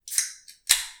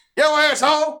Yo,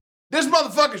 asshole! This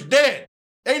motherfucker's dead.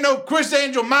 Ain't no Chris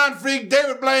Angel, Mind Freak,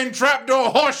 David Blaine,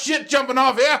 Trapdoor, horse shit jumping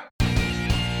off here.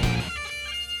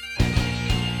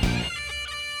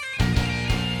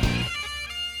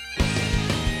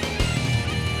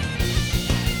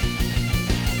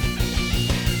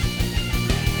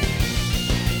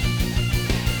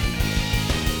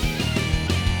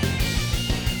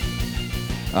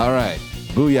 All right.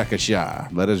 Booyakasha.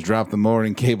 Let us drop the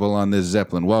mooring cable on this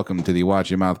Zeppelin. Welcome to the Watch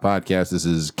Your Mouth podcast. This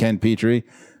is Ken Petrie,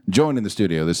 joined in the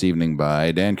studio this evening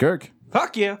by Dan Kirk.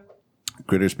 Fuck yeah.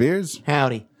 Critter Spears.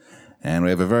 Howdy. And we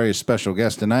have a very special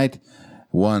guest tonight.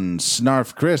 One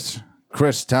Snarf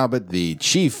Chris Talbot, the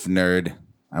chief nerd.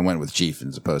 I went with chief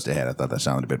as opposed to head. I thought that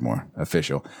sounded a bit more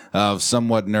official. Of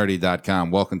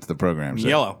somewhatnerdy.com. Welcome to the program, sir.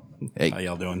 Yellow. Hey. How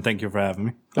y'all doing? Thank you for having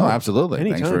me. Oh, absolutely.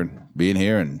 anytime. Thanks for being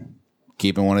here and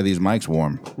keeping one of these mics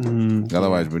warm.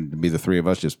 Otherwise, it would be the three of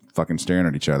us just fucking staring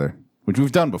at each other, which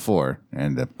we've done before.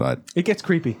 And but It gets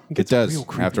creepy. it Gets does. real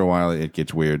creepy. After a while, it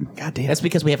gets weird. God damn. That's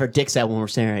because we have our dicks out when we're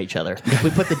staring at each other. If we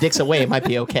put the dicks away, it might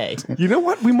be okay. You know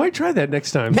what? We might try that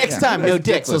next time. Next time, no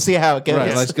dicks. We'll see how it goes.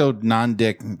 Right, let's go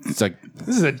non-dick. It's like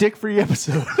This is a dick-free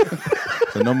episode.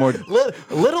 so no more.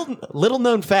 Little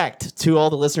known fact to all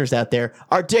the listeners out there: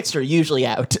 our dicks are usually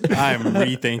out. I'm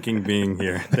rethinking being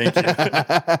here. Thank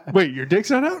you. Wait, your dick's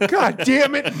not out? God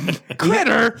damn it.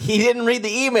 Critter. He didn't read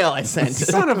the email I sent.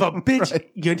 Son of a bitch.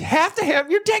 You'd have to have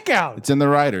your dick out. It's in the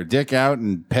rider. Dick out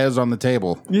and Pez on the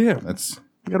table. Yeah. That's.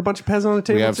 We got a bunch of Pez on the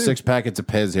table, We have too. 6 packets of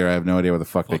Pez here. I have no idea where the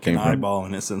fuck they came from.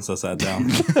 Eyeballing it since I sat down.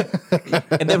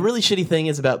 And the really shitty thing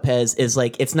is about Pez is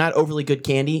like it's not overly good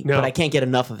candy, No. but I can't get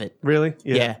enough of it. Really?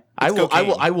 Yeah, I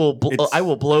will blow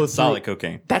through. Solid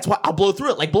cocaine. That's why I'll blow through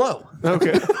it like blow.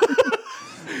 Okay.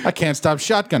 I can't stop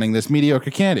shotgunning this mediocre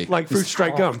candy. Like fruit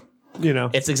strike gum. You know.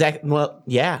 It's exactly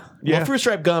Yeah. Well, fruit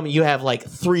stripe gum, you have like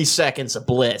 3 seconds of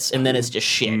bliss, and then it's just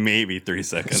shit. Maybe 3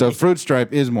 seconds. So fruit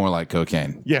stripe is more like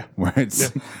cocaine. Yeah. Where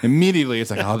it's immediately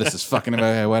it's like, oh, this is fucking.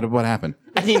 What happened?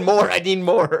 I need more. I need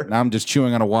more. Now I'm just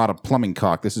chewing on a wad of plumbing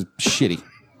caulk. This is shitty.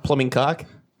 Plumbing cock,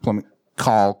 Plumbing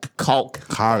caulk. caulk.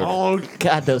 Caulk. Oh,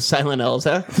 God, those silent L's,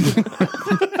 huh?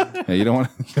 Yeah, you don't want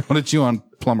to chew on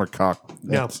plumber caulk.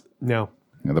 no. That's- No.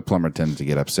 yeah, the plumber tends to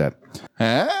get upset.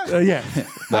 Huh? Yeah.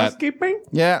 That- Housekeeping?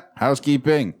 Yeah,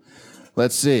 housekeeping.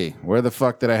 Let's see. Where the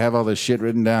fuck did I have all this shit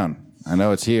written down? I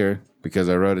know it's here because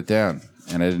I wrote it down.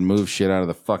 And I didn't move shit out of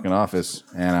the fucking office.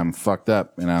 And I'm fucked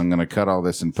up. And I'm going to cut all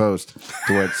this in post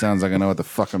to where it sounds like I know what the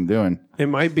fuck I'm doing. It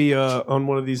might be on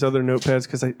one of these other notepads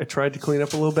because I tried to clean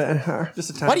up a little bit. Just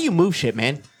a time. Why do you move shit,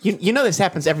 man? You know this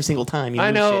happens every single time. You I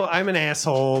move know. shit. I'm an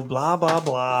asshole. Blah, blah,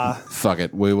 blah. Fuck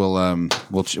it. We will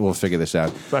we'll figure this out.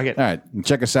 Fuck it. All right.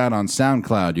 Check us out on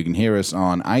SoundCloud. You can hear us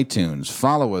on iTunes.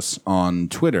 Follow us on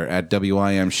Twitter at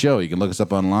WIM Show. You can look us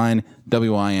up online,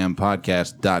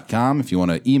 WIMpodcast.com. If you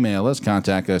want to email us,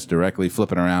 contact us directly,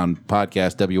 flipping around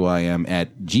podcastwim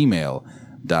at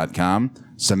gmail.com.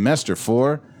 Semester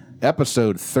 4,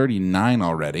 episode 39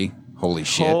 already. Holy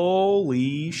shit.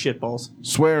 Holy shitballs.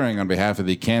 Swearing on behalf of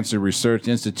the Cancer Research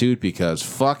Institute because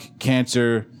fuck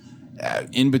cancer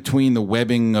in between the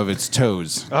webbing of its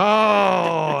toes. Oh,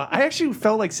 I actually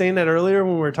felt like saying that earlier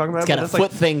when we were talking about Got a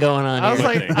foot thing going on I was here.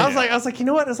 like, you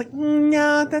know what? I was like,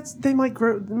 nah, they might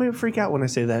freak out when I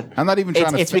say that. I'm not even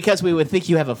trying It's to. because we would think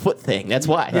you have a foot thing. That's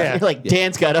why. Yeah. You're like,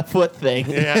 Dan's got a foot thing.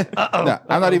 Yeah. No,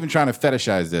 I'm not even trying to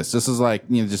fetishize this. This is like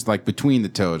just like between the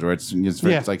toes, where it's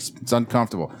like it's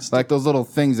uncomfortable. It's like those little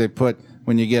things they put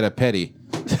when you get a petty,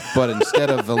 but instead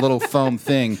of a little foam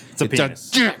thing, it's a penis.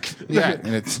 dick. Yeah,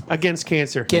 and it's Against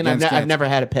cancer. Ken, I've Against I've never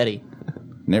had a petty.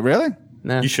 really.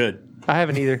 No. You should. I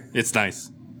haven't either. It's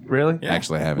nice. Really? Yeah.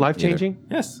 Actually, I haven't. Life changing?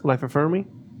 Yes. Life affirming?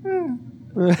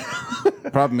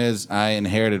 Problem is, I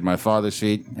inherited my father's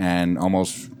feet, and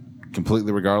almost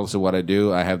completely, regardless of what I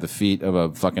do, I have the feet of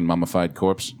a fucking mummified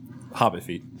corpse. Hobbit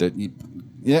feet.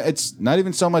 Yeah, it's not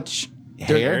even so much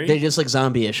hair. They just look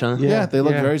zombie-ish, huh? Yeah, they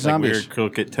look Yeah. very Like zombie. weird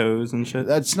crooked toes and shit.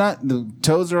 That's not, the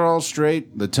toes are all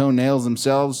straight. The toenails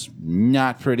themselves,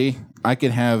 not pretty. I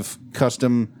could have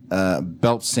custom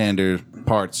belt sander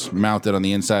parts mounted on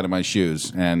the inside of my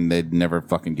shoes, and they'd never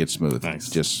fucking get smooth. Nice.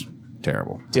 Just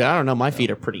terrible. Dude, I don't know. My feet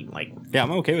are pretty, like... Yeah,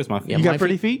 I'm okay with my feet. Yeah, You my got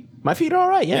pretty feet? My feet are all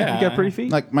right, yeah. Yeah. You got pretty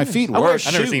feet? Like, my feet wear work.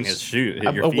 I've never shoes. seen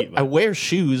your feet. I wear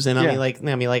shoes, and Yeah.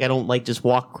 I mean, like I don't like just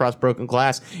walk across broken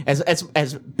glass.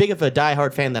 As big of a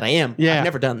diehard fan that I am, Yeah. I've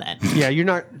never done that. Yeah, you're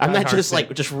not. I'm not diehard just fit.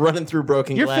 like just running through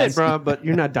broken You're glass. fit, bro, but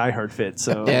you're not diehard fit.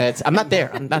 So Yeah, I'm not there.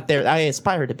 I'm not there. I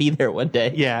aspire to be there one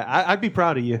day. yeah, I'd be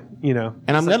proud of you. You know,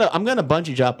 And I'm gonna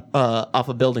bungee jump off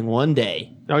a building one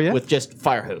day. Oh, yeah? With just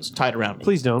fire hose tied around me.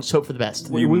 Please don't. So for the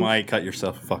best. You might cut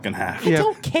yourself fucking half. I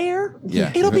don't care.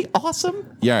 Yeah. It'll be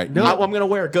awesome. Yeah, right. I'm going to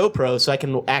wear a GoPro so I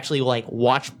can actually like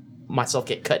watch myself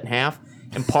get cut in half,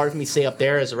 and part of me stay up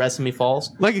there as the rest of me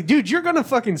falls. Like, dude, you're gonna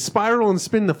fucking spiral and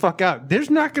spin the fuck out. There's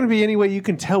not gonna be any way you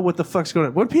can tell what the fuck's going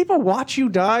on. When people watch you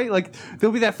die, like,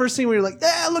 there'll be that first scene where you're like,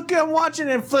 "Yeah, look, I'm watching,"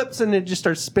 and it flips, and it just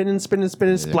starts spinning,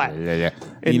 splat. Yeah.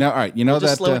 You know, all right. You know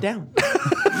Just that. slow it down.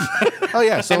 Oh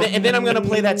yeah. So And then I'm going to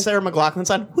play that Sarah McLachlan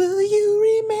song, Will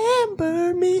You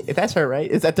Remember Me? If that's her, right?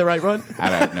 Is that the right one? I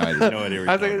have no idea. No idea what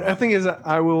I you're think talking I think is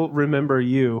I will remember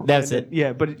you. That's And it.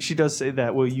 Yeah, but she does say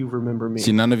that. Will you remember me?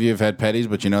 See, none of you have had petties,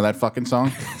 but you know that fucking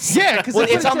song. Yeah, because Well,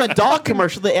 it's on the dog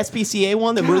commercial, the SPCA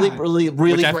one that really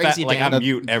Which I breaks fa- you like down. I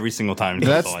mute every single time it's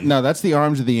That's on. no, that's the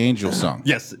Arms of the Angel song.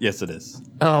 Yes, it is.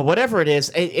 Whatever it is,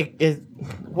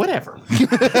 whatever.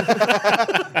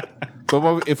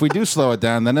 But if we do slow it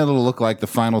down, then it'll look like the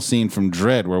final scene from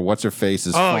Dread, where what's her face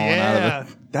is oh falling out of yeah, it.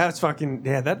 that's fucking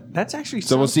that's actually.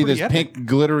 So we'll sounds see this pretty epic. pink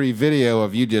glittery video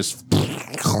of you just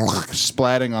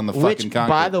splatting on the Which, fucking concrete.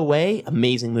 by the way,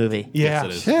 amazing movie. Yeah, Yes, it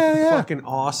is. Yeah. fucking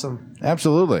awesome.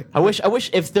 Absolutely. I wish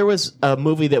if there was a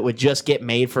movie that would just get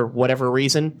made for whatever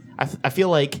reason, I feel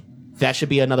like that should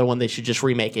be another one they should just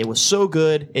remake. It was so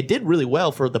good. It did really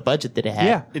well for the budget that it had.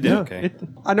 Yeah, It did okay.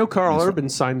 I know Carl Urban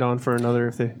signed on for another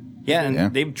if they. Yeah, and Yeah.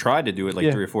 they've tried to do it like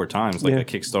Yeah. 3 or 4 times, like Yeah. a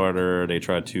Kickstarter. They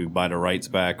tried to buy the rights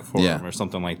back for Yeah. him or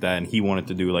something like that, and he wanted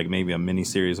to do like maybe a mini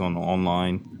series on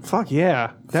online. Fuck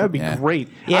yeah, that would be Yeah. great.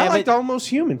 Yeah, I liked but- Almost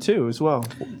Human too, as well.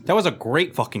 That was a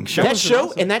great fucking show. That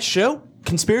show,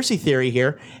 conspiracy theory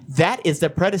here, that is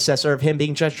the predecessor of him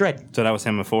being Judge Dredd. So that was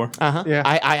him before. Uh-huh. Yeah.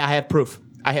 I have proof.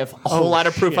 I have a whole lot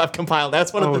of proof shit. I've compiled.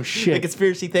 That's one of Oh, the shit.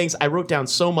 conspiracy things. I wrote down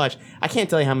so much. I can't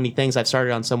tell you how many things I've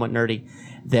started on Somewhat Nerdy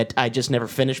that I just never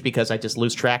finished because I just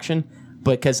lose traction.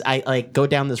 Because I like go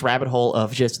down this rabbit hole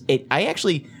of just it. I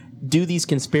actually do these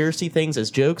conspiracy things as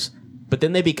jokes, but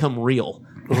then they become real.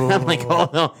 I'm like, oh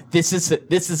no, this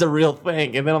is a real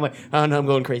thing. And then I'm like, oh no, I'm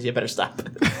going crazy. I better stop.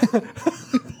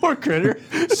 Poor critter.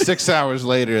 6 hours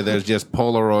later, there's just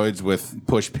Polaroids with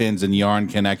push pins and yarn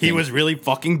connecting. He was really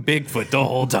fucking Bigfoot the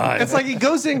whole time. It's like he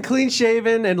goes in clean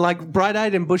shaven and like bright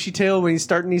eyed and bushy tailed when he's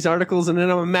starting these articles, and then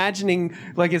I'm imagining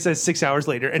like it says 6 hours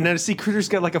later, and then I see Critter's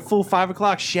got like a full 5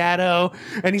 o'clock shadow,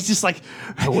 and he's just like,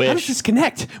 how wish. does this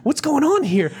connect? What's going on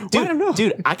here? I don't know.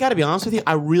 Dude, I gotta be honest with you.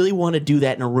 I really want to do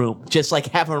that in a room. Just like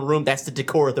having a room that's the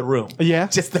decor of the room. Yeah.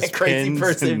 Just that crazy pins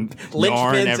person. and Lynch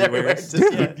yarn pins everywhere. everywhere.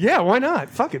 Just, yeah. Yeah, why not?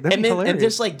 Fuck it. That'd And be then hilarious. and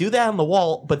just like do that on the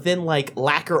wall, but then like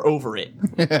lacquer over it.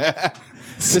 the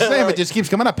same. It just keeps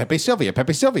coming up. Pepe Sylvia.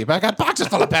 Pepe Sylvia. I got boxes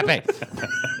full of Pepe.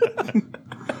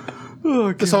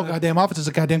 This whole goddamn office is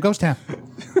a goddamn ghost town.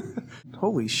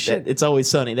 Holy shit. It's always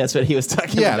sunny. That's what he was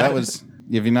talking Yeah, about. that was.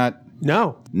 Have you not?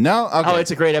 No. No. Okay. Oh,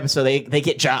 it's a great episode. They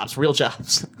get jobs, real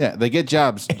jobs. Yeah, they get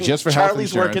jobs just for health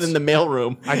Charlie's insurance. working in the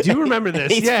mailroom. I do remember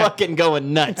this. He's yeah. fucking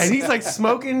going nuts. And he's like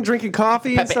smoking, drinking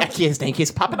coffee and Pepe, stuff. his name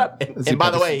keeps popping up. And, it by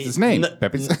the Pepe's- way, his name, n-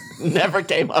 Pepe's- never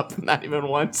came up, not even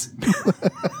once.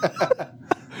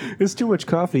 There's too much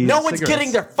coffee. No and one's cigarettes.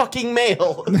 getting their fucking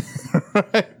mail.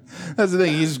 That's the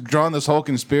thing. He's drawn this whole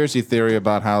conspiracy theory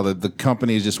about how the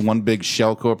company is just one big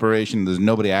shell corporation. There's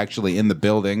nobody actually in the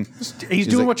building. He's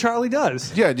doing like- what Charlie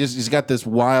does. Yeah, just he's got this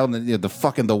wild. You know,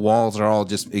 the walls are all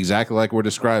just exactly like we're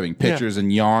describing. Pictures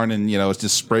and yarn, and it's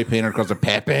just spray painted across the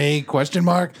Pepe ?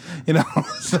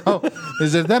 So he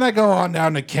says, then I go on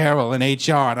down to Carol in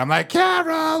HR, and I'm like,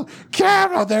 Carol,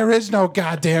 there is no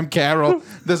goddamn Carol.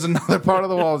 There's another part of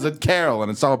the wall that Carol,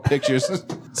 and it's all pictures.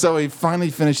 So he finally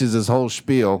finishes his whole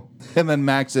spiel, and then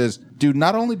Max says, dude,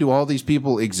 not only do all these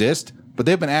people exist, but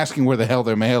they've been asking where the hell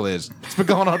their mail is. It's been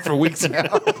going on for weeks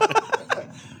now.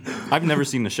 I've never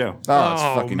seen the show. Oh, it's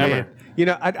fucking man. great. You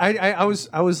know, I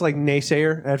was like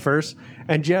naysayer at first,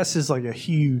 and Jess is like a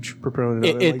huge proponent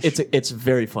of it. Like, It's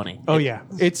very funny. oh yeah,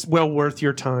 it's well worth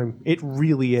your time. It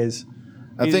really is.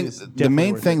 I It think is the definitely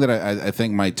main worth thing it. that I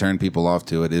think might turn people off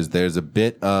to it is there's a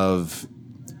bit of,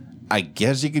 I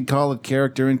guess you could call it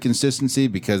character inconsistency,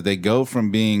 because they go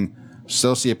from being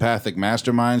sociopathic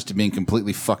masterminds to being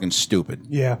completely fucking stupid.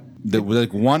 Yeah.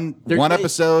 Like one they-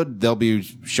 episode they'll be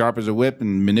sharp as a whip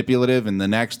and manipulative, and the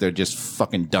next they're just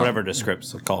fucking dumb. Whatever the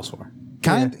script calls for.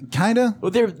 Kinda.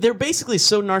 Well, they're basically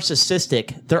so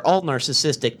narcissistic. They're all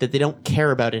narcissistic that they don't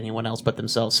care about anyone else but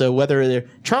themselves. So whether they're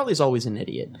Charlie's always an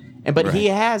idiot, but he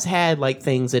has had like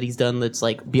things that he's done that's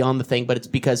like beyond the thing. But it's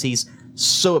because he's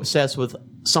so obsessed with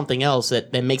something else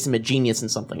that makes him a genius in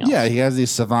something else. Yeah, he has these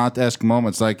savant-esque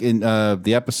moments, like in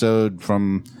the episode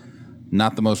from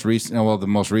Not the most recent. Well, the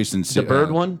most recent. The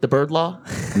bird one, the bird law.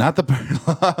 Not the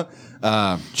bird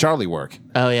law. Charlie work.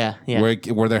 Oh yeah, yeah.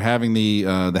 Where they're having the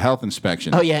health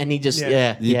inspection. Oh yeah, and he just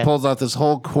He pulls out this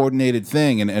whole coordinated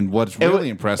thing, and what's really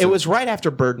impressive. It was right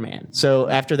after Birdman. So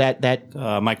after that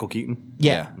Michael Keaton.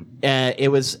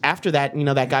 it was after that. You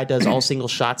know, that guy does all single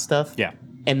shot stuff. Yeah.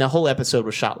 And the whole episode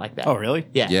was shot like that. Oh really?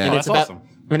 Yeah. Yeah. And Oh, it's that's about, awesome.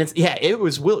 And it's it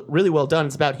was really well done.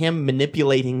 It's about him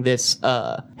manipulating this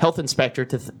health inspector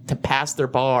to pass their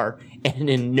bar, and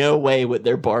in no way would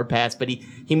their bar pass. But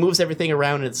he moves everything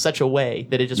around in such a way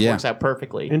that it just works out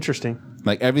perfectly. Interesting.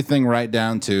 like everything right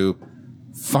down to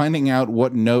finding out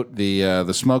what note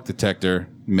the smoke detector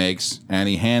makes, and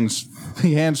he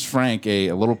hands Frank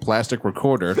a little plastic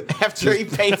recorder. After he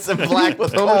paints him black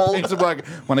with Totally gold. paints him black.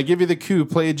 When I give you the cue,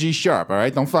 play a G sharp. All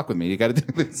right, don't fuck with me. You got to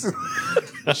do this.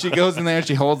 She goes in there.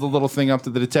 She holds the little thing up to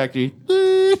the detector.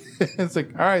 It's like,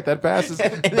 all right, that passes.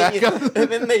 Back up. And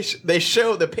then they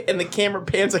show and the camera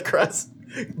pans across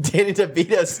Danny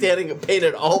DeVito standing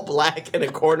painted all black in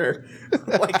a corner,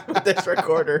 like with this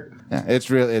recorder. Yeah,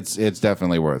 it's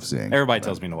definitely worth seeing. Everybody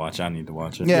tells me to watch it. I need to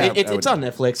watch it. Yeah. It's on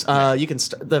Netflix. You can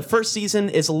the first season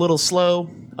is a little slow.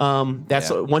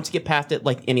 Once you get past it,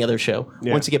 like any other show,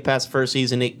 once you get past the first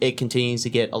season, it continues to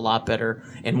get a lot better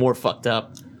and more fucked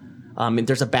up. And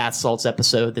there's a bath salts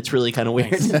episode that's really kind of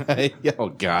weird. Oh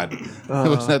God,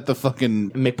 was that the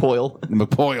fucking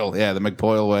McPoyle. Yeah, the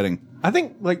McPoyle wedding. I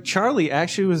think like Charlie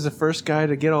actually was the first guy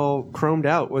to get all chromed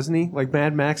out, wasn't he? Like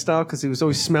Mad Max style, because he was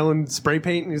always smelling spray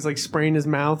paint and he was like spraying his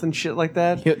mouth and shit like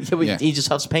that. He just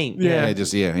huffs paint. Yeah.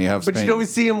 He helps. But you'd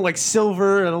always see him like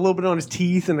silver and a little bit on his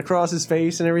teeth and across his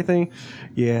face and everything.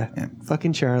 Yeah.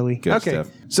 Fucking Charlie. Good okay. stuff.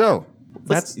 So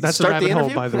That's a start the rabbit hole,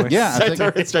 interview? by the way. yeah, I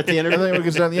think Start the interview. we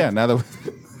can start. Yeah, now that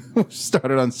we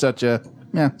started on such a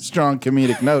strong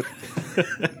comedic note.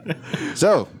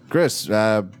 So, Chris,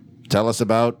 tell us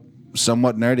about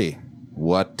Somewhat Nerdy.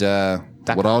 What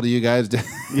all do you guys do?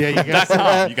 Yeah, you guys.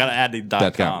 .com. You gotta add the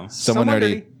 .com.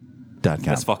 SomewhatNerdy.com.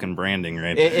 That's fucking branding,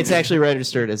 right? there. It's actually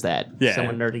registered as that. Yeah.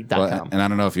 SomewhatNerdy.com. Well, and I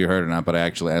don't know if you heard or not, but I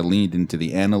leaned into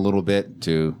the N a little bit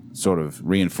to sort of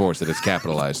reinforce that it's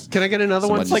capitalized. Can I get another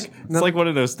one? Someone It's like one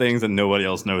of those things that nobody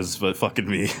else knows but fucking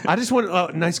me. I just want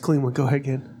a nice clean one. Go ahead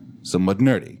again.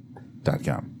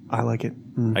 SomewhatNerdy.com. I like it.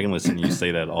 I can listen to you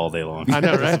say that all day long. I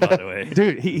know, right? By the way.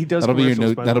 Dude, he does That'll be your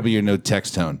commercials, new. by the That'll way. be your new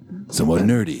text tone.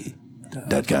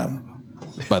 SomewhatNerdy.com.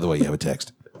 By the way, you have a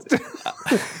text.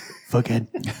 Fuckhead.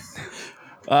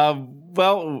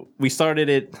 Well, we started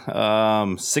it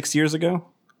 6 years ago.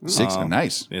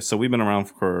 Nice. Yeah, so we've been around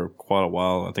for quite a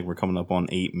while. I think we're coming up on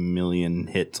 8 million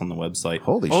hits on the website.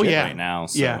 Holy Oh, shit! yeah. Right now.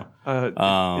 So Yeah.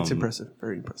 It's impressive.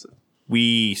 Very impressive.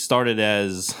 we started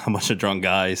as a bunch of drunk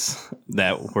guys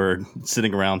that were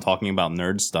sitting around talking about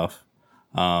nerd stuff.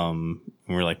 And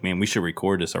we're like, man, we should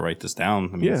record this or write this down.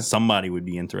 I mean, somebody would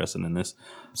be interested in this.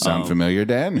 Sound familiar,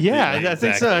 Dan? Yeah, Yeah, I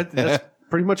think so. That's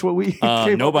pretty much what we came up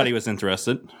Nobody was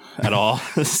interested at all.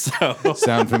 So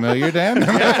Sound familiar, Dan?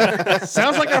 with.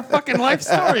 Sounds like our fucking life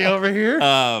story over here.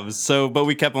 but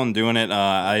we kept on doing it.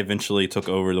 I eventually took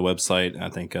over the website. I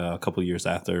think a couple of years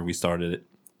after we started it.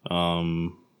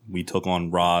 We took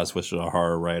on Roz, which is a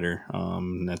horror writer.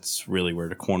 That's really where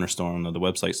the cornerstone of the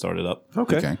website started up.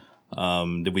 okay.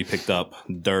 Then we picked up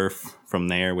Durf from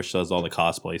there, which does all the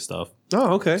cosplay stuff.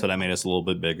 Oh, okay. So that made us a little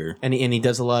bit bigger. And he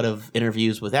does a lot of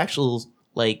interviews with actual,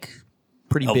 like,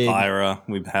 pretty big. Elvira,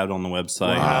 we've had on the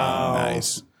website.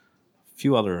 Nice. A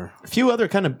few other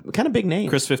kind of big names.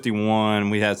 Chris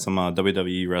 51. We had some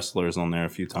WWE wrestlers on there a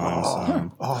few times.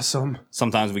 Awesome.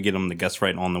 Sometimes we get them to guest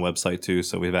right on the website too.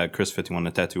 So we've had Chris 51,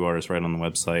 the tattoo artist, right on the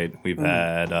website. We've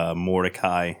had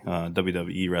Mordecai,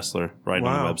 WWE wrestler, right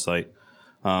on the website.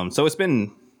 So it's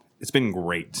been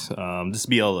great. Just to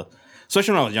be able to,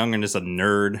 especially when I was younger and just a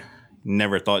nerd,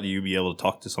 never thought you'd be able to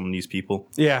talk to some of these people.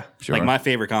 Yeah. Sure. Like my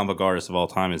favorite comic book artist of all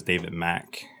time is David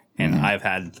Mack. And I've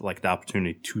had like the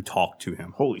opportunity to talk to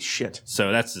him. Holy shit.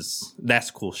 So that's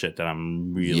cool shit that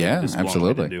I'm really just blown away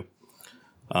absolutely. to do.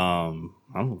 I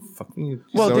don't know. Fucking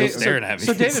staring at me.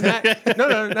 So David Mack,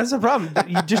 no, that's no problem.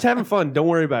 You just having fun. Don't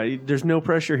worry about it. There's no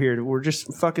pressure here. We're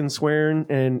just fucking swearing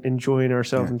and enjoying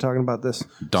ourselves and talking about this.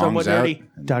 Dongs out.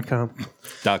 SomewhatNerdy.com.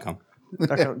 .com.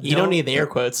 You don't need the air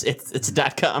quotes. It's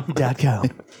 .com. .com.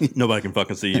 Nobody can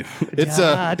fucking see you. It's Oh,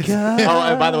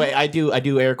 and by the way, I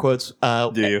do air quotes.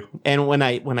 Do you? And when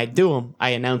I do them,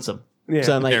 I announce them. Yeah.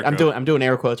 So Air I'm quote. doing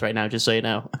air quotes right now, just so you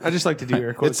know. I just like to do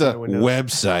air quotes. it's a on windows.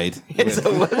 website It's a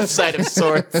website of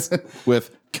sorts.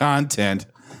 with content.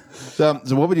 So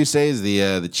what would you say is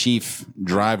the chief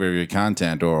driver of your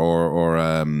content, or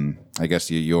I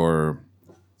guess your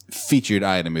featured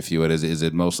item, if you would? Is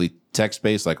it mostly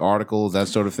text-based, like articles, that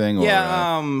sort of thing? Or,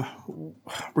 Yeah,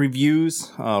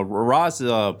 reviews. Roz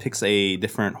picks a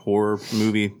different horror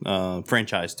movie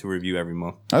franchise to review every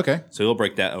month. okay. So he'll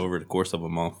break that over the course of a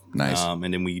month. Nice.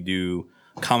 And then we do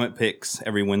comic picks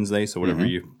every Wednesday. So whatever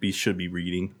you should be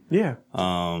reading. Yeah.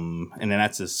 And then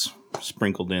that's just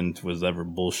sprinkled into whatever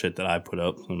bullshit that I put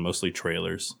up, mostly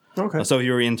trailers. Okay. So if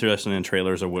you're interested in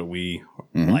trailers or what we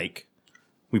like,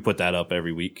 we put that up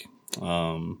every week.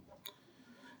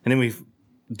 And then we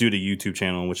do the YouTube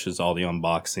channel, which is all the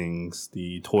unboxings,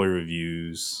 the toy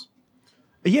reviews.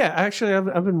 Yeah, actually,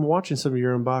 I've been watching some of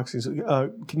your unboxings.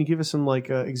 Can you give us some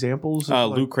examples?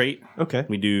 Of, like- Loot Crate. Okay.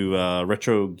 We do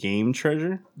Retro Game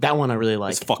Treasure. That one I really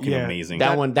like. It's fucking Yeah. amazing.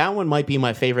 That one might be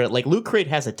my favorite. Like Loot Crate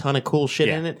has a ton of cool shit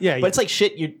Yeah. in it. Yeah, but yeah. it's like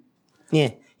shit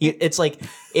it's like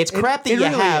it's crap that it you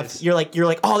really have. is. You're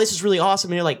like, oh, this is really awesome.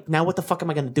 And you're like, now what the fuck am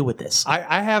I going to do with this?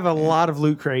 I have a lot of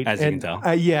Loot Crate. As you and, can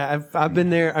tell. yeah, I've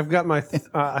been there. I've got my. I think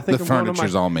The I'm going to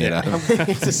furniture's my, all made out of.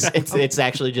 it's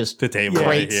actually just the table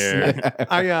right crates. here.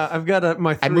 I've got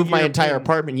my. I moved my 3-year entire pin.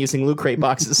 apartment using Loot Crate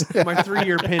boxes. My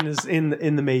 3-year pin is in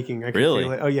the making. I can Really?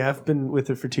 feel it. Oh yeah, I've been with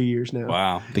it for 2 years now.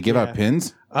 Wow. They give out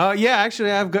pins? Yeah,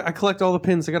 actually, I collect all the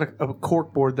pins. I got a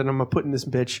cork board that I'm gonna put in this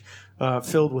bitch,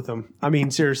 filled with them. I mean,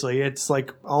 seriously, it's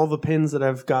like all the pins that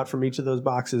I've got from each of those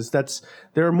boxes.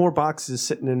 There are more boxes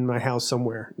sitting in my house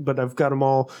somewhere, but I've got them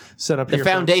all set up The here.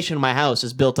 foundation of my house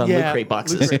is built on Loot Crate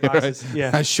boxes. Loot Crate boxes. I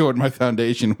Yeah. shored my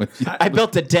foundation with. I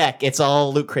built a deck. It's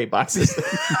all Loot Crate boxes.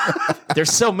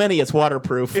 There's so many, it's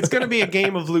waterproof. It's gonna be a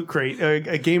game of Loot Crate,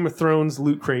 a Game of Thrones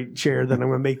Loot Crate chair that I'm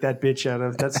gonna make that bitch out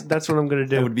of. That's what I'm gonna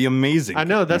do. That would be amazing. I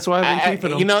know. That's why I've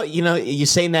been keeping them. you're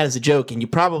saying that as a joke, and you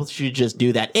probably should just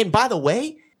do that. And by the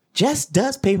way, Jess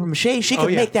does paper mache. She can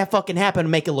yeah. make that fucking happen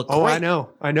and make it look Oh, great.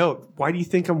 I know. Why do you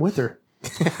think I'm with her?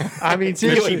 I mean, Because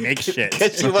seriously. she makes shit.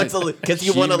 Because you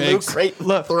want a Loot makes- Crate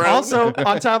Look, throne. also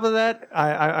on top of that,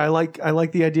 I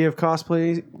like the idea of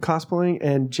cosplaying,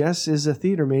 and Jess is a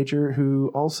theater major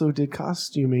who also did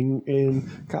costuming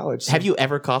in college. So- have you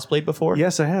ever cosplayed before?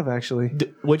 Yes, I have actually.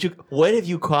 What have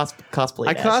you cosplayed?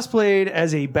 I as? cosplayed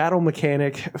as a battle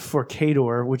mechanic for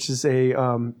Kador, which is a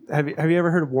have you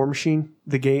ever heard of War Machine,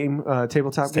 the game,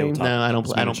 tabletop game? Tabletop. No, I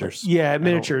don't. Miniatures. Yeah,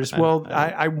 miniatures. don't-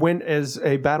 I went as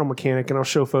a battle mechanic, and I'll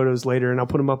show photos later, and I'll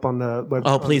put them up on the web.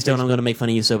 Oh, on please the don't! I'm going to make fun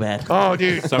of you so bad. Oh,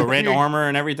 dude. So red armor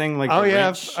and everything like. Oh the yeah,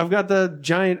 wrench? I've got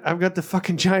the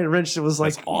fucking giant wrench that was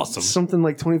like awesome. something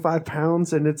like 25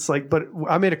 pounds, and it's like, but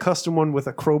I made a custom one with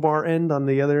a crowbar end on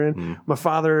the other end. My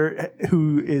father,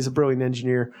 who is a brilliant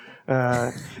engineer,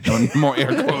 More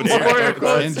air quotes. air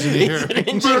quotes. Engineer.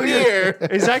 Engineer.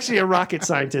 is actually a rocket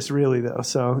scientist, really though.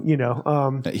 So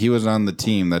He was on the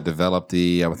team that developed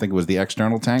the, I think it was the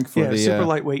external tank for the. super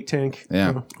lightweight tank.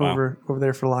 Yeah. over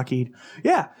there for Lockheed.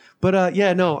 Yeah, but I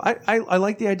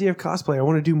like the idea of cosplay. I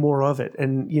want to do more of it,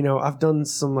 and I've done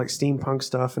some like steampunk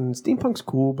stuff, and steampunk's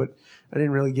cool, but I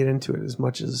didn't really get into it as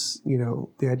much as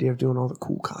the idea of doing all the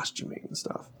cool costuming and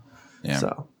stuff. Yeah.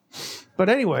 So, but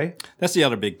anyway, That's the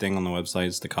other big thing on the website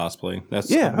is the cosplay.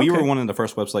 okay. We were one of the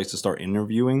first websites to start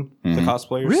interviewing the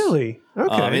cosplayers. really,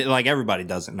 okay, Like everybody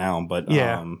does it now, but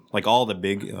Yeah. like all the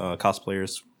big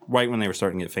cosplayers, right when they were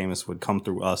starting to get famous, would come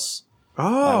through us.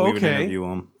 oh, We would okay. interview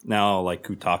them. Now, like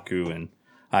Kotaku and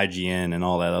IGN and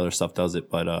all that other stuff does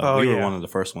it, but we were yeah. one of the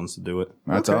first ones to do it.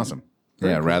 That's awesome.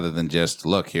 Yeah, rather than just,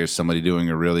 look, here's somebody doing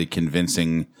a really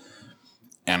convincing,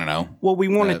 I don't know. Well, we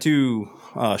wanted to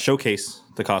showcase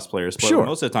the cosplayers, but Sure.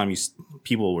 most of the time,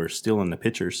 people were stealing the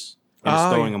pictures and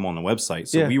just throwing them on the website.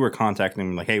 So Yeah. we were contacting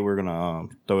them like, "Hey, we're gonna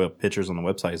throw up pictures on the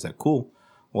website. Is that cool?"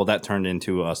 Well, that turned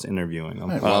into us interviewing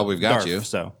them. well, we've got Durf, you.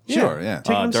 So Sure, yeah. Take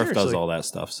them Durf does seriously. all that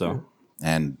stuff. So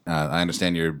And I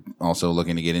understand you're also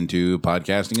looking to get into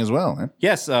podcasting as well. Huh?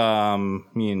 yes,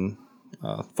 me and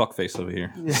fuckface over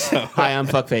here. Hi, I'm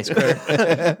Fuckface.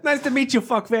 Carter. Nice to meet you,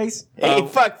 fuckface. Hey,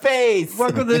 Fuckface.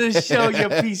 Welcome to the show, you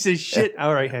piece of shit.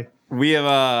 All right, hey. We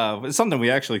have it's something we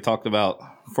actually talked about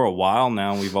for a while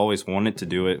now. We've always wanted to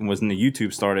do it. And when the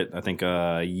YouTube started, I think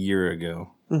a year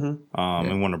ago. Mm-hmm.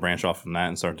 And want to branch off from that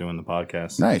and start doing the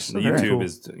podcast. Nice. The Very YouTube cool.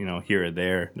 is here or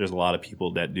there. There's a lot of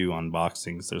people that do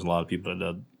unboxings. There's a lot of people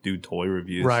that do toy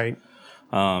reviews. Right.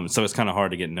 So it's kind of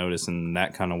hard to get noticed in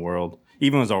that kind of world.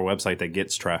 Even with our website that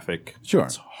gets traffic, Sure.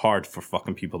 it's hard for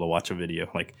fucking people to watch a video.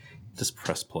 Like, just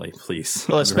press play, please.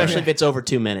 Well, especially if it's over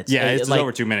 2 minutes. Yeah, it's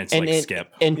over 2 minutes, like,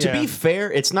 skip. And to Yeah. be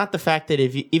fair, it's not the fact that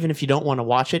even if you don't want to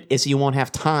watch it, it's you won't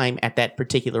have time at that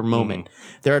particular moment.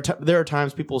 There are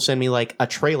times people send me like a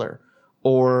trailer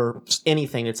or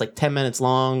anything that's like 10 minutes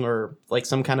long or like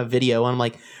some kind of video, and I'm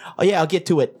like, oh yeah, I'll get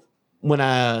to it when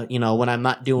I'm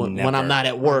not doing when I'm Never. not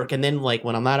at work, and then like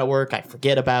when I'm not at work, I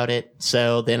forget about it.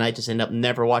 So then I just end up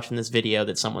never watching this video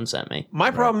that someone sent me.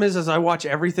 My problem is I watch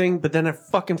everything, but then I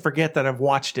fucking forget that I've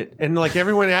watched it. And like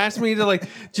everyone asks me to like,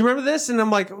 do you remember this? And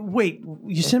I'm like, wait,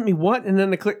 you sent me what? And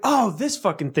then I click, oh, this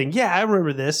fucking thing. Yeah, I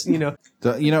remember this. You know,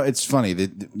 It's funny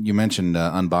that you mentioned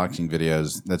unboxing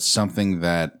videos. That's something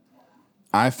that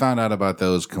I found out about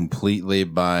those completely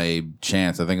by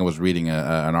chance. I think I was reading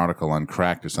an article on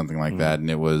Cracked or something like that, and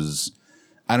it was,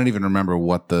 I don't even remember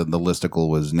what the listicle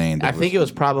was named. I think it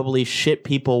was probably shit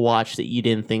people watch that you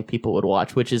didn't think people would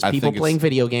watch, which is people think playing it's-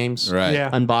 video games, Right. Yeah.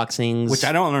 unboxings. Which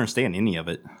I don't understand any of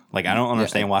it. Like, I don't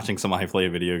understand watching somebody play a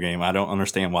video game. I don't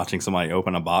understand watching somebody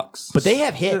open a box. but they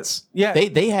have hits. Yeah.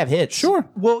 they have hits. Sure.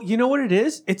 well, you know what it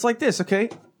is? It's like this, okay?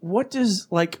 What does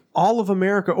like all of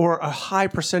America or a high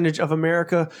percentage of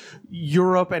America,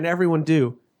 Europe, and everyone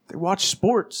do? They watch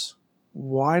sports.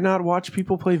 Why not watch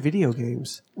people play video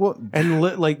games? Well, And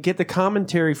like get the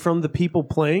commentary from the people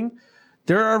playing.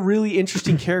 There are really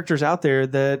interesting characters out there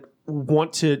that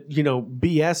want to,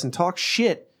 BS and talk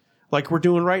shit like we're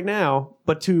doing right now,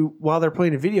 but while they're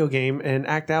playing a video game and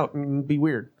act out and be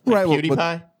weird. right. well, PewDiePie.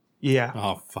 but- Yeah,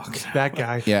 Oh, fuck. that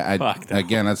guy. Yeah, Fuck no.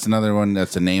 again, that's another one.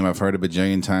 That's a name I've heard a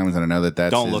bajillion times, and I know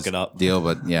that's Don't his look it up. deal.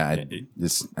 But yeah,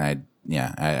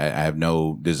 I have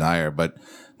no desire. But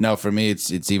no, for me,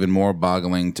 it's even more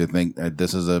boggling to think that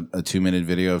this is a 2-minute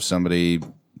video of somebody.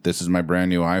 This is my brand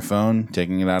new iPhone,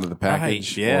 taking it out of the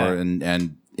package, Right, yeah.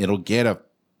 and it'll get a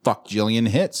fuck jillion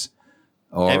hits.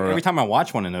 Or Every time I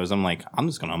watch one of those, I'm like, I'm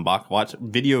just going to watch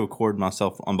video record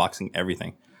myself unboxing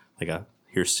everything. Like,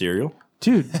 here's cereal.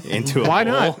 Dude, Into a why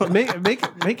bowl. not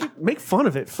make fun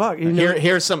of it? Fuck,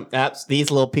 Here's some apps.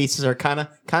 These little pieces are kind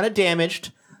of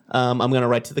damaged. I'm gonna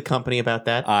write to the company about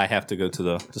that. I have to go to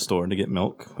the store to get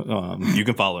milk. You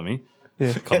can follow me.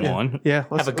 Come on. Yeah,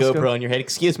 Have a let's go. GoPro on your head.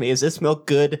 Excuse me, is this milk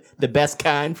good? The best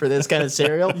kind for this kind of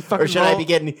cereal, fucking or should I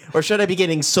roll- be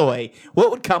getting soy?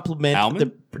 What would complement Almond? the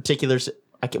particulars?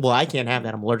 I can't have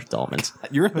that. I'm allergic to almonds.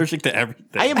 You're allergic to everything.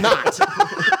 I am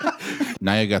not.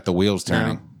 now you got the wheels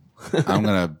turning. I'm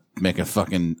gonna make a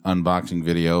fucking unboxing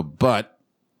video, but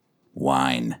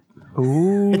wine.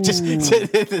 Just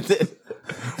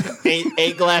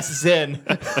eight glasses in.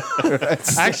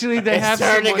 Actually, they It's have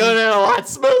starting to someone, go down a lot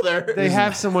smoother. they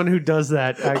have someone who does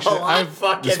that. Actually, a lot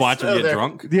fucking Just watch him smoother. get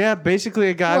drunk. yeah, basically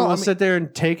a guy Well, will I mean- sit there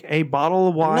and take a bottle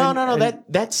of wine. No. and-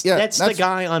 That's Yeah, the that's-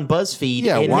 guy on BuzzFeed,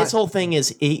 Yeah, and why- his whole thing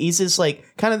is he's this like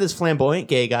kind of this flamboyant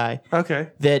gay guy. okay.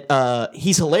 That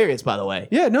he's hilarious, by the way.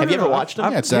 Yeah, no, Have no, you ever no, watched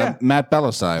him? Yeah, it's Yeah. Matt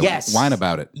Belisai. Yes. Whine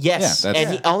about it. Yes, Yeah,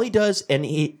 and all he does, and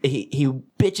he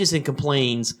bitches and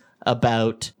complains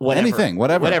about whatever, Anything,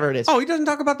 whatever. it is. Oh, he doesn't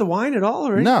talk about the wine at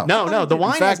all, right? No. No, the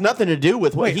wine has fact- nothing to do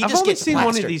with what Wait, he I've just only gets seen one of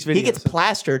plastered. these He gets videos.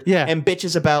 plastered Yeah. and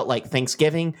bitches about like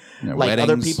Thanksgiving, Yeah, like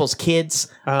other weddings. people's kids,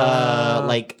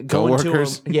 like going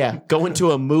coworkers.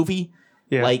 to a movie,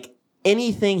 Yeah. like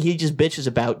anything he just bitches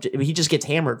about. He just gets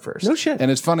hammered first. No shit.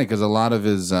 And it's funny because a lot of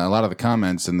the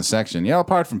comments in the section,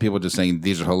 apart from people just saying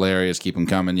these are hilarious, keep them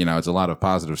coming, it's a lot of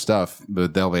positive stuff.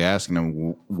 But they'll be asking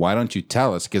them, why don't you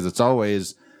tell us? Because it's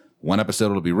always one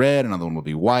episode will be red, another one will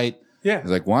be white. Yeah. It's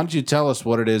like, why don't you tell us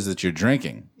what it is that you're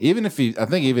drinking? Even if you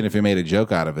made a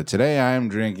joke out of it. Today I am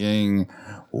drinking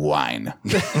wine.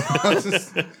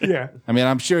 yeah. I mean,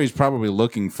 I'm sure he's probably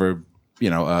looking for,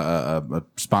 a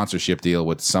sponsorship deal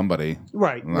with somebody.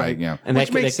 Right. Like, right. yeah. And Which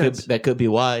that, makes that could sense. that could be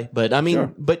why. But I mean,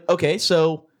 Sure. but okay,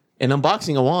 so an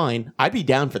unboxing of wine, I'd be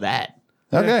down for that.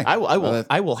 Okay.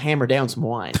 I will hammer down some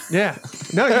wine. Yeah.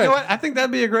 No, you know what? I think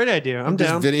that'd be a great idea. I'm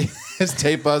down. His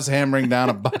tape buzz hammering down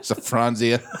a box of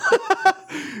Franzia.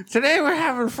 Today we're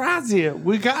having Franzia.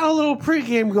 We got a little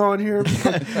pregame going here.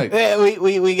 Yeah,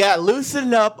 we got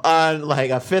loosened up on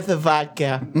like a fifth of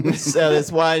vodka, so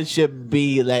this wine should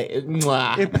be like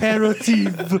mwah.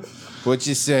 Aperitif. What'd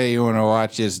you say you want to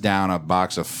watch this down a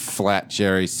box of flat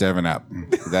cherry 7-Up?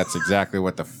 That's exactly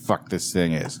what the fuck this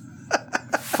thing is.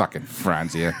 Fucking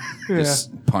Franzia.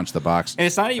 Just punch the box. And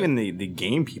it's not even the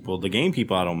game people. The game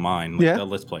people I don't mind. Like Yeah. the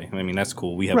Let's Play. I mean, that's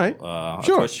cool. We have Right. a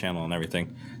Sure. Twitch channel and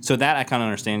everything. So that I kind of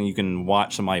understand. You can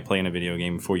watch somebody playing a video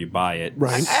game before you buy it.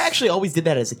 Right. I actually always did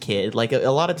that as a kid. Like a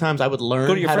lot of times, I would learn.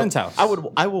 Go to your how friend's house. I would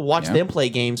watch Yeah. them play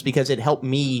games because it helped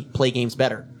me play games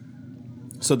better.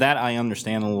 So that I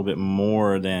understand a little bit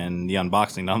more than the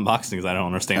unboxing. The unboxings I don't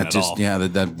understand at all.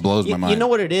 That blows my mind. You know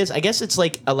what it is? I guess it's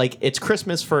like it's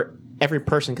Christmas for every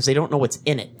person because they don't know what's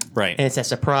in it. Right. And it's a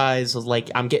surprise of like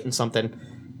I'm getting something.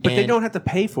 But they don't have to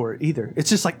pay for it either. It's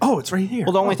just like, oh, it's right here.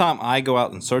 Well, the only time I go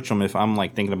out and search them, if I'm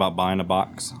like thinking about buying a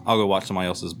box, I'll go watch somebody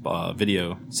else's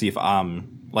video, see if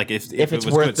I'm Like if If it it's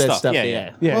was worth good that stuff. stuff, Yeah.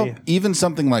 Yeah, Well, yeah. even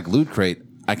something like Loot Crate,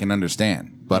 I can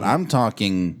understand. But I'm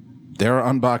talking, there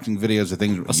are unboxing videos of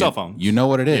things. A cell phone. You know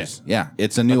what it is. Yeah.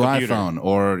 It's a new computer. iPhone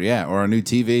or a new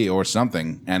TV or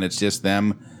something. And it's just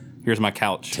them Here's my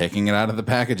couch. taking it out of the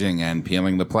packaging and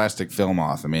peeling the plastic film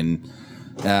off. I mean,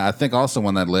 I think also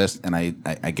on that list, and I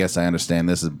guess I understand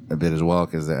this a bit as well,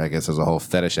 because I guess there's a whole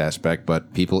fetish aspect,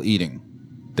 but people eating.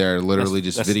 They're literally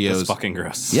just videos. That's fucking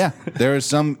gross. Yeah, there is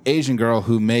some Asian girl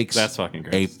who makes That's fucking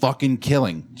gross. a fucking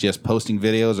killing just posting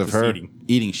videos of her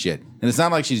eating shit. And it's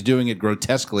not like she's doing it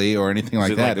grotesquely or anything Is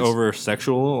like it that. like It's- over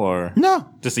sexual or No.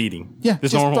 just eating? Yeah, just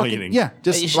just normal fucking- eating. Yeah,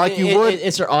 just like you would.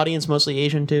 Is their audience mostly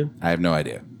Asian too? I have no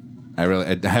idea. I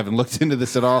haven't looked into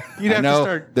this at all. You'd I have to know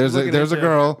start there's looking a into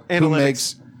girl who analytics.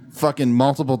 makes fucking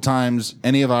multiple times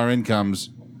any of our incomes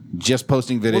just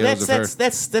posting videos Well, of her.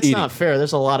 that's eating. not fair.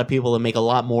 There's a lot of people that make a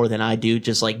lot more than I do,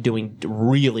 just like doing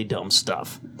really dumb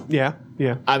stuff. Yeah,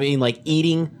 yeah. I mean, like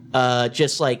eating,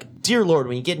 just like, dear Lord,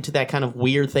 when you get into that kind of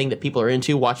weird thing that people are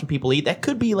into, watching people eat, that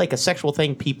could be like a sexual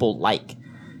thing people like.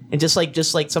 And just like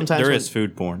sometimes There when- is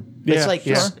food porn. It's Yeah, like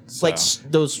yeah. just like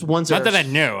those ones that Not are, that I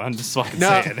know. I'm just fucking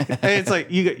No, saying. it's like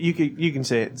you can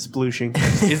say it. Splooshing.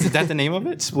 Is that the name of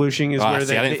it? Splooshing is Ah, where see,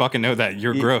 they. I didn't fucking know that.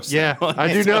 You're gross. Yeah,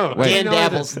 I do know. Wait. Dan You know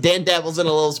dabbles. Dan dabbles in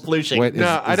a little splooshing. Wait,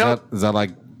 No, I don't- Is that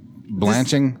like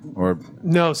blanching or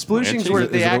No, splooshing's where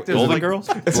the Is it act is Golden like, Girls?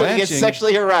 So he gets blanching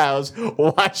sexually aroused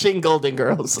watching Golden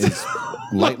Girls.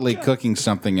 lightly cooking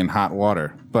something in hot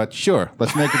water? But sure,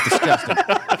 let's make it disgusting.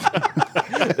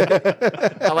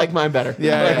 I like mine better.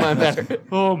 I like mine better.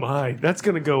 Oh my, that's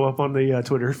gonna go up on the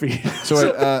Twitter feed.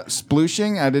 So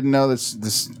splooshing, I didn't know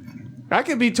this. I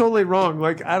could be totally wrong.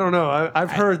 Like I don't know.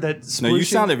 I've heard that. Splooshing, No, you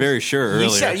sounded very sure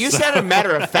earlier. You sounded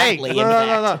matter of factly. No, in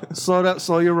no, fact. no. Slow down.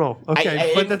 Slow your roll.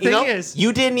 Okay, but the you know, thing is,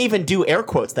 you didn't even do air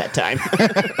quotes that time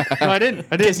no, I didn't.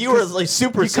 because you were like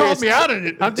super You serious. called me out on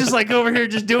it. I'm just like over here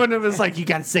just doing them. It's like you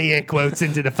gotta say air quotes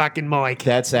into the fucking mic.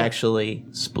 That's actually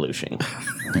splooshing.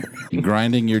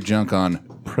 Grinding your junk on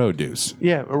produce.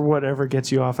 Yeah, or whatever gets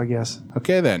you off, I guess.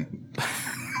 Okay then.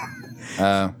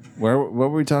 What were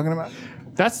we talking about?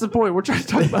 That's the point. We're trying to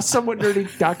talk about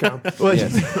somewhatnerdy.com.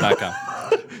 Back up.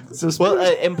 So Well,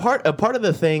 and part of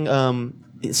the thing,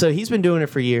 so he's been doing it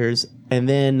for years, and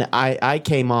then I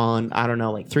came on, I don't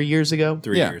know, like 3 years ago,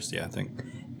 3 Yeah. years, yeah, I think.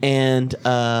 and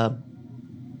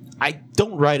I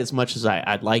don't write as much as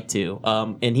I'd like to,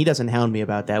 and he doesn't hound me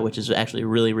about that, which is actually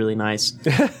really, really nice.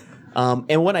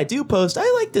 And when I do post, I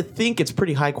like to think it's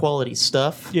pretty high quality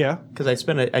stuff. Yeah. because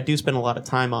I do spend a lot of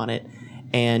time on it,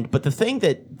 but the thing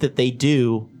that they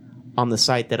do on the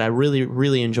site that I really,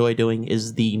 really enjoy doing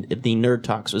is the Nerd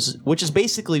Talks, which is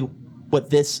basically what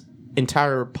this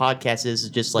entire podcast is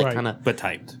just like Right. kind of But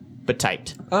typed. but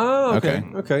typed. Oh, okay.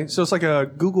 Okay. Okay. So it's like a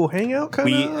Google Hangout kind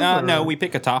We of? no, we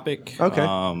pick a topic. Okay.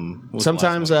 What was the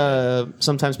Sometimes, last one?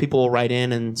 sometimes people will write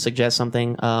in and suggest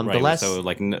something. Right, The last so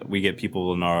like we get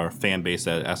people in our fan base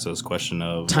that ask us question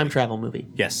of time travel movie.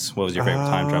 yes, what was your favorite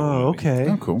time travel movie? Oh, okay.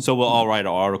 Oh, cool. So we'll all write an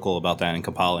article about that and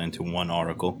compile it into one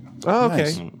article. Oh, okay.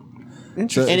 Nice.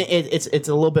 Interesting. And it's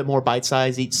a little bit more bite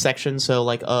sized each section. So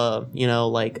like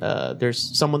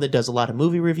there's someone that does a lot of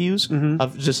movie reviews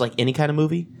of just like any kind of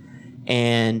movie,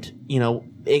 and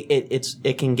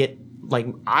it can get like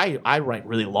I write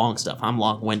really long stuff. I'm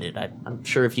long winded. I'm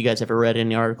sure if you guys ever read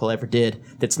any article I ever did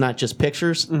that's not just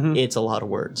pictures, it's a lot of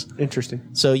words. Interesting.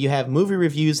 So you have movie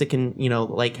reviews that can,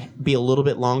 like be a little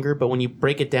bit longer, but when you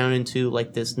break it down into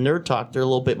like this nerd talk, they're a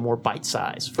little bit more bite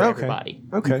sized for everybody.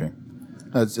 Okay.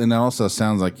 And it also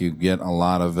sounds like you get a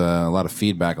lot of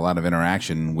feedback, a lot of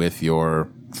interaction with your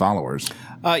followers.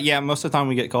 Yeah, most of the time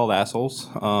we get called assholes.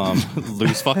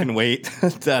 Lose fucking weight.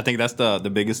 I think that's the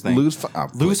biggest thing.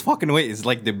 Lose fucking weight is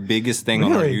like the biggest thing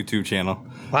on our Really? YouTube channel.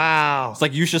 Wow. It's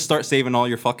like you should start saving all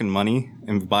your fucking money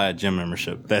and buy a gym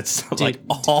membership. That's like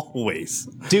always,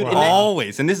 Dude, and that-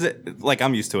 always. And this is like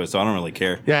I'm used to it, so I don't really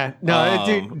care. Yeah. No,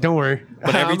 dude, don't worry.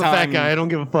 but every I'm a fat time- guy. I don't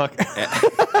give a fuck.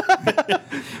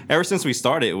 Ever since we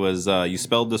started, it was you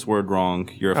spelled this word wrong.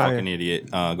 You're a fucking yeah.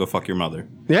 idiot. Go fuck your mother.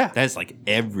 Yeah. That's like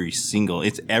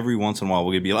it's every once in a while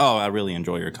we'll be like, oh, I really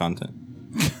enjoy your content.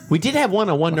 We did have one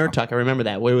on One Nerd Talk. I remember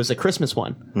that where it was a Christmas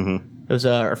one. Mm-hmm. It was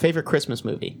our favorite Christmas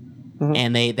movie,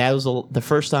 and that was the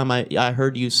first time I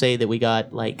heard you say that we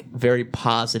got like very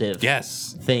positive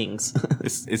Yes, things.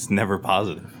 it's never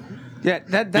positive. Yeah.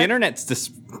 That The internet's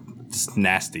just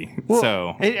nasty.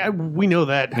 So we know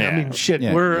that. I Yeah. mean, shit.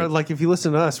 Yeah. We're like, if you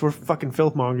listen to us, we're fucking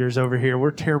filthmongers over here.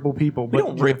 We're terrible people. We But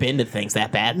don't rip into things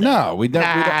that bad. though. No, we don't.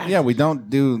 Nah. We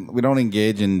don't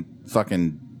engage in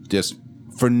fucking just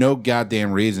for no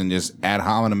goddamn reason, just ad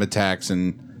hominem attacks.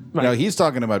 And Right. he's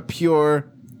talking about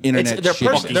pure internet they're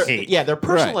shit. hate. they're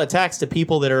personal Right. attacks to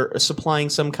people that are supplying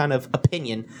some kind of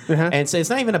opinion, and so it's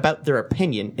not even about their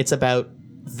opinion; it's about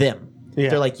them. Yeah.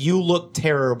 They're like, "You look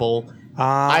terrible."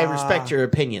 I respect your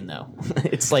opinion, though.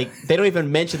 It's like they don't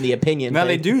even mention the opinion. Now thing.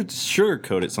 they do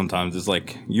sugarcoat it sometimes. It's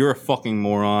like, you're a fucking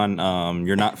moron.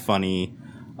 You're not funny.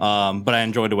 But I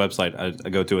enjoy the website. I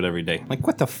go to it every day. Like,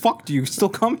 what the fuck do you still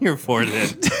come here for then?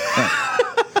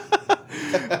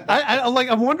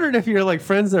 I'm wondering if you're like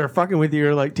friends that are fucking with you.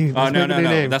 You're like, dude, Oh, let's no, make a no, new no.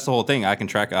 name. That's the whole thing. I can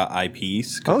track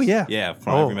IPs. Oh, yeah. Yeah,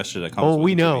 from Oh. every message that comes. Oh, with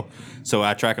we it to know. me. So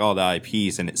I track all the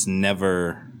IPs, and it's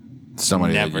never,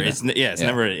 Somebody that never. you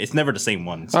know. It's never the same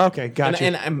ones. Okay, gotcha.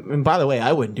 and by the way,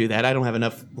 I wouldn't do that. I don't have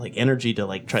enough like energy to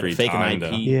like try Free to fake time an IP.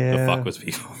 to, Yeah. to fuck with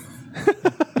people.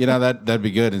 You know, that'd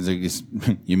be good. Is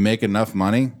you make enough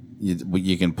money,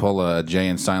 you can pull a Jay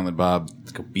and Silent Bob.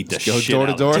 Let's go beat the Go shit door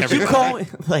to out door. of Did you everybody. call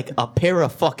it like a pair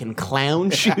of fucking clown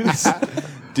shoes?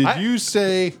 Did you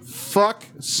say fuck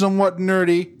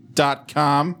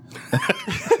somewhatnerdy.com?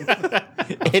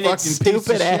 And it's Fucking piece of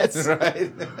stupid ass. shit,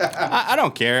 right? I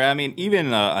don't care. I mean,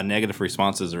 even a negative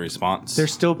response is a response. They're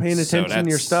still paying So attention to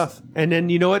your that's- stuff. And then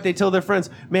you know what? They tell their friends,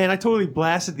 man, I totally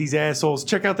blasted these assholes.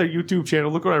 Check out their YouTube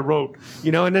channel. Look what I wrote.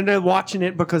 You know, and then they're watching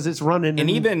it because it's running. And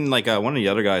even like one of the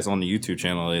other guys on the YouTube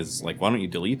channel is like, why don't you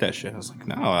delete that shit? I was like,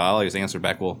 no, I always answer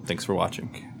back, well, thanks for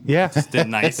watching. yeah. Did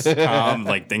nice.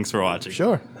 Like, thanks for watching.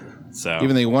 Sure. So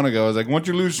Even though you want to go, I was like, "Won't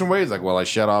you lose some weight?" He's like, "Well, I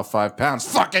shed off 5 pounds."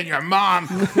 Fucking your mom.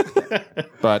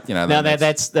 But you know, Now makes-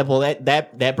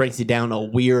 that brings you down a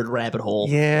weird rabbit hole.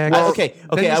 Yeah. Okay.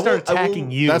 Then they I will- start I will-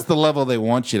 attacking you. that's the level they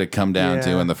want you to come down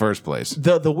to Yeah. in the first place.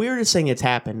 The weirdest thing that's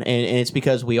happened, and it's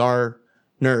because we are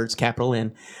nerds, capital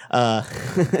N,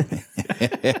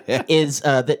 is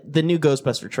the new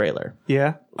Ghostbuster trailer.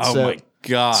 yeah. oh so- my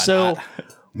god. So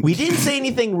we didn't say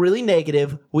anything really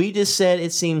negative. We just said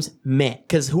it seems meh.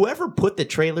 Because whoever put the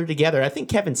trailer together, I think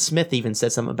Kevin Smith even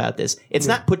said something about this. It's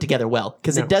not put together well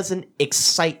because No. it doesn't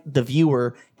excite the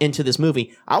viewer into this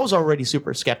movie. I was already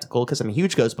super skeptical because I'm a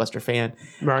huge Ghostbuster fan.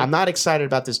 Right. I'm not excited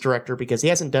about this director because he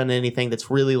hasn't done anything that's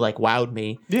really like wowed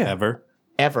me Yeah.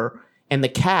 ever. And the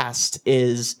cast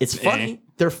it's funny.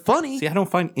 They're funny. See, I don't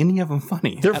find any of them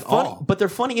funny. They're at funny, all. but they're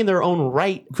funny in their own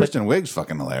right. But Kristen Wiig's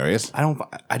fucking hilarious. I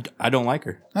don't like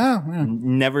her. Oh, yeah.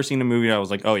 Never seen a movie that I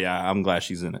was like, oh yeah, I'm glad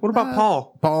she's in it. What about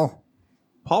Paul? Paul.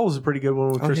 Paul was a pretty good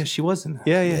one with Oh Chris. yeah, she was in that.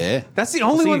 Yeah, yeah. Yeah. That's the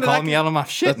only See, one you that I calling me out on my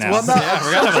shit now. well, no, Yeah, I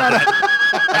forgot about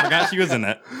that. I forgot she was in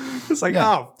that. It's like, Yeah.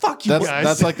 oh, fuck you That's guys.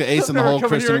 that's like the ace in the Never whole coming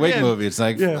Kristen here Wiig again. movie. It's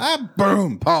like, Yeah.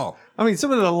 boom, Paul. I mean,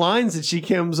 some of the lines that she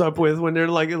comes up with when they're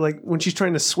like when she's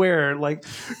trying to swear, like,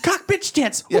 cock bitch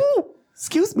tits. Ooh,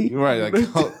 excuse me. You're right.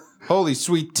 Like, holy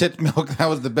sweet tit milk. That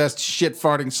was the best shit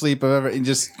farting sleep I've ever. And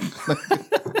just,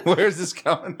 where's this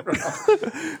coming from?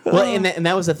 Well, and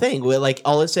that was the thing. Where, like,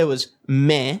 all it said was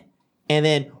meh, and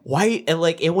then why? And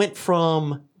like, it went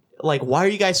from like, why are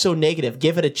you guys so negative?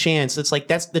 Give it a chance. It's like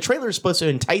the trailer is supposed to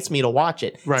entice me to watch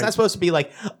it. Right. It's not supposed to be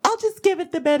like, I'll just give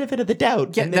it the benefit of the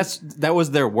doubt. Yeah, And then- that was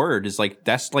their word. Is like,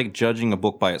 that's like judging a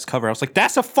book by its cover. I was like,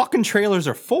 that's what fucking trailers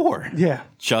are for. Yeah.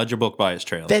 Judge a book by its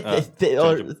trailer.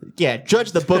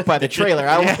 judge the book by the trailer.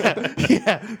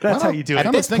 Yeah, that's how you do I it.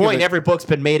 don't At this think of point, it- every book's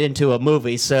been made into a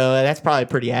movie, so that's probably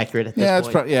pretty accurate at this Yeah,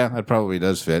 point. that probably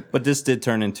does fit. But this did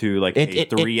turn into like a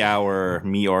 3-hour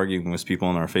me arguing with people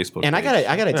on our Facebook. And I page.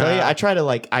 gotta tell you, I try to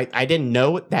like, I didn't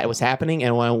know that was happening,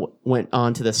 and when I went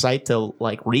onto the site to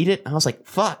like read it, I was like,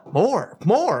 fuck,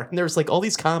 more. And there was like all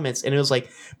these comments, and it was like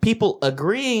people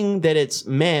agreeing that it's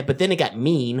meh, but then it got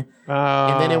mean,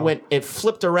 and then it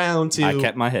flipped around to. I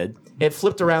kept my head. It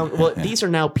flipped around. Well, these are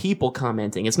now people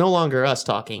commenting. It's no longer us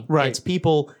talking. Right. It's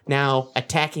people now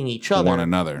attacking each other. One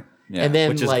another. Yeah. And then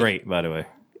Which is like, great, by the way.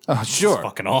 oh, sure.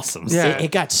 Fucking awesome. Yeah.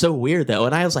 It got so weird though,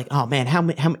 and I was like, "Oh man, how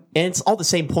many?" And it's all the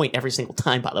same point every single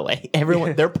time. By the way,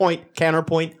 everyone their point,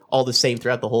 counterpoint, all the same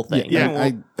throughout the whole thing.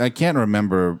 Yeah. I can't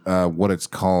remember what it's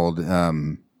called.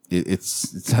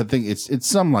 It's I think it's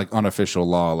some like unofficial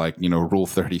law, like Rule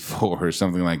 34 or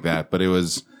something like that. But it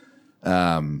was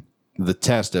the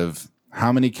test of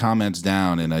how many comments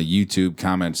down in a YouTube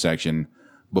comment section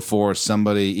before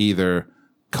somebody either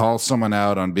calls someone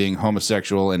out on being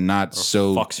homosexual and not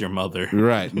so Fucks your mother.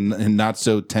 right and not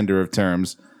so tender of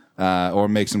terms. Or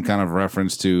make some kind of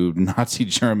reference to Nazi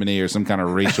Germany or some kind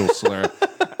of racial slur.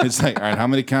 It's like, all right, how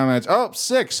many comments? Oh,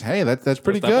 6. Hey, that's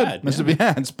pretty That's not good. bad, Must have been,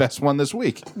 it's best one this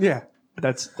week. Yeah,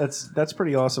 that's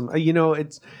pretty awesome.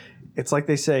 It's like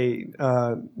they say,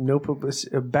 no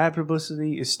publicity, bad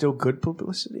publicity is still good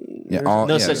publicity. Yeah,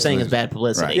 No such thing as bad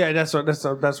publicity. Right. Yeah, that's what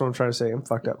I'm trying to say. I'm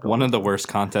fucked up. One of the worst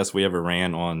contests we ever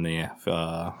ran on the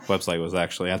website was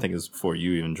actually, I think it was before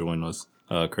you even joined, was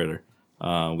Critter.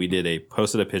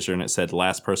 posted a picture and it said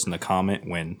last person to comment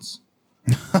wins.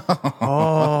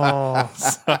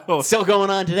 Still going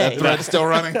on today. Thread's still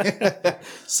running.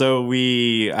 So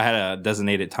I had a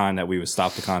designated time that we would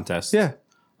stop the contest. Yeah.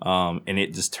 And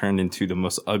it just turned into the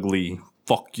most ugly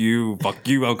fuck you,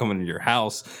 I'm coming to your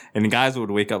house. And the guys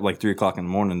would wake up like 3 o'clock in the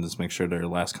morning to just make sure their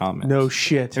last comment. No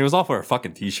shit. And it was all for a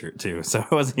fucking t-shirt too. So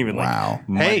it wasn't even like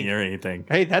money or anything.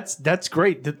 Hey, that's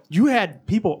great. You had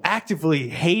people actively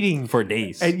hating For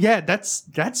days. And yeah, that's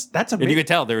amazing. And you could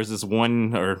tell there was this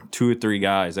 1 or 2 or 3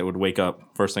 guys that would wake up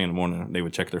first thing in the morning. They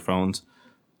would check their phones.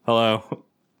 Hello.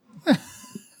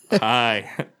 Hi.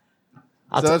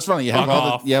 So that's funny. You have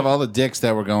all the dicks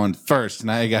that were going first.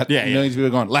 Now you got millions of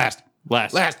people going last.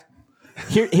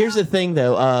 Here's the thing,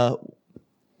 though.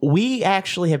 We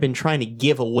actually have been trying to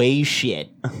give away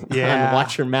shit on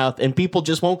Watch Your Mouth, and people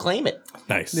just won't claim it.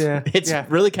 Nice. Yeah. It's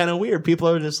really kind of weird. People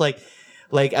are just like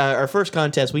our first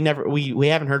contest. We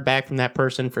haven't heard back from that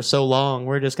person for so long.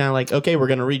 We're just kind of like, okay, we're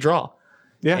gonna redraw.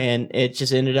 Yeah. And it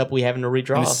just ended up we having to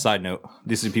redraw. And this is a side note.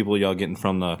 These are people y'all getting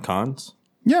from the cons?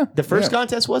 Yeah. The first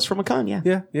contest was from a con, yeah.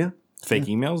 Yeah. Fake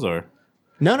emails or?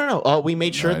 No. We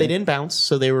made sure they didn't bounce,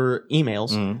 so they were emails.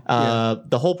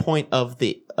 The whole point of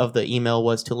the email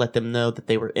was to let them know that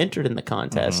they were entered in the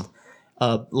contest,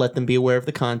 let them be aware of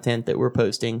the content that we're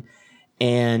posting,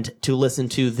 and to listen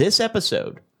to this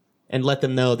episode and let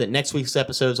them know that next week's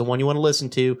episode is the one you want to listen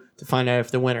to find out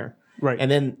if they're winner. Right. And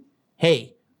then,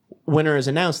 hey, winner is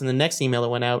announced, and the next email that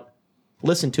went out,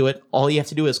 listen to it. All you have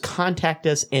to do is contact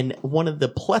us in one of the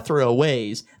plethora of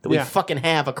ways that we fucking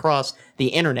have across the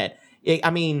internet.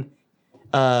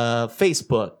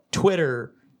 Facebook,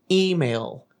 Twitter,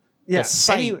 email, the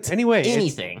site, anyway,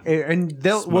 anything. And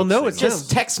we'll know it's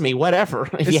just text me, whatever,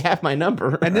 if you have my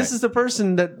number. And this is the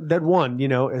person that won. You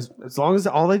know, as long as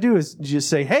all they do is just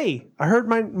say, "Hey, I heard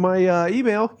my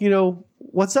email. You know,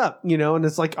 what's up?" You know, and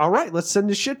it's like, "All right, let's send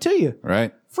this shit to you.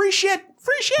 Right. Free shit.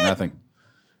 Nothing.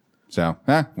 So,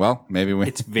 well, maybe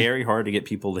It's very hard to get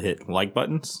people to hit like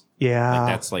buttons. Yeah. Like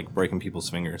that's like breaking people's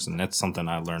fingers, and that's something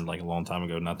I learned like a long time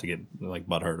ago, not to get like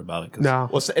butthurt about it. 'Cause No.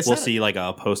 Well, it's we'll not- see like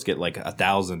a post get like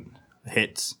 1,000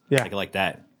 hits, Yeah. like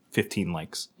that, 15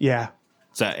 likes. Yeah.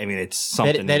 So I mean, it's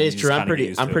something that you is just true. kinda get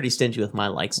used I'm to. pretty stingy with my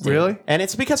likes too. Really? And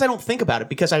it's because I don't think about it,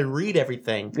 because I read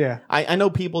everything. Yeah. I know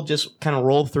people just kind of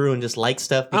roll through and just like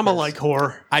stuff. I'm a because- like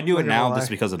whore. I do it Not gonna now lie.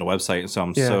 just because of the website, so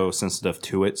I'm Yeah. so sensitive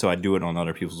to it. So I do it on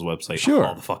other people's websites Sure.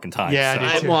 all the fucking time. Yeah, so.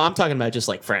 I do too. Well, I'm talking about just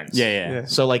like friends. Yeah.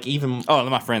 So like even Oh,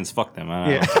 my friends, fuck them.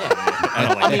 Yeah. I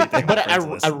don't like anything but about friends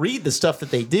list. I read the stuff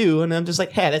that they do, and I'm just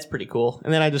like, hey, that's pretty cool.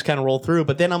 And then I just kind of roll through.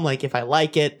 But then I'm like, if I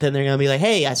like it, then they're gonna be like,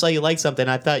 hey, I saw you like something.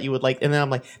 I thought you would like. And then I'm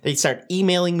like, they start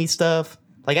emailing me stuff.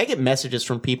 Like I get messages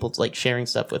from people like sharing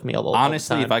stuff with me all the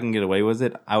Honestly, time. if I can get away with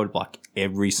it, I would block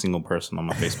every single person on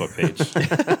my Facebook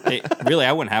page. Really,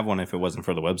 I wouldn't have one if it wasn't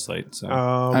for the website. So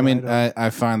I mean, I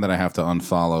find that I have to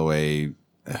unfollow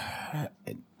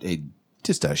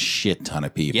just a shit ton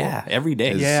of people. yeah, every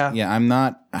day. Yeah. I'm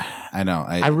not. I know.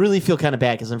 I really feel kind of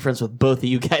bad because I'm friends with both of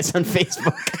you guys on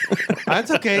Facebook. That's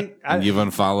okay. You've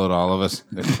unfollowed all of us.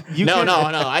 No,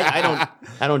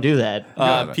 I don't do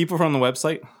that. People from the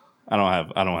website, I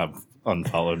don't have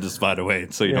unfollowed. Just by the way,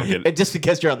 so you don't get it. Just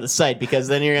because you're on the site, because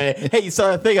then you're gonna, hey, you saw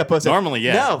that thing I posted. Normally,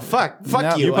 yeah. No, fuck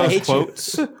No, you. You I post hate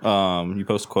quotes. You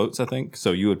post quotes, I think.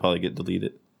 So you would probably get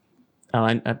deleted. Oh,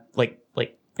 I like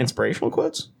inspirational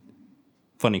quotes.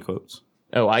 Funny quotes.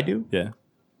 Oh, I do. Yeah.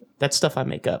 That's stuff I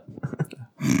make up.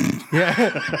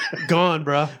 Yeah. Gone,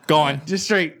 bro. Gone. Just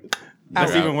straight.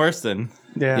 That's even worse than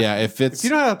Yeah. Yeah, if it's If you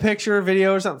don't have a picture,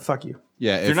 video, or something, fuck you.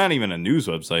 yeah, if you're not even a news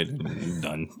website. You're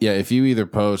done. yeah, if you either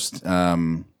post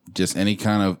just any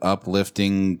kind of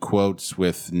uplifting quotes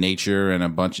with nature and a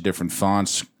bunch of different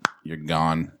fonts, you're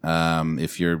gone.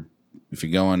 If you're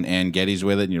going Ann Getty's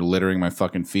with it and you're littering my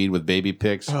fucking feed with baby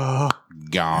pics, gone.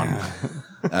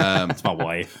 It's my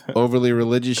wife. Overly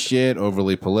religious shit,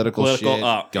 overly political shit,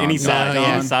 gone. Any side, Yeah.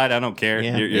 any side, I don't care.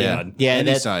 Yeah. You're Yeah. done. Yeah,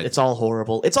 Any that, side. it's all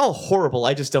horrible. It's all horrible.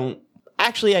 I just don't.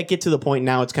 Actually, I get to the point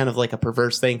now. It's kind of like a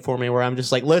perverse thing for me, where I'm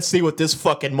just like, let's see what this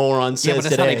fucking moron Yeah, says but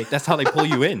today. that's how they pull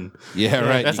you in. Yeah,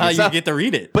 right. That's You how get- you get to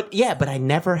read it. But I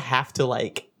never have to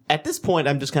like. At this point,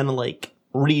 I'm just kind of like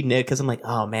reading it because I'm like,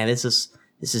 oh man, this is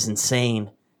insane.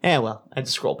 Yeah, well, I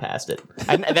just scroll past it.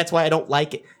 And that's why I don't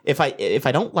like it. If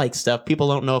I don't like stuff, people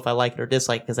don't know if I like it or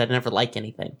dislike because I never like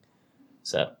anything.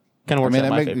 So kind of I works mean, out I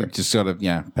my make favor. just sort of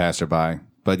pass her by.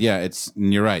 But yeah,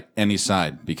 you're right. Any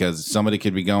side, because somebody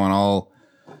could be going all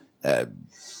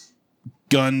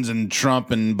guns and Trump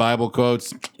and Bible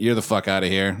quotes. You're the fuck out of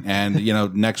here. And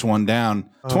next one down,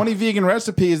 20 vegan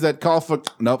recipes that call for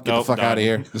nope, get the Nope, fuck out of done.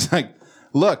 here. It's like,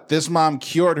 Look, this mom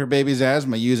cured her baby's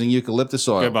asthma using eucalyptus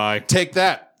oil. Goodbye. Take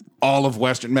that. All of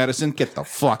Western medicine. Get the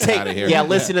fuck out of here. Yeah,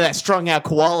 listen to that strung out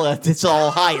koala. It's all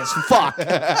high as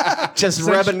fuck. Just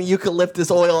rubbing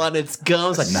eucalyptus oil on its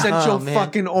gums. Like, Essential man.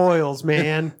 fucking oils,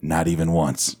 man. Not even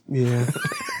once. Yeah.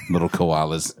 Little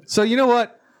koalas. So you know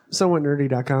what?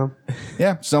 SomewhatNerdy.com.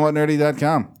 Yeah,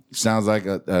 somewhatnerdy.com. Sounds like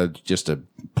just a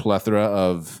plethora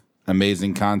of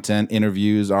amazing content,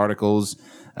 interviews, articles.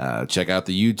 Check out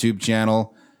the YouTube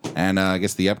channel. And I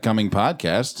guess the upcoming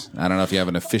podcast. I don't know if you have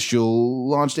an official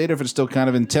launch date or if it's still kind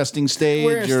of in testing stage.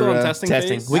 We're still in or, testing.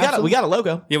 Testing. phase. We got a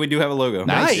logo. Yeah, we do have a logo.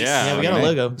 Nice. Yeah, we got Okay. a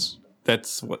logo.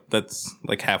 That's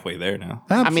like halfway there now.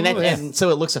 I mean, Absolutely. and so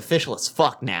it looks official as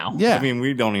fuck now. Yeah. I mean,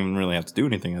 we don't even really have to do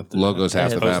anything after that. Logos half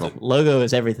the battle. Logo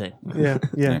is everything. Yeah.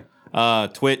 Yeah.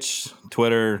 Twitch,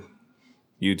 Twitter,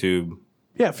 YouTube.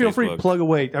 Yeah. Feel free to Facebook. plug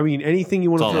away. I mean, anything you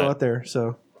want to all throw that. out there.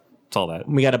 So It's all that.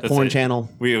 We got a That's porn it. channel.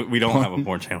 We don't have a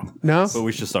porn channel. No? But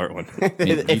we should start one.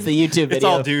 It's the YouTube video. It's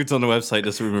all dudes on the website.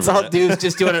 Just remember It's all that. dudes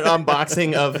just doing an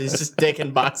unboxing of his just dick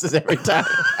in boxes every time.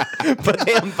 But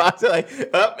they unbox it like,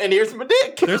 oh, and here's my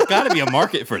dick. There's got to be a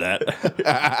market for that.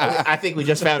 I think we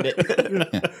just found it.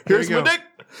 Here's you my go. dick.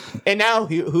 And now,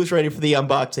 who's ready for the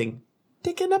unboxing?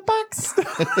 Dick in a box.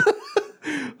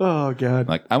 Oh God.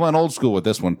 Like, I went old school with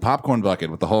this one. Popcorn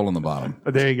bucket with the hole in the bottom. Oh,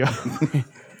 there you go.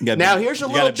 You gotta Now, bend- here's a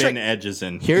you little gotta bend trick. the edges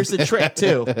in. Here's the trick,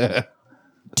 too.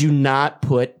 Do not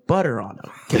put butter on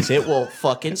them because it will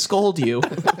fucking scold you.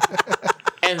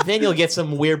 And then you'll get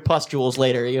some weird pustules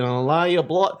later. You know, a lot of you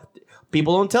blood.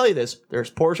 People don't tell you this. There's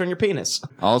pores on your penis.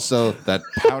 Also, that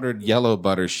powdered yellow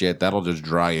butter shit, that'll just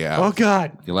dry you out. Oh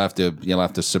God. You'll have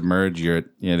to submerge it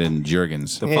in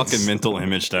Jergens. The fucking mental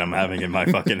image that I'm having in my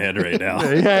fucking head right now.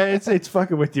 Yeah, it's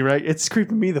fucking with you, right? It's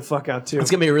creeping me the fuck out too.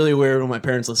 It's gonna be really weird when my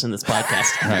parents listen to this podcast.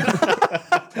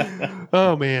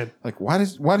 Oh man. Like, why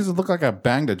does it look like I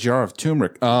banged a jar of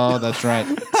turmeric? Oh, that's right.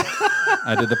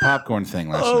 I did the popcorn thing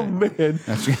last Oh night. man.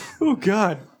 Oh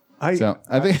God. So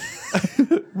I think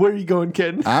Where are you going,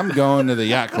 Ken? I'm going to the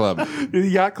yacht club. The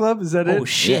yacht club? Is that it? Oh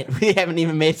shit, we haven't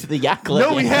even made it to the yacht club.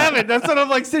 No, we yet. haven't. That's what I'm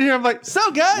like sitting here. I'm like,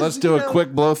 so guys, Let's do a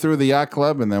quick blow through the yacht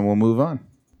club and then we'll move on.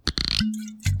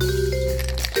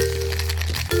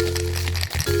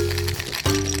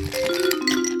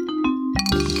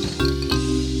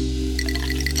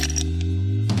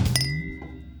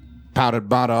 Powdered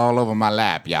butter all over my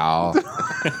lap, y'all.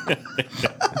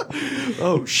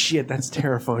 Oh shit, that's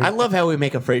terrifying. I love how we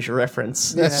make a Frasier reference.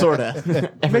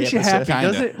 Sorta. Makes you happy, Kinda.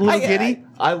 doesn't it? A little giddy.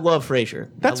 I love Frasier.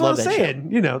 That's I what love I'm that shit.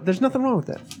 saying. You know, there's nothing wrong with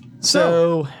that.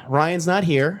 So Ryan's not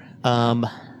here.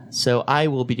 So I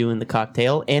will be doing the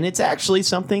cocktail, and it's actually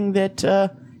something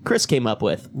that Chris came up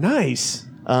with. Nice.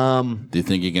 Do you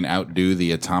think you can outdo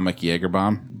the atomic Jaeger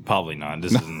bomb? Probably not.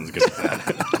 This isn't as good as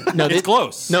that. No, It's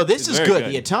close. No, this It's is very good.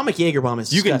 good. The atomic Jaeger bomb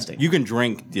is You can disgusting. you can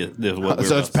drink the what we're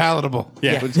So it's about- palatable.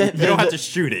 Yeah, Yeah. you don't have to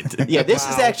shoot it. yeah, this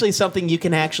is actually something you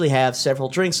can actually have several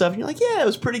drinks of, and you're like, yeah, it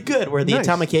was pretty good. Where the Nice.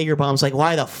 atomic Jaeger bomb's like,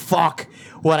 why the fuck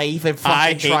would I even fucking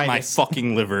I try hate my this?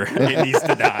 fucking liver. It needs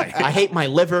to die. I hate my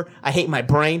liver. I hate my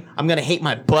brain. I'm gonna hate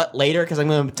my butt later because I'm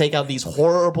gonna take out these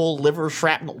horrible liver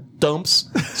shrapnel dumps.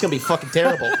 It's gonna be fucking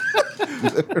terrible.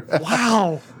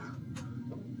 Wow.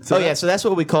 Oh yeah, so that's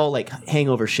what we call like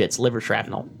hangover shits, liver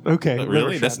shrapnel. Okay.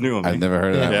 Really? That's new on me. I've never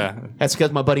heard of that. Yeah. That's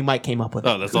because my buddy Mike came up with it.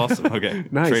 Oh, that's awesome. Okay.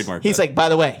 Nice. Trademark. He's that. like, by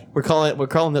the way, we're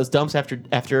calling those dumps after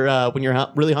when you're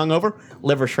really hungover,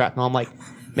 liver shrapnel. I'm like,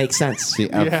 makes sense. See,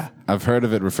 Yeah. I've heard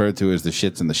of it referred to as the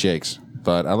shits and the shakes,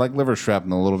 but I like liver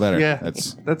shrapnel a little better. Yeah.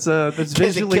 That's That's Because it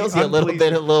visually kills you a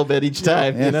little bit each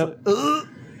time. Yeah. You know.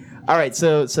 All right,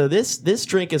 so this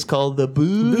drink is called the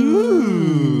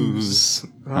booze.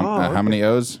 how many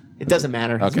O's? It doesn't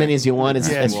matter. As Okay. many as you want, as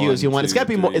few as you want. It's got to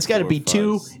be more. 1, 2, It's got to 3, be 4,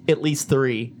 2, 5. at least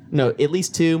 3. No, at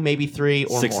least 2, maybe 3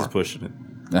 or 6 more. is pushing it.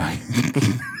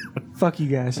 Fuck you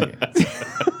guys.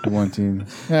 1, 2.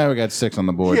 Yeah, we got 6 on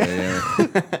the board. Yeah.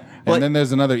 And then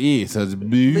there's another E, so it's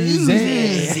boozy.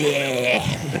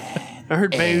 I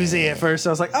heard boozy at first.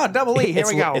 I was like, oh, double E. Here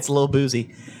we go. It's a little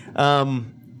boozy.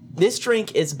 This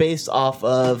drink is based off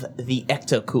of the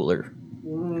Ecto Cooler.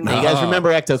 Now, you guys remember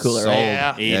Ecto Cooler, Sold. right?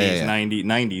 Yeah. 80s, yeah.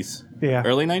 90s. Yeah.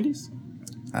 Early 90s?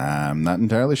 I'm not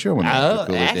entirely sure when Oh, the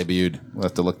cooler debuted. We'll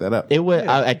have to look that up. It was.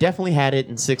 I definitely had it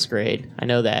in 6th grade. I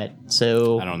know that.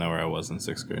 So I don't know where I was in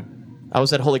 6th grade. I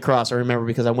was at Holy Cross. I remember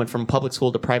because I went from public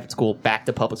school to private school, back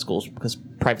to public schools because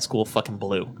private school fucking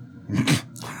blew.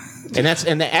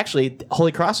 Actually,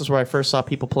 Holy Cross is where I first saw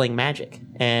people playing Magic,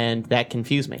 and that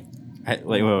confused me.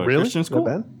 Wait, Really? Christian school?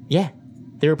 Not bad. Yeah,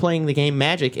 they were playing the game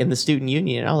Magic in the student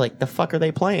union, and I was like, "The fuck are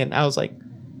they playing?" I was like,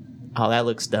 "Oh, that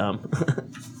looks dumb."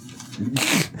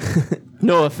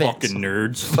 No offense. Fucking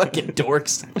nerds. Fucking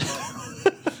dorks.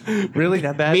 Really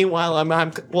that bad? Meanwhile,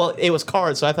 well, it was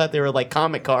cards, so I thought they were like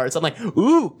comic cards. I'm like,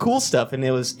 ooh, cool stuff, and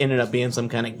it was ended up being some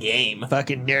kind of game.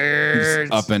 Fucking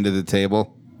nerds. Up into the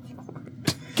table.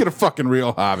 Get a fucking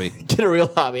real hobby. Get a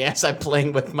real hobby as I'm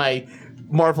playing with my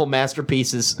Marvel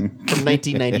masterpieces from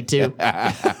 1992.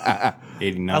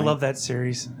 89. I love that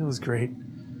series. It was great.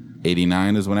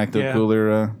 89 is when Ecto Yeah.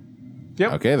 Cooler.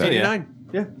 Yep. Okay, then. 89.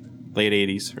 Yeah. Late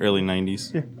 80s, early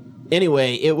 90s. Yeah.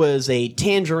 Anyway, it was a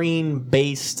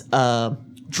tangerine-based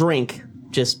drink.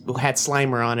 Just had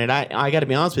Slimer on it. I got to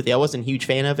be honest with you, I wasn't a huge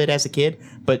fan of it as a kid,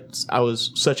 but I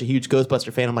was such a huge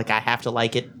Ghostbuster fan. I'm like, I have to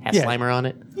like it. Has Yeah. Slimer on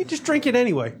it. You just drink it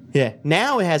anyway. Yeah.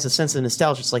 Now it has a sense of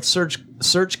nostalgia. It's like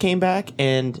Surge came back,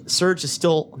 and Surge is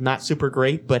still not super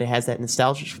great, but it has that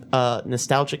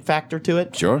nostalgic factor to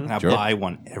it. Sure. I Sure. buy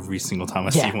one every single time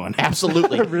I Yeah, see one.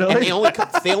 absolutely. Really? And they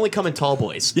only come in tall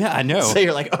boys. Yeah, I know. So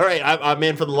you're like, all right, I'm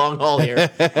in for the long haul here.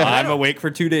 I'm awake for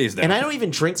 2 days now. And I don't even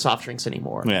drink soft drinks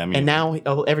anymore. Yeah, me and now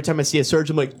every time I see a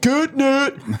Surge, I'm like, good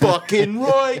nut, fucking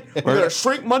right. I'm gonna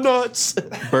shrink my nuts.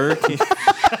 Burger King,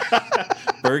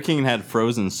 Burger King had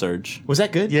frozen Surge. Was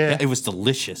that good? Yeah. It was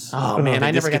delicious. Oh man, They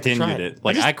I never got to try discontinued it. it.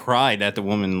 Like I cried at the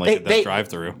woman at the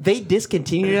drive-through. They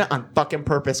discontinued it on fucking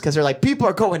purpose because they're like, people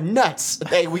are going nuts.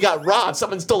 Hey, we got robbed.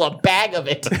 Someone stole a bag of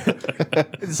it.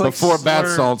 It's like Before bath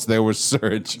Slurm. salts, there was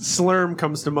Surge. Slurm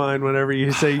comes to mind whenever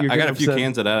you say you're I got a few upset.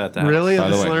 cans of that at the house. Really? By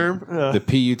Of the the way, Slurm? the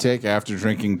pee you take after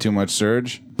drinking too much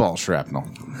Surge, ball shrapnel.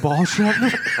 Ball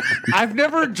shrapnel? I've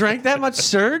never drank that much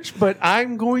Surge, but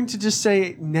I'm going to just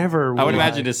say never. I would will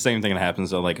imagine it's the same thing that happens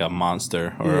to like a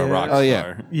Monster or Yeah. a Rockstar. Oh,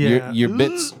 yeah. Yeah. Your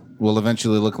bits will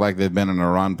eventually look like they've been in a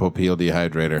Ron Popeil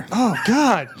dehydrator. Oh,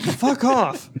 God. Fuck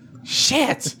off.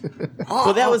 Shit.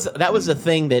 Well, that was the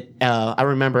thing that I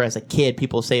remember as a kid.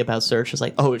 People say about Surge. It's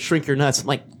like, oh, it shrink your nuts. I'm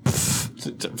like,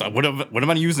 What am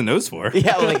I using those for?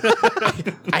 yeah, like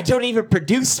I don't even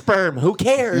produce sperm. Who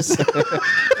cares?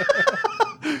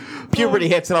 Puberty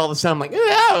hits and all of a sudden I'm like,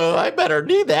 oh, I better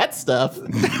need that stuff.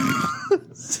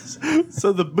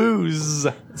 So the booze.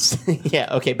 Yeah,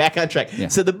 okay, back on track. Yeah.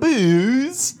 So the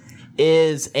booze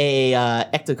is a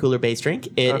Ecto Cooler based drink.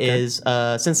 It Okay. is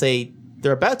since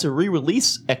they're about to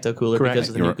re-release Ecto Cooler Correct. because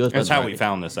of the new Ghostbusters. That's how we movie.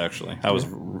 found this, actually. I was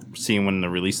seeing when the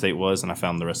release date was, and I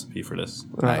found the recipe for this.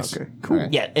 Nice. Okay, cool. All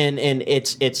right. Yeah, and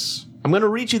it's. I'm going to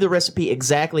read you the recipe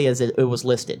exactly as it was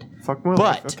listed. Fuck my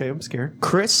But- life. Okay, I'm scared.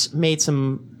 Chris made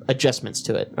some adjustments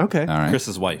to it. Okay. All right.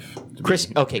 Chris's wife.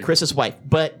 Chris's wife.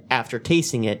 But after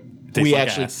tasting it, Tastes we like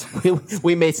actually ass.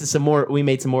 we made some more. We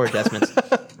made some more adjustments.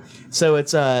 So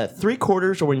it's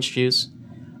 3/4 orange juice,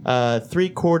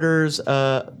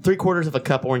 3/4 of a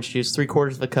cup orange juice,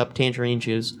 3/4 of a cup tangerine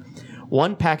juice,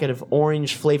 1 packet of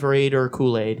orange Flavor-Aid or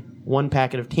Kool-Aid, 1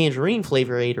 packet of tangerine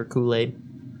Flavor-Aid or Kool-Aid,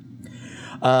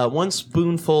 1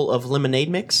 spoonful of lemonade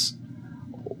mix,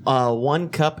 1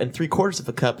 cup and 3/4 of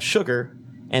a cup sugar,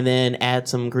 and then add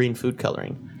some green food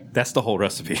coloring. That's the whole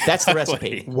recipe. That's the By way.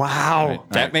 recipe. Wow.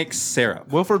 That makes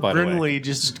syrup. Wilford by the way. Brimley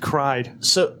just cried.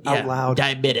 So Out loud.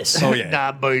 diabetes. Oh yeah.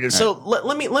 Diabetes. So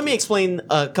let me explain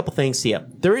a couple things to you.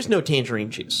 There is no tangerine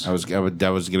juice. That was going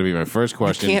to be my first You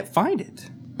question. can't find it.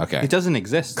 Okay. It doesn't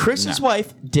exist. Chris's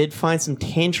wife did find some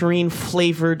tangerine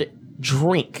flavored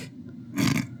drink.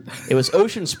 It was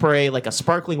ocean spray, like a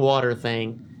sparkling water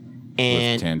thing, With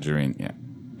and tangerine, yeah.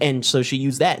 and so she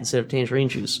used that instead of tangerine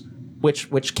juice,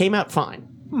 which came out fine.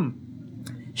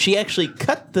 She actually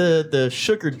cut the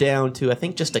sugar down to I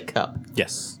think just a cup.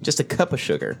 Yes. Just a cup of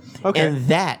sugar. Okay. And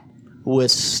that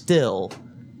was still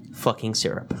fucking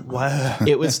syrup. Wow.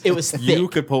 It was thick. You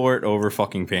could pour it over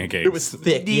fucking pancakes. It was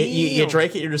thick. You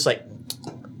drank it, you're just like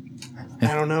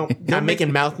I don't know. I'm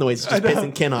making mouth noises just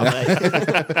pissing Ken off.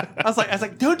 I was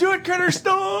like, don't do it, Critter.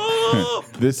 Stop.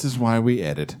 This is why we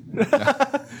edit.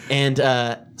 And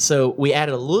so we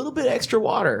added a little bit extra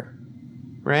water.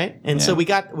 Right? And so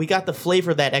Yeah. we got the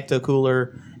flavor of that Ecto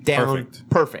Cooler down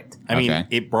perfect. I mean, Okay.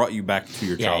 it brought you back to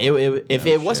your Yeah, childhood. if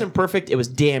it wasn't perfect, it was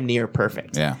damn near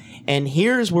perfect. Yeah. And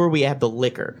here's where we add the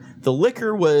liquor. The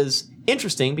liquor was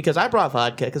interesting because I brought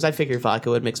vodka because I figured vodka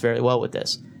would mix very well with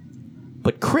this.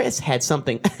 But Chris had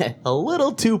something a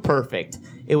little too perfect.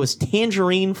 It was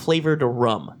tangerine flavored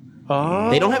rum. Oh.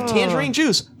 They don't have tangerine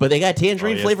juice, but they got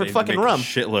tangerine Oh, yes, flavored they fucking make a rum.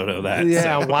 shitload of that.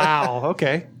 Yeah, so. wow.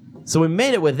 Okay. So we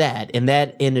made it with that, and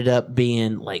that ended up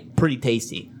being like pretty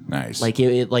tasty. Nice. Like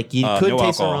like you could No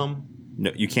taste the alcohol. rum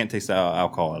No, you can't taste the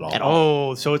alcohol at all. at all.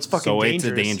 Oh, so it's fucking So dangerous.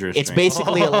 it's a dangerous. It's drink.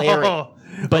 basically a Larry.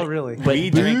 But, Oh, really? But We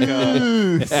drank.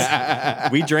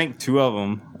 We drank 2 of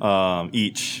them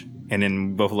each, And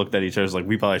then both looked at each other like,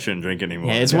 we probably shouldn't drink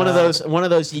anymore. Yeah, it's one of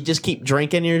those. You just keep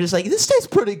drinking. And you're just like, this tastes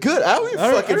pretty good. I don't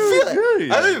even fucking feel it.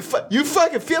 I don't even. You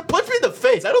fucking feel. Punch me in the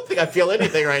face. I don't think I feel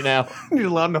anything right now.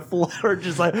 You're on the floor,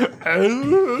 just like.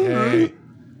 Hey.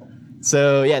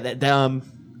 So yeah, that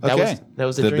Okay.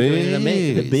 was the The drink we needed to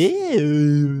make. The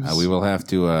booze. We will have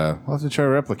to try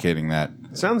replicating that.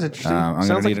 Sounds interesting. I'm Sounds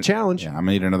gonna like need a challenge. Yeah, I'm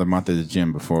gonna need another month at the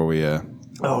gym before we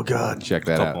Oh God. check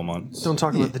that Couple out. months. Don't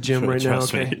talk about the gym right now.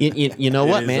 Trust Okay. me. You know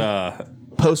what, It is, man?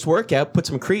 Post workout, put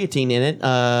some creatine in it.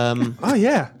 Oh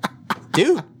yeah.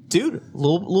 Dude,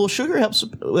 little sugar helps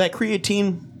that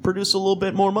creatine produce a little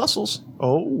bit more muscles.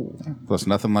 Oh. Plus,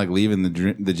 nothing like leaving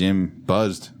the gym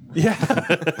buzzed. Yeah.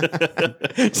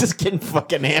 Just getting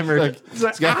fucking hammered.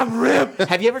 I'm ripped.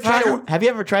 Have you ever tried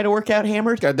to work out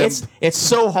hammered? Goddamn. It's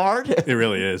so hard. It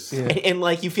really is. And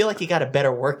like you feel like you got a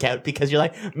better workout because you're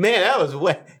like, man, that was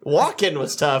walking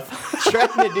was tough.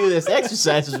 Trying to do this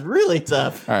exercise was really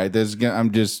tough. All right,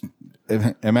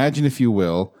 imagine if you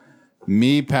will,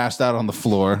 me passed out on the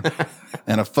floor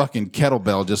and a fucking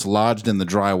kettlebell just lodged in the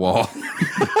drywall.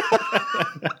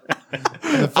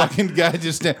 And the fucking guy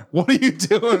just what are you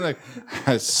doing? Like,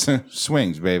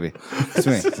 swings, baby,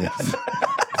 swings.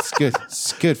 It's good.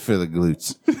 It's good for the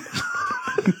glutes.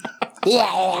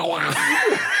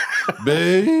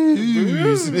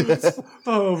 Booze.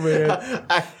 Oh man.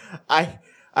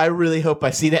 I really hope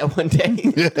I see that one day.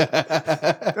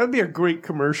 That'd be a great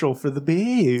commercial for the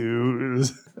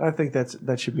booze. I think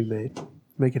that should be made.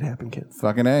 Make it happen, Ken.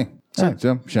 Fucking A. All right,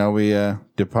 so shall we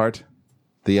depart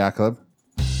the yacht club?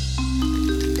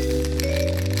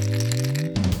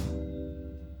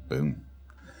 Boom.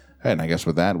 All right, and I guess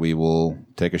with that, we will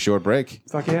take a short break.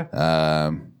 Fuck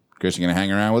yeah. Chris, you going to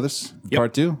hang around with us? Yep.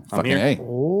 Part 2? Fucking here. A.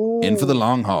 In for the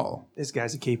long haul. This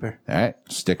guy's a keeper. All right,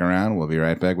 stick around. We'll be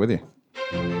right back with you.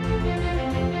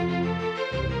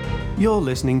 You're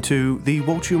listening to the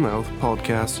Watch Your Mouth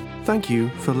podcast. Thank you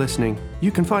for listening.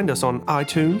 You can find us on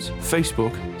iTunes,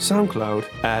 Facebook, SoundCloud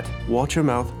at Watch Your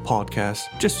Mouth Podcast.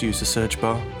 Just use the search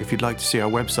bar. If you'd like to see our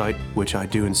website, which I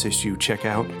do insist you check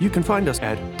out, you can find us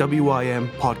at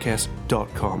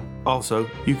wympodcast.com. Also,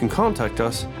 you can contact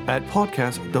us at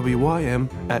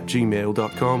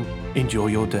podcastwym@gmail.com. Enjoy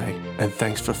your day, and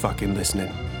thanks for fucking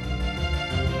listening.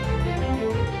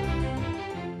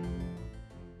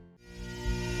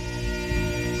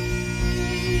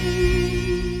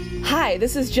 Hi,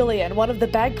 this is Jillian, one of the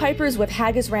bagpipers with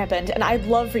Haggis Rampant, and I'd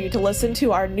love for you to listen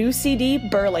to our new CD,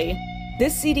 Burley.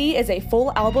 This CD is a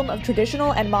full album of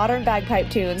traditional and modern bagpipe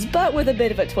tunes, but with a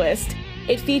bit of a twist.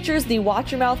 It features the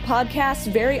Watch Your Mouth podcast's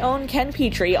very own Ken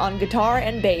Petrie on guitar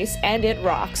and bass, and it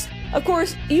rocks. Of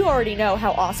course, you already know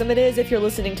how awesome it is if you're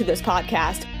listening to this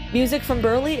podcast. Music from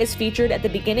Burley is featured at the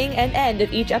beginning and end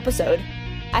of each episode.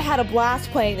 I had a blast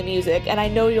playing the music, and I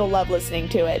know you'll love listening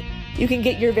to it. You can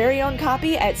get your very own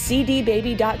copy at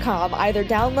cdbaby.com, either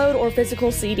download or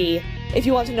physical CD. If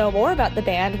you want to know more about the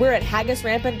band, we're at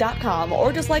haggisrampant.com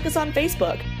or just like us on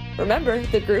Facebook. Remember,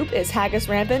 the group is Haggis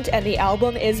Rampant and the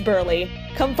album is Burley.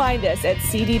 Come find us at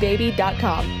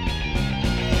cdbaby.com.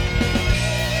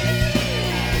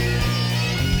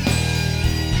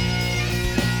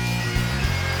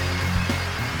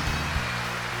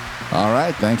 All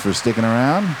right, thanks for sticking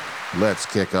around. Let's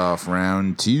kick off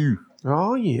round 2.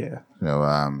 Oh, yeah.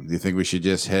 So, do you think we should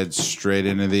just head straight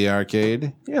into the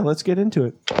arcade? Yeah, let's get into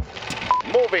it.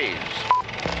 Movies,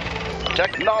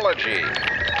 technology,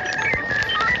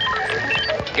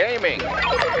 gaming.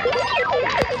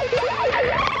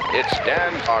 It's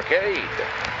Dan's Arcade.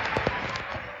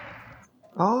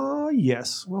 Ah,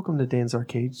 yes. Welcome to Dan's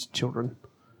Arcade, children.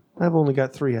 I've only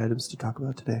got 3 items to talk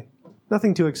about today.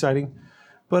 Nothing too exciting.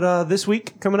 But this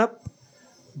week, coming up,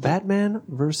 Batman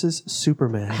versus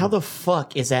Superman. How the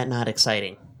fuck is that not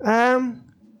exciting? Yeah,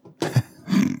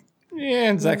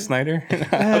 and Zack Snyder.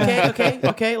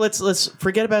 Okay. Let's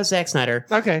forget about Zack Snyder.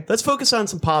 Okay. Let's focus on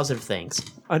some positive things.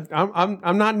 I'm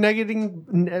not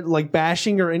negating, like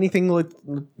bashing or anything.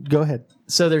 Go ahead.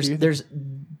 So there's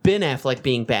Ben Affleck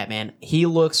being Batman. He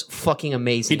looks fucking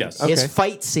amazing. He does. His Okay.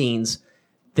 fight scenes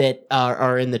that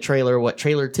are in the trailer. What,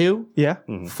 trailer 2? Yeah.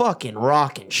 Fucking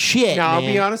rocking shit. Now, I'll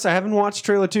man. be honest, I haven't watched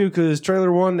trailer 2 because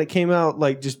trailer 1 that came out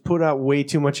just put out way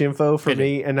too much info for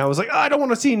me, and I was like, I don't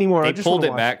want to see anymore. I They just pulled wanna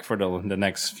it watch. back for the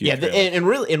next few. Yeah,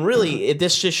 trailers. and really,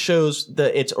 this just shows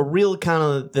it's a real kind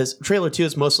of this trailer 2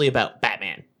 is mostly about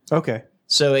Batman. Okay.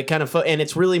 So it kind of and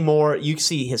it's really more you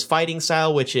see his fighting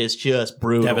style, which is just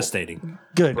brutal, devastating.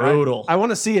 Good. Brutal. I want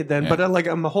to see it then, but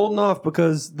I'm holding off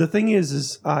because the thing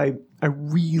is I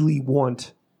really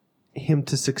want him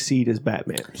to succeed as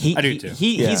Batman. I do too.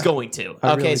 He's going to.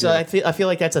 I Okay, really so do. I feel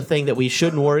like that's a thing that we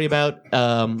shouldn't worry about.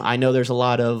 I know there's a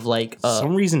lot of like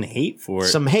Some reason hate for it.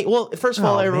 some hate. Well, first of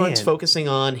all, Oh, everyone's man. focusing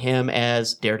on him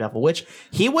as Daredevil, which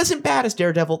he wasn't bad as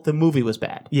Daredevil. The movie was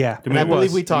bad. Yeah, and I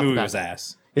believe we the talked movie about was that.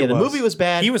 ass. Yeah, the was. movie was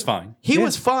bad. He was fine. He Yeah.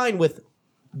 was fine with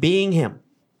being him.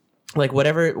 Like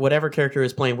whatever character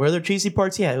is playing. Were there cheesy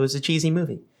parts? Yeah, it was a cheesy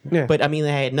movie. Yeah. But I mean,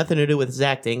 they had nothing to do with his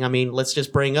acting. I mean, let's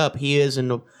just bring up he's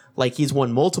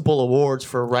won multiple awards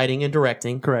for writing and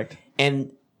directing. Correct.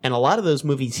 And a lot of those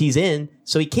movies he's in,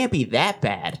 so he can't be that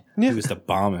bad. He was the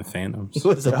bomb in Phantoms. He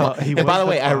was he and by was the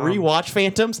way, the I bomb. rewatched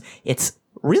Phantoms. It's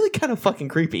really kind of fucking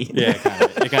creepy. Yeah,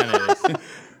 it kind of is.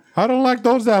 I don't like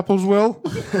those apples, Will.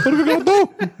 What are we gonna do?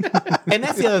 And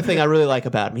that's the other thing I really like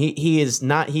about him. He is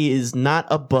not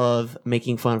above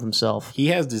making fun of himself. He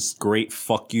has this great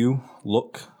fuck you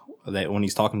look that when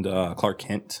he's talking to Clark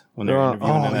Kent when they're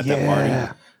interviewing him at that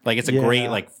party. Like it's a great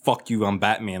like fuck you, I'm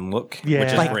Batman look, which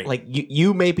is Yeah. great. Like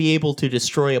you may be able to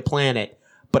destroy a planet,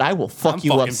 but I will fuck I'm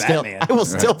you up fucking still. Batman. I will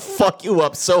still fuck you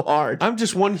up so hard. I'm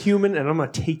just one human, and I'm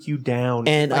gonna take you down.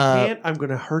 And, if I can't, I'm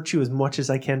gonna hurt you as much as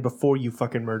I can before you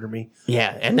fucking murder me.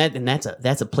 Yeah, and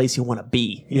that's a place you want to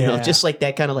be. You know, Yeah. just like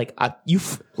that kind of like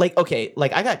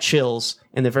I got chills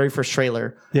in the very first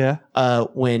trailer. Yeah.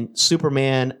 When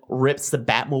Superman rips the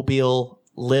Batmobile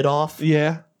lid off.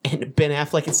 Yeah. And Ben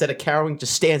Affleck, instead of cowering,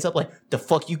 just stands up like, "The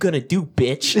fuck you gonna do,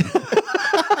 bitch?"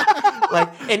 Like,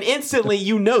 and instantly,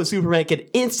 Superman could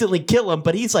instantly kill him,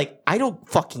 but he's like, "I don't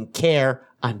fucking care.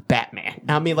 I'm Batman."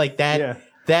 I mean, like that. Yeah.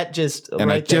 That just And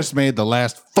right I just made the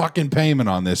last fucking payment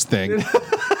on this thing.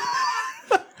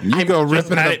 And you go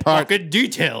ripping Had it it apart. fucking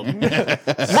detailed. there.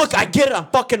 Look, I get it. I'm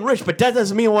fucking rich, but that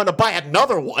doesn't mean I want to buy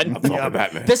another one.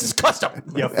 Batman. This is custom.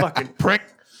 You fucking prick.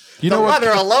 You The know what?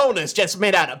 leather alone is just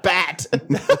made out of bat.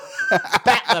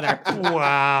 Bat leather.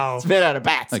 Wow. It's made out of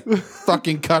bats.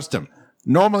 Fucking custom.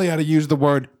 Normally I'd use the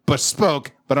word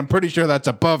bespoke, but I'm pretty sure that's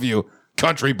above you,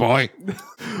 country boy.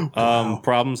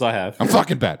 Problems I have. I'm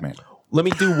fucking Batman. Let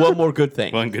me do one more good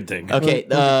thing. One good thing. Okay,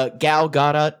 Gal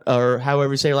Gadot, or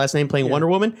however you say her last name, playing Wonder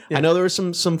Woman. I know there was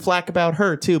some flack about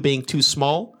her too being too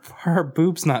small. Her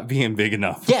boobs not being big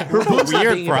enough. Yeah, her boobs not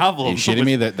weird being- problem. You shitting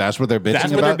me? That's what they're bitching That's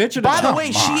what about? they're bitching By about. the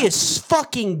way, she is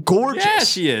fucking gorgeous. Yeah,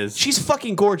 she is. She's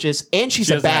fucking gorgeous, and she's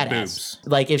She a doesn't have badass. boobs.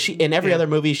 Like if she in every other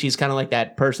movie, she's kind of like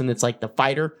that person that's like the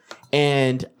fighter.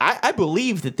 And I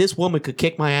believe that this woman could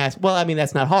kick my ass. Well, I mean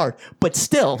that's not hard, but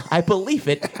still, I believe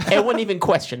it and wouldn't even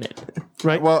question it.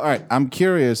 Right. Well, all right. I'm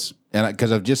curious, and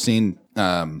because I've just seen.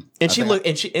 And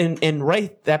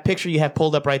right that picture you have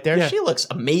pulled up right there, Yeah. she looks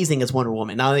amazing as Wonder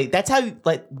Woman. Now that's how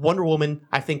like Wonder Woman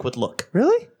I think would look.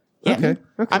 Really? Yeah. Okay.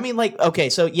 I mean, like, okay,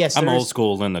 so yes, I'm there's- old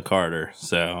school Linda Carter,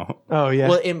 so Oh yeah.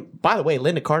 Well, and by the way,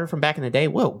 Linda Carter from back in the day,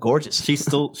 whoa, gorgeous. she's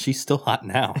still hot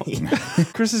now.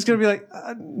 Chris is gonna be like,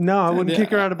 no, I wouldn't kick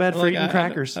her out of bed for Like, eating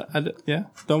crackers. Yeah,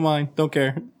 don't mind, don't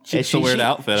care. She Yeah, can still wear the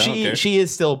outfit. I don't care. She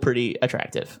is still pretty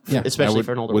attractive, I especially would,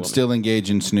 for an older would woman. still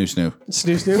engage in snoo snoo.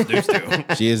 Snoo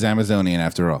snoo. She is Amazonian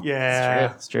after all.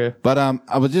 Yeah. It's true. But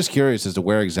I was just curious as to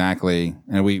where exactly,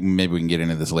 and maybe we can get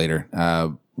into this later.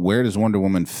 Where does Wonder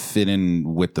Woman fit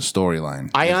in with the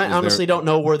storyline? I honestly don't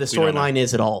know where the don't know. storyline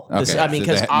is at all. Okay, I mean, so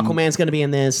because that- Aquaman's going to be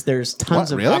in this. There's tons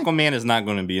What, of really? Aquaman is not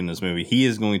going to be in this movie. He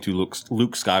is going to Luke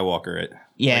Skywalker it.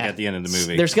 Yeah. like at the end of the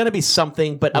movie. There's going to be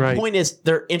something, but Right. a point is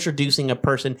they're introducing a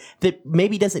person that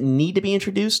maybe doesn't need to be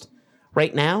introduced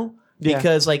right now. Yeah.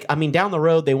 Because, like, I mean, down the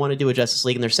road they want to do a Justice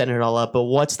League and they're setting it all up. But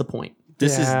what's the point?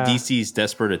 This Yeah. is DC's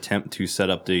desperate attempt to set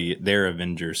up their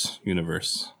Avengers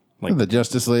universe. Like The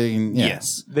Justice League. and- Yeah.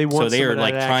 yes, They want so they some are of that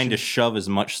like trying action. to shove as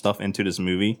much stuff into this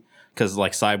movie because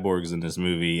like Cyborg's in this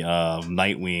movie,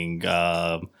 Nightwing,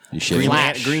 You shitting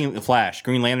me? Flash.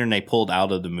 Green Lantern. They pulled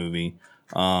out of the movie.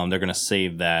 They're gonna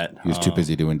save that. He was too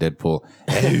busy doing Deadpool.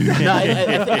 No,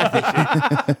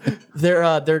 I think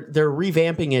they're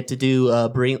revamping it to do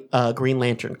Green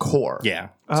Lantern Corps. Yeah,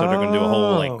 so they're gonna do a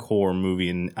whole Oh. like core movie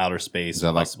in outer space,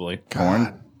 that like- possibly.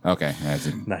 Porn? Okay. That's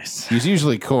it. Nice. He's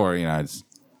usually core, it's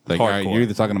like, all right, Hardcore. you're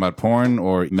either talking about porn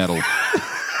or metal.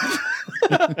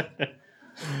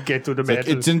 Get to the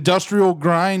It's industrial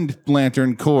grind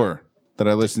lantern core that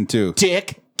I listen to.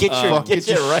 Dick, get your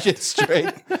right. shit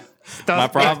straight. My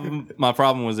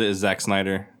problem was it is Zack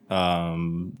Snyder.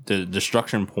 The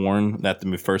destruction porn that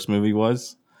the first movie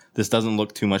was. This doesn't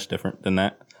look too much different than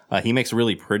that. He makes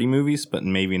really pretty movies, but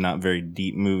maybe not very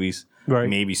deep movies. Right.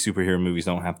 Maybe superhero movies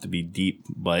don't have to be deep,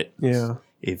 but Yeah.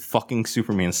 if fucking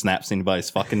Superman snaps anybody's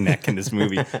fucking neck in this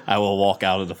movie, I will walk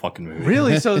out of the fucking movie.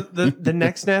 Really? So the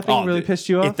neck snapping Oh, really dude. pissed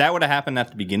you off? If that would have happened at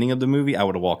the beginning of the movie, I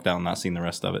would have walked out and not seen the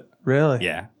rest of it. Really?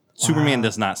 Yeah. Superman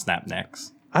does not snap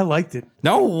necks. I liked it.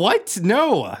 No, what?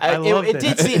 No. loved It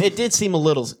it. did seem a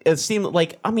little. It seemed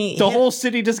like The whole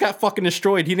city just got fucking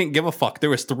destroyed. He didn't give a fuck. There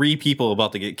was 3 people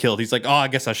about to get killed. He's like, oh, I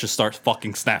guess I should start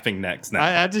fucking snapping necks now.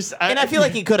 and I feel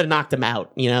like he could have knocked him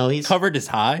out. You know, he's Covered his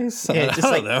eyes. yeah, just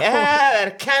I like don't know.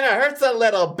 that kind of hurts a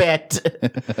little bit.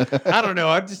 I don't know.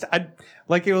 I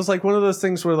like it was like one of those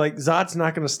things where like Zod's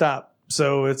not going to stop.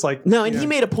 So it's like No, and you he know,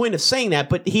 made a point of saying that,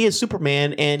 but he is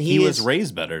Superman, and He was is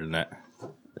raised better than that.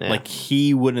 Yeah. Like,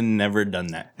 he would have never done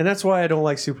that. and that's why I don't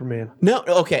like Superman. No,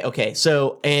 okay.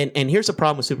 So, and here's the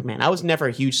problem with Superman. I was never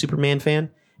a huge Superman fan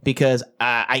because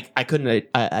I couldn't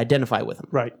identify with him.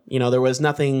 Right. You know, there was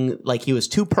nothing like he was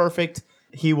too perfect.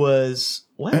 He was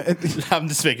what? I'm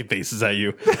just making faces at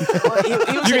you. Well, he was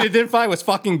You can identify with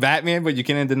fucking Batman, but you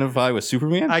can't identify with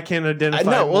Superman? I can't identify.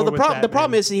 no. Well, more the with problem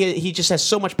Batman. is he just has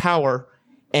so much power,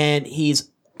 and he's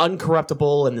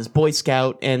uncorruptible and this Boy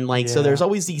Scout, and like so Yeah. there's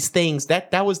always these things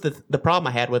that was the problem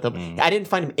I had with him. I didn't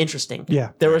find him interesting.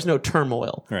 Yeah. There was no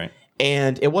turmoil. Right.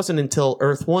 And it wasn't until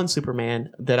Earth 1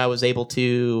 Superman that I was able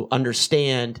to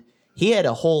understand he had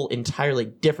a whole entirely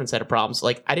different set of problems.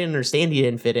 Like, I didn't understand he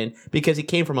didn't fit in because he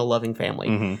came from a loving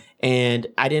family. And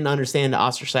I didn't understand the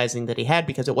ostracizing that he had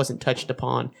because it wasn't touched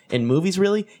upon in movies,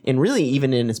 really. And really,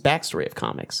 even in his backstory of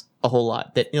comics, a whole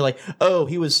lot. That you're like, oh,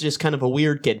 he was just kind of a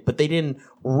weird kid. But they didn't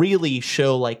really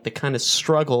show, like, the kind of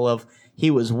struggle of he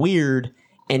was weird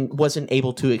and wasn't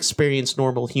able to experience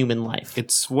normal human life.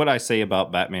 It's what I say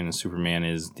about Batman and Superman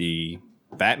is the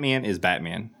Batman is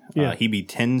Batman. Yeah. He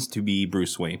pretends to be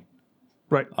Bruce Wayne.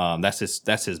 Right. That's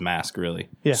his mask, really.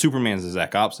 Yeah. Superman's the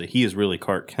exact opposite. He is really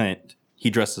Clark Kent. He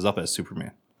dresses up as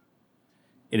Superman.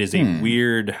 It is a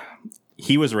weird.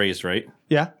 He was raised right.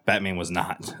 Yeah. Batman was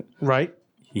not. Right.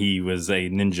 He was a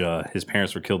ninja. His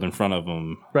parents were killed in front of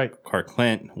him. Right. Clark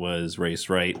Kent was raised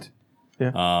right.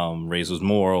 Yeah. Raised with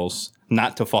morals,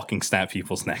 not to fucking snap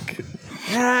people's neck.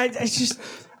 Yeah, it's just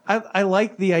I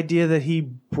like the idea that he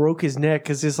broke his neck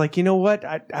because it's like, you know what?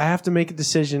 I have to make a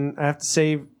decision. I have to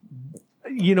save.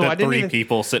 You know, The I didn't 3 even,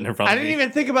 people sitting in front I of me. didn't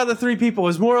even think about the 3 people. It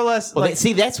was more or less Well, like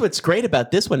see, that's what's great about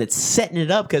this one. It's setting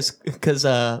it up because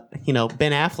you know,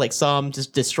 Ben Affleck saw him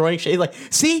just destroying shit. He's like,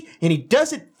 see, and he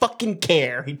doesn't fucking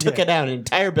care. He took it down an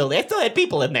entire building. I still had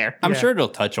people in there. I'm Yeah. sure they'll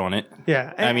touch on it.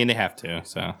 Yeah, I mean, they have to.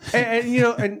 So and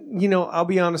you know, I'll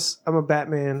be honest. I'm a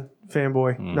Batman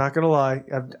fanboy. Not gonna lie.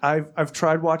 I've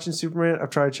tried watching Superman. I've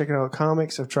tried checking out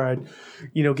comics. I've tried,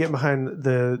 you know, getting behind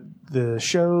the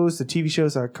shows, the TV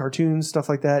shows, cartoons, stuff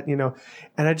like that. You know,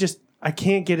 and I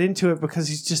can't get into it because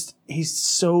he's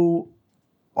so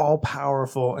all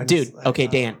powerful. And Dude, it's like, okay,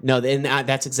 Dan. No, and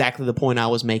that's exactly the point I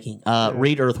was making.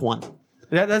 Read Earth 1.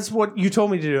 that's what you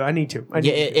told me to do. I need to. I need,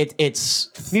 Yeah,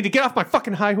 it's need to get off my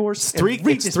fucking high horse. and read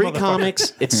it's this 3 motherfucker.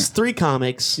 comics. It's 3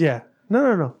 comics. Yeah.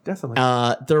 No, definitely.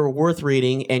 They're worth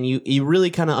reading, and you really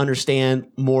kind of understand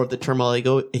more of the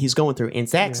turmoil he's going through. And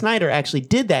Zack Snyder actually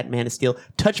did that in Man of Steel,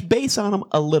 touch base on him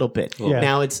a little bit. Yeah.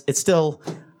 Now it's still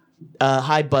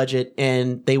high budget,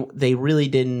 and they really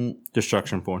didn't.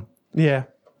 destruction porn. yeah.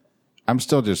 I'm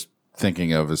still just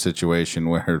thinking of a situation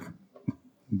where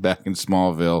back in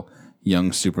Smallville,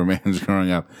 young Superman's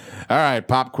growing up. All right,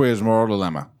 pop quiz, moral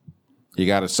dilemma. You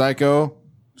got a psycho.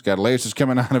 He's got lasers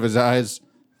coming out of his eyes,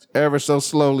 ever so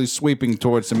slowly sweeping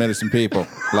towards some innocent people.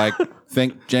 Like,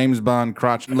 think James Bond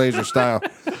crotch laser style.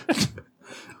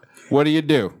 What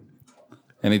do?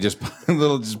 And he just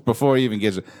before he even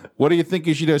gets it, what do you think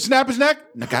you should do? Snap his neck?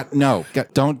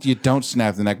 Don't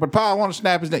snap the neck. But Paul, I want to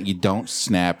snap his neck. You don't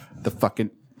snap the fucking.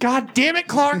 God damn it,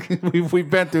 Clark. We've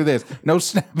been through this. No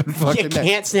snapping fucking You neck.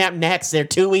 can't snap necks; they're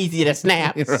too easy to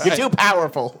snap. Right. You're too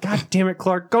powerful. God damn it,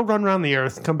 Clark. Go run around the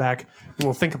earth. Come back. And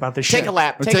we'll think about this shit. Take a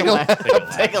lap. Take a lap.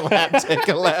 Take a lap. Take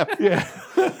a lap. Yeah.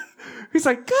 He's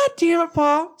like, God damn it,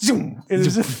 Paul. Zoom. And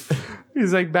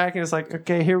he's like back and it's like,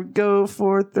 okay, here we go.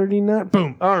 439.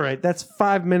 Boom. All right. That's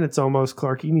 5 minutes almost,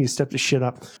 Clark. You need to step this shit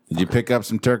up. Did you pick up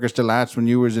some Turkish delights when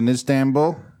you was in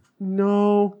Istanbul?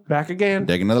 No. Back again.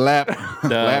 Take another lap.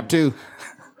 Lap 2.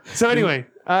 So anyway,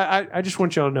 I just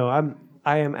want y'all to know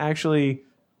I am actually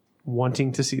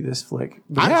wanting to see this flick.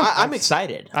 I'm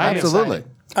excited. I am Absolutely.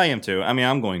 excited. I am too. I mean,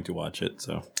 I'm going to watch it.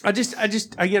 So I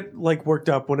get like worked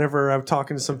up whenever I'm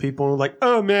talking to some people and like,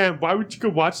 oh man, why would you go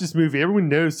watch this movie? Everyone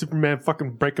knows Superman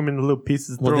fucking break them into little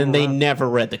pieces. Well, throw then them they around. never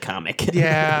read the comic.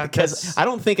 Yeah, because that's- I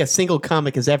don't think a single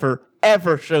comic has ever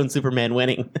shown Superman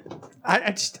winning.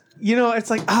 I just, you know, it's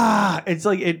like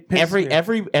it pisses me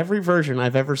off. every version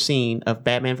I've ever seen of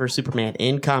Batman vs Superman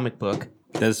in comic book.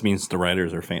 this means the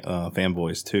writers are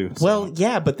fanboys too. So. Well,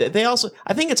 yeah, but they also.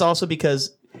 I think it's also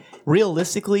because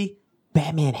realistically,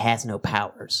 Batman has no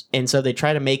powers, and so they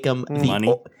try to make him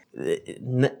Money?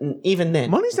 Even then,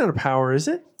 Money's not a power, is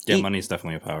it? Yeah, money's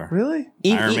definitely a power. Really?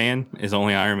 Iron Man is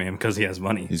only Iron Man because he has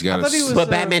money. He's got I thought he was-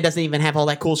 But Batman doesn't even have all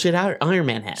that cool shit Iron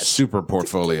Man has. super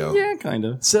portfolio. Yeah, kind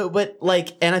of. So, but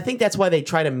like, and I think that's why they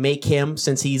try to make him,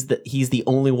 since he's the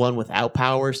only one without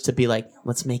powers, to be like,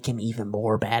 let's make him even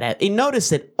more badass. And notice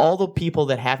that all the people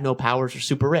that have no powers are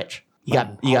super rich. You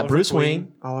got Oliver Bruce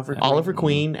Queen. Wayne, Oliver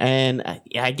Queen, and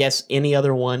I guess any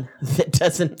other one that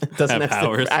doesn't have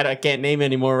powers. I can't name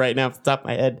anymore right now off the top of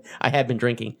my head. I have been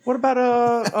drinking. What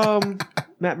about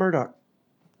Matt Murdock?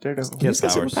 Daredevil. He has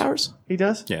He's got powers. superpowers. He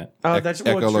does? Yeah. Oh, that's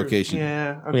well, true. Echolocation.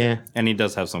 Yeah. Okay. Yeah. And he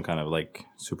does have some kind of like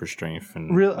super strength.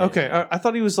 And Real okay. I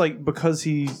thought he was like, because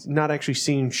he's not actually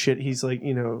seeing shit. He's like,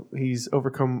 he's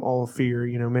overcome all fear.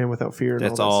 Man without fear. And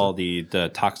That's all. all the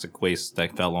toxic waste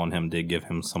that fell on him did give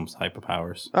him some type of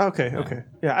powers. Okay. Okay.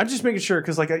 Yeah. I'm just making sure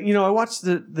because, like, I watched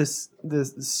this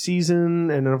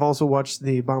season, and I've also watched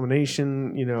the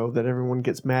Abomination. That everyone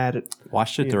gets mad at.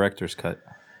 Watch the director's cut.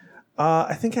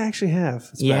 I think I actually have.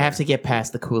 You have to get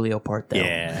past the Coolio part, though.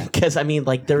 Yeah. Because, I mean,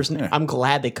 like, I'm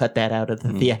glad they cut that out of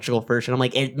the theatrical version. I'm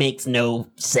like, it makes no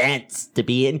sense to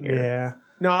be in here. Yeah.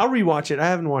 No, I'll rewatch it. I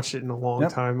haven't watched it in a long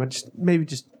time. I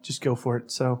just go for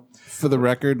it. So For the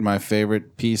record, my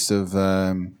favorite piece of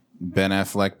Ben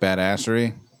Affleck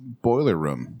badassery, Boiler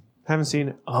Room. haven't seen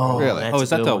it. Oh, Really? that's Oh, a is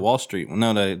that good the one. Wall Street?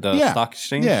 No, the stock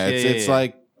exchange? Yeah, it's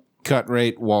like cut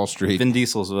rate Wall Street. Vin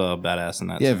Diesel's badass in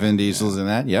that. Yeah, too. Vin Diesel's in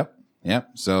that. Yep.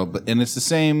 So, and it's the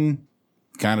same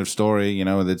kind of story.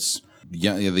 That's the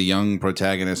young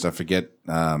protagonist. I forget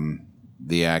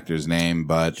the actor's name,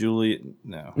 but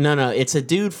No, it's a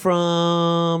dude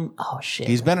from. Oh shit,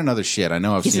 he's been in other shit. I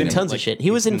know I've he's seen in him. tons of shit.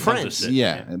 He was in tons of Friends. shit.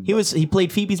 Yeah. He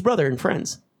played Phoebe's brother in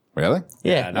Friends. Really?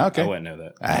 Yeah, Okay. I wouldn't know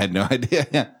that. I had no idea.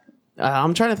 Yeah.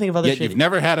 I'm trying to think of other Yet shit. you've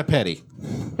never had a petty.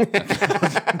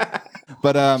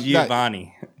 But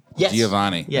Giovanni. Yes.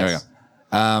 Giovanni. Yes.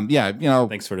 There we go.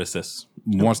 Thanks for the assist.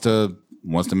 wants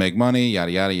to make money,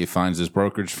 yada yada. He finds this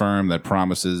brokerage firm that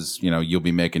promises, you'll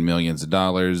be making millions of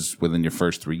dollars within your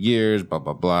first 3 years, blah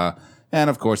blah blah. And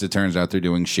of course, it turns out they're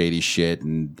doing shady shit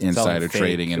and insider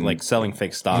trading and like selling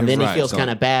fake stock. And then Right, he feels so- kind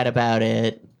of bad about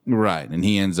it. right. And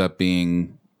he ends up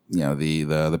being,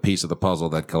 the piece of the puzzle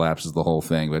that collapses the whole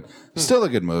thing. But still a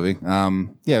good movie.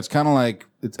 It's kind of like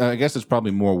I guess it's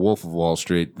probably more Wolf of Wall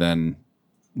Street than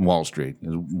Wall Street.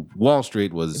 Wall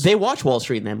Street was They watch Wall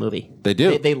Street in that movie. They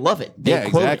do. They love it. They yeah,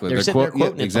 quote exactly. It. They're sitting there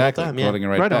quoting exactly, it the whole time. quoting it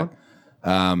right, Right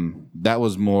back. That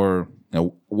was more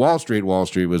Wall Street. Wall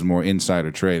Street was more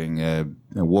insider trading.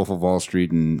 Wolf of Wall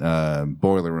Street and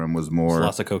Boiler Room was more.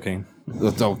 Lots of cocaine.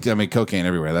 Cocaine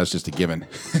everywhere. That's just a given.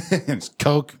 It's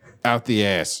coke out the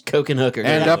ass Coke and hooker.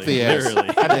 and Yeah. up the ass. Literally.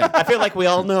 I feel like we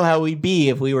all know how we'd be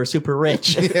if we were super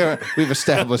rich. Yeah, we've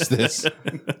established this.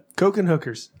 Coke and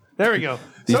hookers. There we go.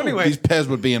 So anyway, these Pez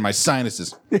would be in my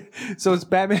sinuses. so it's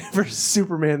Batman versus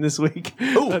Superman this week.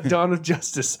 Dawn of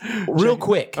Justice. Real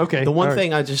quick. Okay, The one all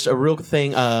right. thing a real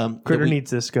thing. that Critter we-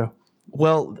 needs this. Go.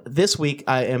 Well, this week,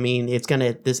 I mean,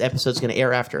 this episode's gonna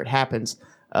air after it happens.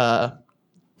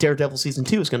 Daredevil season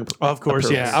 2 is gonna. Of course,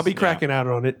 approach. yeah. I'll be cracking out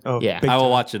on it. Oh, Yeah. big I will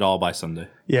time. watch it all by Sunday.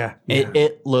 Yeah.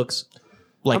 It looks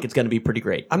like it's gonna be pretty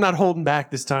great. I'm not holding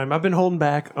back this time. I've been holding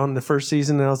back on the first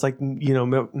season, and I was like,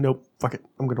 nope, fuck it.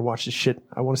 I'm gonna watch this shit.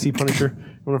 I want to see Punisher.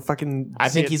 I want to fucking. I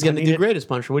think he's gonna do great as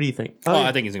Punisher. What do you think? Oh,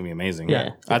 I think he's gonna be amazing.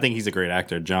 Yeah. I think he's a great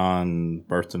actor. John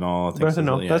Berthenol.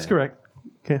 No, that's correct.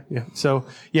 Okay, yeah. So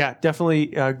yeah, definitely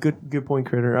good point,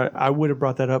 Critter. I would have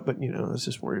brought that up, but I was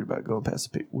just worried about going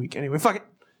past the week. Anyway, fuck it.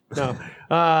 No,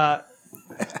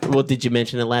 Well, did you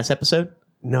mention it last episode?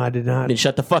 no, I did not. Then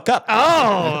shut the fuck up.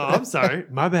 Oh, I'm sorry.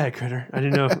 My bad, Critter. I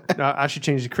didn't know. I should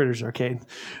change the Critters Arcade.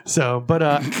 So, but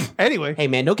anyway, Hey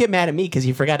man, don't get mad at me because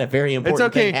you forgot a very it's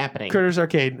important okay. thing happening. Critters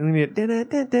Arcade.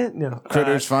 No,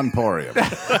 Critters Funporium.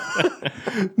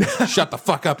 Shut the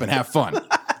fuck up and have fun.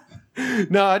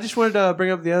 no. I just wanted to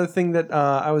bring up the other thing that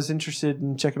I was interested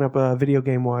in checking up, video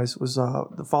game wise, was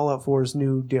the Fallout 4's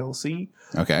new DLC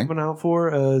Okay. coming out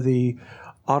for the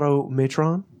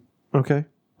Automatron. Okay.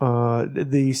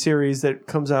 The series that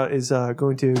comes out is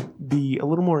going to be a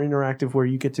little more interactive, where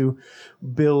you get to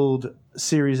build a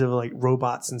series of like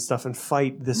robots and stuff and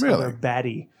fight this Really? other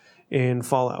baddie in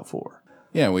Fallout 4.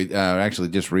 Yeah, we actually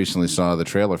just recently saw the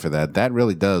trailer for that. That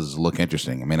really does look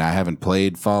interesting. I mean, I haven't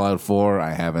played Fallout 4.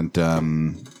 I haven't,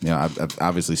 I've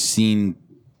obviously seen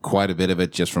quite a bit of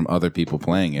it just from other people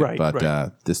playing it. Right, but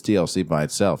right. this DLC by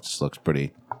itself just looks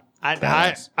pretty.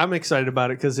 I'm excited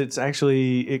about it because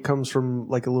it comes from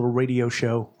like a little radio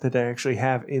show that they actually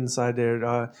have inside there.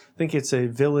 I think it's a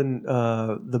villain,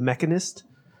 the Mechanist.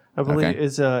 I believe Okay.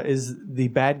 is the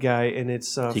bad guy, and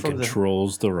it's He from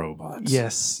controls the robots.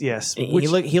 yes.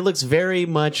 He looks very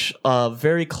much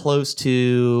very close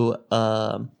to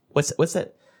what's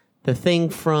that? The thing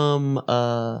from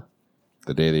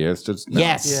The Day of the Earth Stood Still.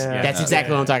 yes, Yeah. that's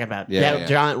exactly what I'm talking about. Yeah, that yeah.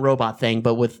 giant robot thing,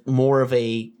 but with more of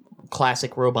a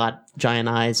classic robot giant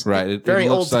eyes. Right, it very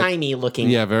looks old like- timey looking.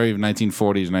 Yeah, very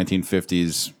 1940s,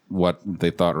 1950s, what they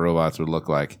thought robots would look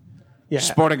like. Yeah.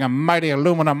 Sporting a mighty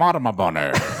aluminum automobile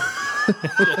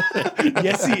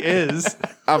Yes, he is.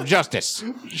 of justice.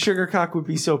 Sugarcock would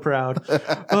be so proud.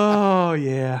 Oh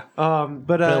yeah.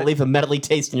 But It'll leave a metally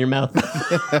taste in your mouth.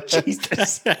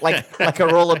 Jesus. like a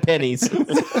roll of pennies.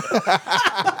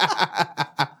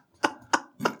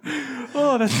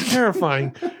 oh, that's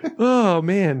terrifying. Oh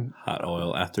man. Hot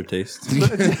oil aftertaste.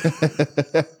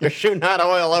 You're shooting hot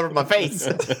oil over my face.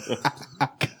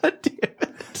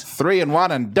 3 in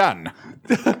 1 and done.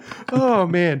 Oh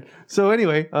man. So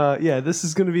anyway, this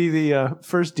is going to be the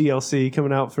first DLC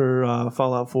coming out for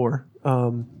Fallout 4.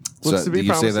 Looks So to be do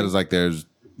you say promising. that as like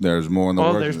there's more in the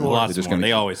Oh, works? there's Or more. they're Lots just more. gonna-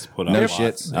 They always put out No lots.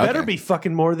 shit. Better Okay. be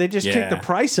fucking more. They just kicked the Yeah.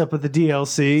 price up of the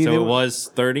DLC. So They it were-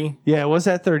 was 30. Yeah, it was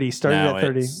at 30. Started Now at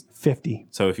 30. it's- 50.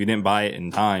 So if you didn't buy it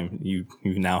in time, you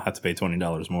now have to pay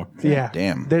 $20 more. Yeah.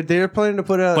 Damn. They're planning to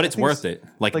put out. But it's worth it.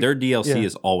 Like their DLC yeah.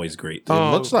 is always great. It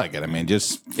looks like it. I mean,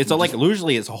 just It's like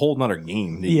usually it's a whole nother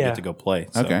game that you Yeah. get to go play.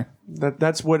 So. okay.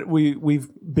 That's what we've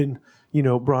been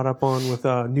brought up on with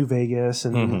New Vegas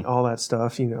and all that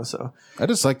stuff. So I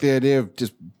just like the idea of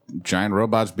just giant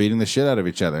robots beating the shit out of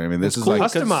each other. I mean, this is like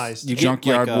customized. You get,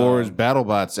 Junkyard like, Wars,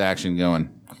 BattleBots action going.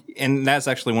 And that's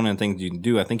actually one of the things you can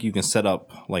do. I think you can set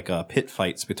up like pit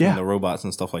fights between Yeah. the robots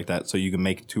and stuff like that. So you can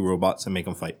make 2 robots and make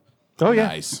them fight. Oh yeah,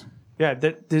 Nice. yeah.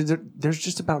 There's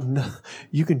just about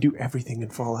you can do everything in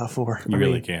Fallout 4. You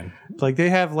really can. Like they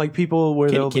have like people where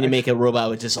they'll Can you make a robot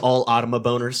with just all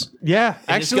boners? Yeah,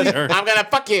 actually, I'm gonna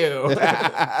fuck you.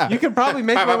 you could probably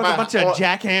make one with a bunch of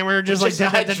jackhammer, just like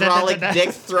hydraulic dick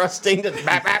thrusting.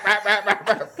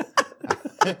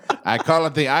 I call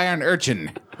it the Iron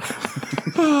Urchin.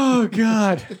 Oh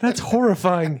god, that's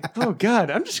horrifying. Oh god,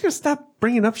 I'm just gonna stop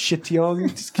bringing up shit to y'all. You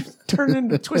just turn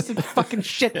into twisted fucking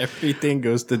shit. Everything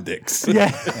goes to dicks.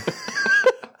 Yeah.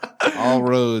 All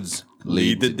roads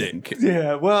Lead the dick.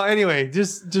 Yeah. Well, anyway,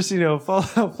 just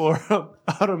Fallout 4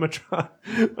 Automatron.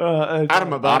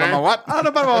 Automa what?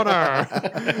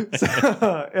 Autoboner. So,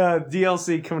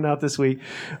 DLC coming out this week.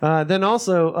 Then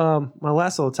also, my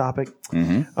last little topic.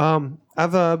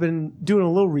 I've been doing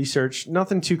a little research,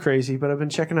 nothing too crazy, but I've been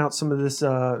checking out some of this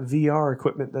VR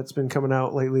equipment that's been coming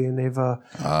out lately, and they've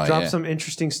dropped yeah. some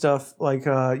interesting stuff. Like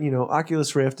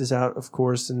Oculus Rift is out, of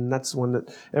course, and that's one that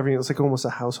it's like almost a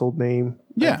household name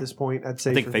Yeah. at this point. I'd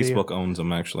say I think for VR. Facebook owns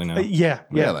them actually now. Yeah,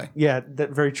 Really? yeah,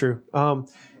 that very true.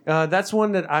 That's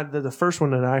one that the first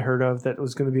one that I heard of that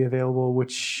was going to be available,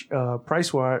 which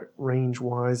price range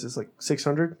wise is like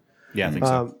 600 Yeah, I think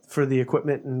so. for the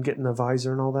equipment and getting the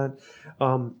visor and all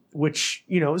that. Which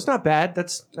is not bad.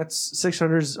 That's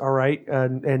 600 is all right.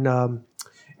 And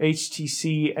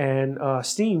HTC and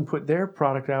Steam put their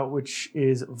product out, which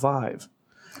is Vive.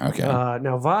 Okay.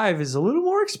 Now Vive is a little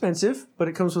more expensive, but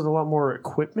it comes with a lot more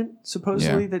equipment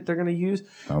supposedly Yeah. that they're going to use.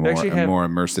 a They more, actually a have- more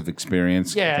immersive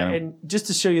experience. yeah, kind of. and just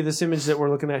to show you this image that we're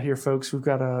looking at here, folks, we've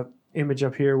got a image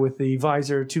up here with the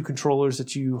visor, 2 controllers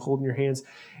that you hold in your hands,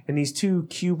 and these 2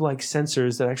 cube-like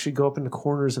sensors that actually go up in the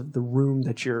corners of the room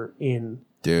that you're in.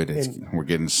 Dude, we're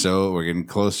getting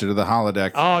closer to the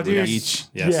holodeck. Oh, with dude. Each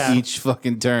Yeah. each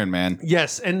fucking turn, man.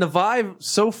 Yes, and the Vive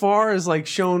so far is like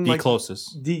shown The like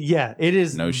closest. it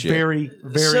is No shit. very,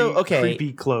 very So, okay.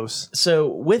 creepy close. So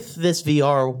with this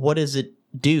VR, what does it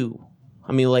do?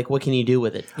 I mean, like, what can you do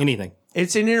with it? Anything.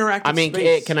 It's an interactive I mean,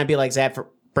 space. can I be like Zap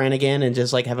Brannigan and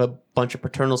just like have a bunch of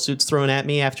paternal suits thrown at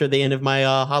me after the end of my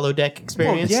holodeck Well,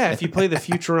 experience? yeah, if you play the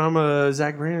Futurama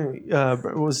Zach Brannigan,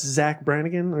 was Zach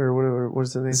Brannigan or whatever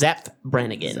was the name? Zap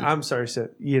Brannigan. I'm sorry,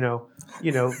 Seth.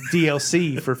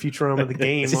 DLC for Futurama the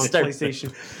game on Start-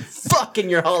 PlayStation. Fucking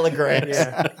your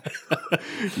holograms.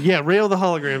 Yeah, rail the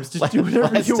holograms. Just do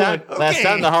whatever you want. Last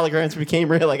time the holograms became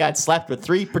real, I got slapped with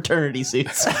 3 paternity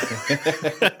suits.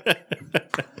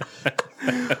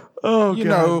 Oh, You God.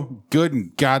 know, good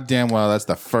and goddamn well. That's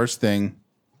the first thing.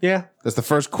 Yeah. That's the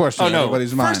first question in no.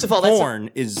 everybody's mind. First of all, that's Porn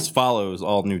follows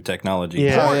all new technology.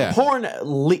 Yeah. Oh, yeah. porn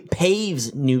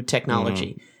paves new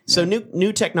technology. So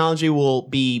new technology will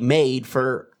be made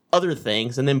for other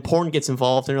things, and then porn gets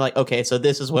involved, and they're like, okay, so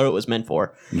this is what it was meant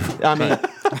for. I mean,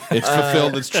 It's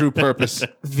fulfilled its true purpose.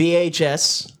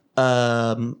 VHS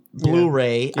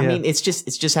Blu-ray. I Yeah. mean, it's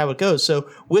just how it goes. So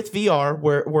with VR,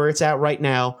 where it's at right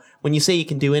now, when you say you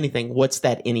can do anything, what's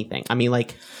that anything? I mean,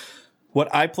 like,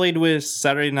 What I played with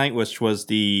Saturday night, which was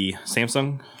the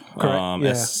Samsung Yeah.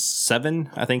 S7,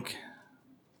 I think.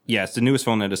 Yeah, it's the newest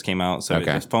phone that just came out. So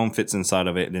Okay. the phone fits inside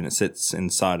of it, and then it sits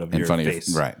inside of In your front of face.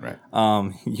 your right.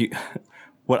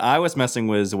 What I was messing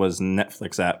with was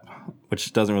Netflix app,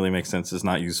 which doesn't really make sense. It's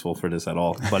not useful for this at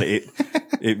all. But it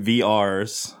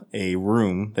VRs a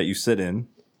room that you sit in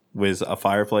with a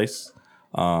fireplace,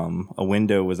 a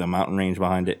window with a mountain range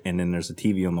behind it, and then there's a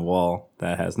TV on the wall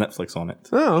that has Netflix on it.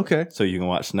 Oh, okay. So you can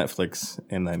watch Netflix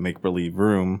in that make-believe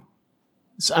room.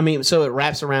 so, I mean, so it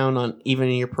wraps around on even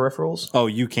in your peripherals. Oh,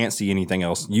 you can't see anything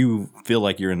else. You feel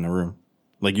like you're in the room.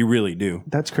 Like you really do.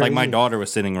 That's Like my crazy. daughter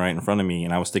was sitting right in front of me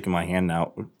and I was sticking my hand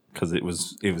out because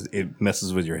it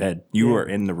messes with your head. You are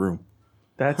in the room.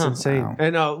 That's insane.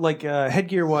 And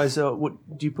headgear wise,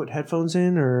 what do you put headphones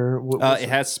in or what? It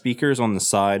has speakers on the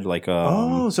side, like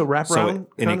so wrap so around,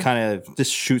 it kind of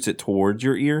just shoots it towards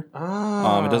your ear.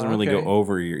 It doesn't really go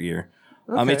over your ear.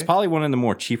 Okay. It's probably one of the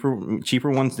more cheaper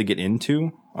ones to get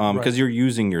into because you're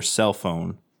using your cell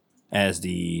phone as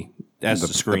the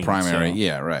screen, the primary. so-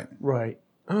 Yeah, right. Right.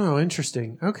 Oh,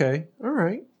 interesting. Okay. All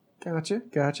right. Gotcha.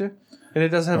 And it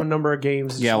does have a number of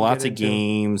games. that Yeah, you can lots get of into.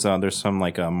 games. There's some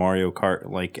like Mario Kart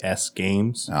like S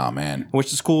games, Oh man,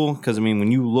 which is cool because I mean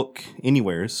when you look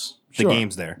anywheres, Sure. the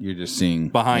game's there you're just seeing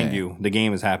behind yeah. you. The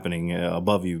game is happening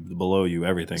above you, below you,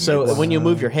 everything. So It's- when you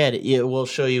move your head, it will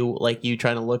show you like you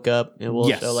trying to look up. It will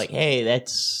Yes. show like, hey,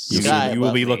 that's you, sky. you will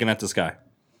above be me. looking at the sky.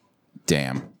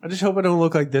 Damn. I just hope I don't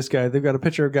look like this guy. They've got a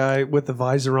picture of a guy with the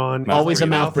visor on. Always a Your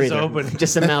mouth is breather. open.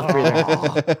 Just a mouth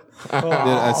breather.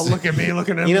 Oh, look at me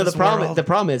looking at You know this the problem. world. The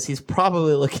problem is he's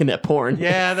probably looking at porn.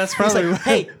 Yeah, that's He's probably like,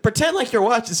 hey, pretend like you're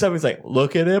watching something. He's like,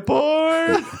 looking at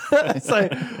porn. it's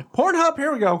like Pornhub.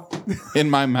 Here we go. In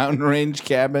my mountain range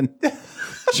cabin.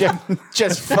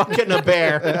 Just fucking a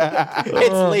bear.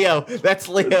 It's Leo. That's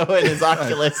Leo and his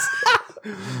Oculus.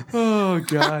 Oh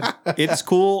God. It's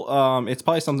cool. It's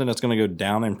probably something that's going to go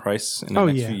down in price in the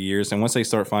next yeah. few years. And once they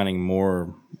start finding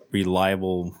more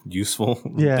reliable, useful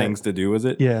Yeah. things to do with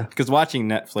it, Yeah. Because watching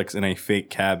Netflix in a fake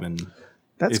cabin,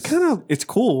 That's it's kind of it's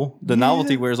cool. The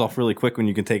novelty wears off really quick when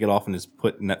you can take it off and just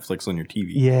put Netflix on your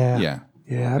TV. yeah. Yeah.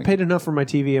 Yeah, I paid enough for my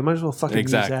TV. I might as well fucking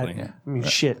Exactly. use that. Yeah. I mean,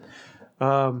 shit.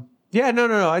 Yeah,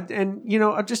 no.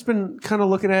 I've just been kind of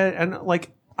looking at it, and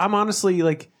like, I'm honestly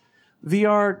like,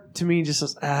 VR to me just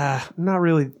says, not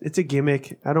really. It's a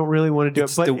gimmick. I don't really want to do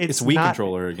It's, it. But it's Wii not,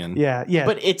 controller again. Yeah.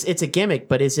 But it's a gimmick.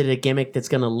 But is it a gimmick that's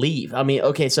going to leave? I mean,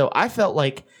 okay, so I felt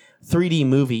like 3D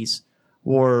movies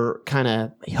were kind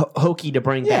of hokey to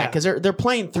bring back because they're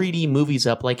playing 3D movies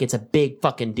up like it's a big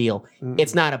fucking deal.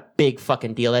 It's not a big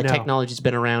fucking deal. That No. technology's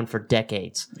been around for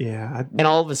decades. yeah. And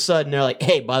all of a sudden they're like,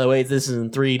 hey, by the way, this is in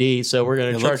 3D, so we're going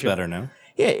It to looks charge you. better now.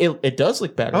 Yeah, it does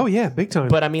look better. Oh yeah, big time.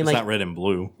 But I mean, It's like, not red and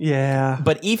blue. yeah.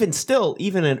 but even still,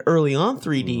 even in early on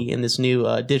 3D in this new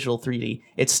digital 3D,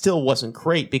 it still wasn't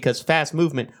great because fast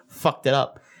movement fucked it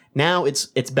up. Now it's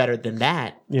better than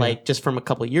that, like just from a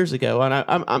couple of years ago, and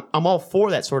I'm all for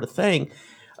that sort of thing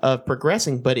of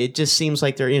progressing. But it just seems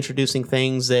like they're introducing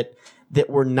things that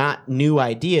were not new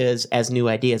ideas as new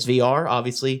ideas. VR,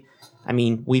 obviously, I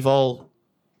mean, we've all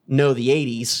know the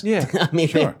 80s. Yeah, I mean,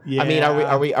 sure. I mean,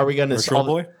 are we going to Virtual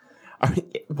Boy?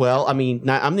 Well, I mean,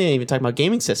 I'm not even talking about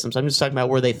gaming systems. I'm just talking about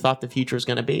where they thought the future was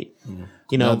going to be.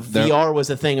 You know, No, they're- VR was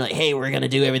the thing. Like, hey, we're going to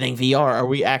do everything VR. Are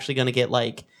we actually going to get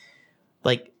like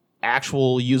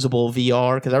actual usable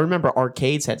VR? Because I remember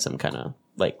arcades had some kind of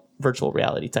like virtual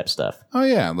reality type stuff. Oh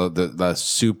yeah, the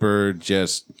super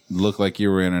just looked like you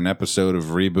were in an episode of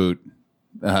Reboot.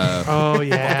 Oh I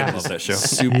yeah. love that show.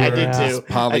 Super I do too.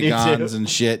 polygons and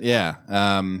shit. Yeah.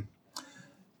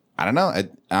 I don't know.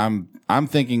 I'm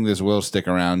thinking this will stick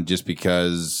around just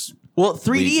because. Well,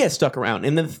 3D has stuck around,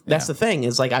 and then that's the thing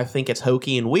is like I think it's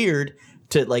hokey and weird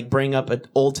to like bring up an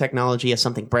old technology as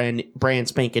something brand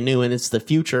spanking new, and it's the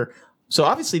future. So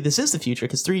obviously this is the future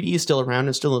because 3D is still around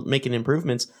and still making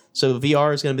improvements. So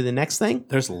VR is going to be the next thing.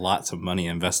 There's lots of money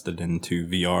invested into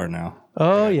VR now.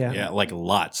 Oh yeah. Yeah, like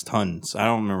lots, tons. I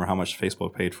don't remember how much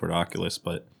Facebook paid for the Oculus,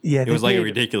 but Yeah, it they was like a paid-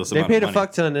 ridiculous They amount paid of a money.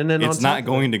 fuck ton, and then It's on not top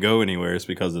going to go anywhere. It's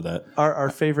because of that. our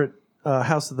favorite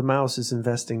House of the Mouse is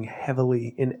investing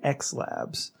heavily in X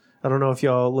Labs. I don't know if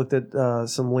y'all looked at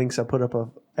some links I put up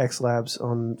of X Labs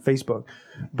on Facebook,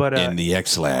 but In the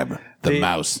X Lab, the they-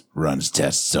 mouse runs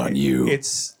tests on you.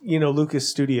 it's Lucas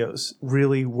Studios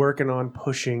really working on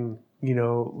pushing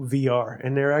VR,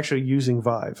 and they're actually using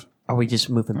Vive. Are we just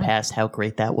moving past how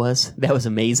great that was? That was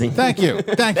amazing. Thank you.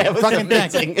 Thank you. That was Fucking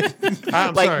thank you. amazing.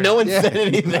 I'm Like sorry. no one said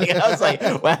anything. I was like,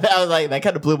 that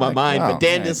kind of blew my mind. oh, But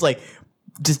Dan man.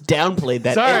 just downplayed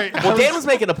that. Sorry. Well, Dan was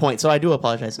making a point, so I do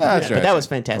apologize. That's But right. that was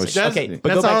fantastic. That's- Okay, but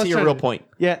That's go all I back was to your trying real point.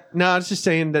 Yeah, no, I was just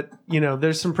saying that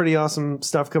there's some pretty awesome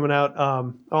stuff coming out.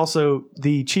 Also,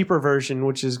 the cheaper version,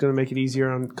 which is going to make it easier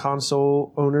on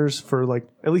console owners for like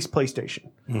at least PlayStation.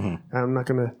 I'm not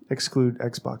going to exclude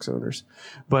Xbox owners,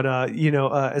 but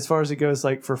as far as it goes,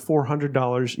 like for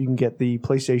 $400, you can get the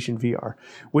PlayStation VR,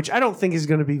 which I don't think is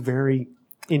going to be very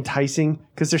enticing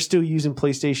because they're still using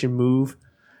PlayStation Move.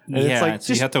 And Yeah, it's like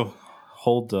so you have to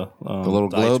hold the little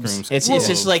ice globes? cream It's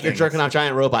just like you're jerking off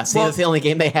giant robots. See, that's the only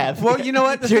game they have. Well, you know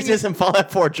what? The Yours thing is- isn't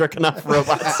Fallout 4 jerking off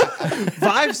robots.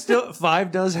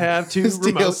 Five does have two This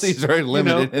remotes. DLC is very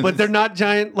limited. but they're not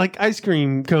giant like ice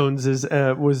cream cones, as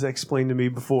was explained to me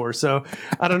before. So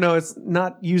I don't know. It's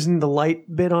not using the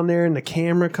light bit on there and the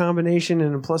camera combination,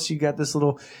 and plus you got this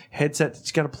little headset that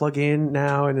you got to plug in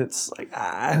now, and it's like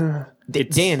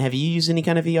Dan, have you used any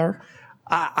kind of VR?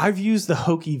 I've used the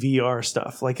hokey VR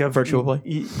stuff, like a Virtual Boy?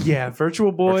 Yeah,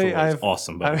 Virtual Boy. Virtual Boy is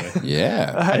awesome, by the way.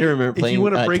 Yeah. I do remember If playing you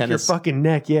want to break tennis. your fucking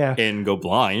neck, yeah, And go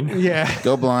blind. yeah.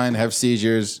 Go blind, have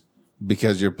seizures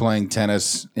because you're playing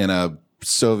tennis in a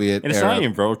Soviet And it's era not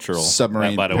even virtual.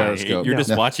 submarine by the periscope. way. You're No.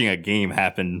 just watching a game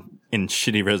happen in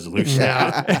shitty resolution.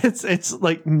 No, it's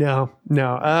like no.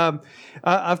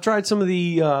 I've tried some of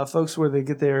the folks where they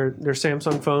get their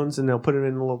Samsung phones and they'll put it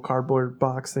in a little cardboard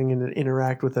box thing and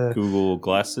interact with a Google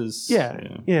Glasses. yeah,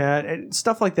 and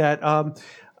stuff like that. I'm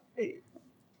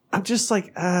just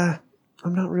like I'm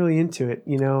not really into it,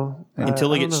 Until I it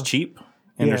don't gets know. cheap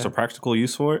and there's Yeah. a practical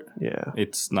use for it, Yeah.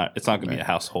 it's not going to be a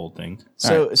household thing.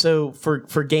 So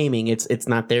for gaming, it's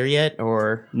not there yet,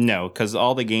 or No, because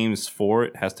all the games for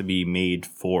it has to be made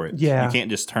for it. Yeah. You can't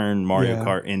just turn Mario Yeah.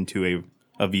 Kart into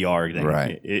a VR thing.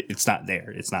 Right. It's not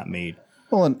there. It's not made.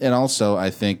 Well, and also I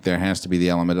think there has to be the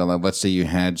element of, let's say you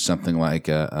had something like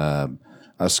a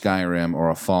Skyrim or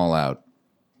a Fallout.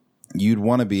 You'd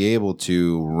want to be able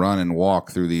to run and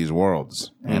walk through these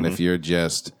worlds. And if you're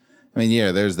just,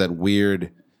 there's that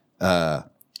weird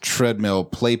treadmill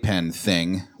playpen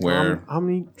thing where, How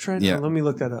many tread? Yeah. Let me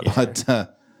look that up.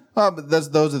 but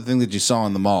those are the things that you saw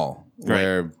in the mall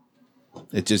where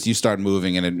it just, you start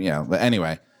moving and it, but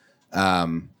anyway,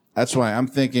 that's why I'm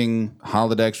thinking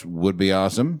holodecks would be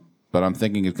awesome, but I'm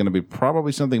thinking it's going to be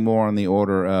probably something more on the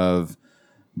order of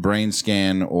Brain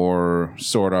Scan or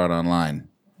Sword Art Online,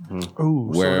 Ooh,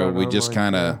 where Sword Art we just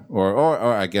Online, kind of,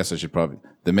 or I guess I should probably,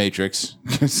 The Matrix,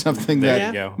 something There that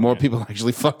you go. more people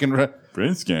actually fucking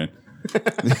Brain Scan.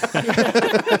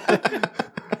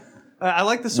 I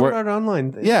like the Sword Where- Art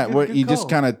Online. Yeah, Good- where good you just call.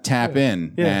 kind of tap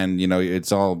in, Yeah. and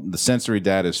it's all the sensory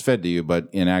data is fed to you, but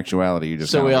in actuality, you're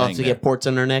just so we kinda all have laying to there. get ports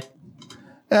on our neck.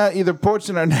 Either ports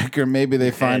in our neck, or maybe they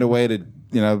find a way to,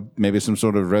 maybe some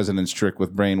sort of resonance trick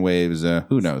with brain waves.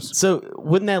 Who knows? So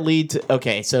wouldn't that lead to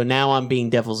okay? So now I'm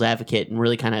being devil's advocate and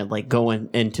really kind of like going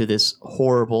into this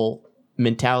horrible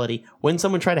mentality. Wouldn't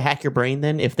someone try to hack your brain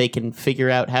then if they can figure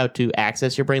out how to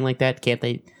access your brain like that? Can't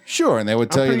they? Sure, and they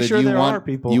would tell you pretty that sure you there are want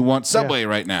people. you want Subway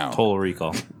right now. Total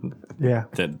Recall. Yeah.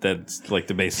 That's like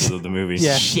the basis of the movie.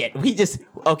 Yeah. Shit, we just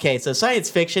okay. So science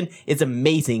fiction is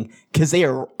amazing because they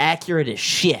are accurate as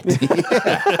shit.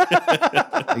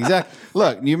 Exactly.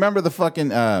 Look, you remember the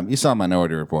fucking? You saw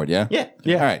Minority Report, yeah? Yeah.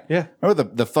 Yeah. All right. Yeah. Remember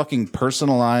the fucking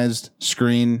personalized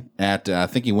screen at? I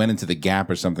think he went into the Gap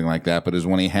or something like that. But it was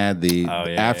when he had the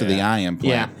after the eye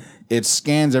implant. Yeah. It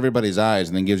scans everybody's eyes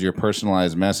and then gives you a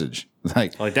personalized message.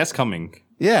 Like, That's coming.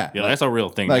 yeah. Yeah, that's a real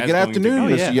thing. Like, That's good going to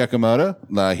afternoon, be- Mr.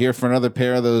 Yakamoto. Here for another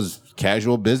pair of those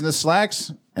casual business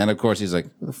slacks. And of course, he's like,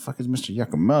 "Who the fuck is Mr.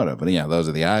 Yakamoto?" But yeah, those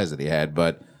are the eyes that he had.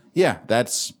 But yeah,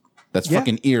 that's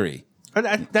fucking eerie.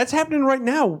 That's happening right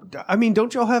now. I mean,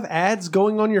 don't y'all have ads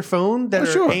going on your phone that are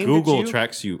sure. aimed Google at you?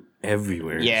 tracks you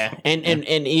everywhere. Yeah, and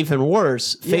even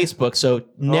worse, Facebook. So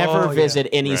never Oh, yeah. visit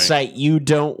any Right. site you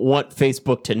don't want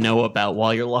Facebook to know about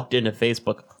while you're logged into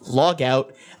Facebook. Log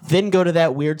out, then go to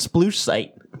that weird sploosh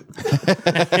site.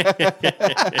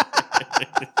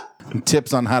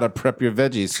 Tips on how to prep your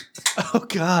veggies. Oh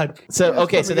God. So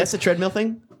okay, so that's the treadmill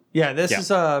thing. Yeah, this is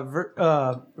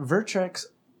Vertex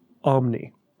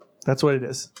Omni. That's what it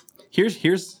is.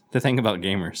 Here's the thing about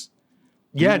gamers.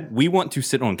 Yeah. We want to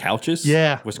sit on couches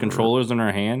Yeah. with controllers in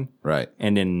our hand Right.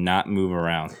 and then not move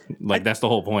around. Like, that's the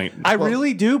whole point. I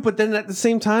really do, but then at the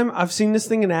same time, I've seen this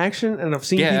thing in action, and I've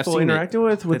seen Yeah, I've people seen it. interacting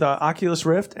with Oculus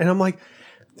Rift, and I'm like,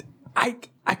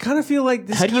 I kind of feel like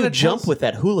this. How do you kinda jump tells- with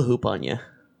that hula hoop on you?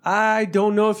 I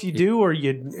don't know if you do or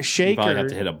you You shake probably or have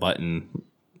to hit a button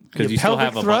Because you still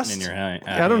have a button in your hand.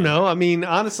 I don't know. I mean,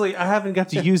 honestly, I haven't got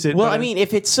to use it. Well, but I mean,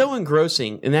 if it's so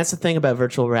engrossing, and that's the thing about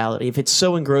virtual reality, if it's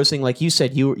so engrossing, like you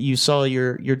said, you saw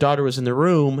your daughter was in the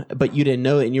room, but you didn't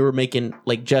know it, and you were making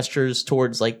like gestures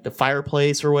towards like the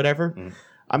fireplace or whatever.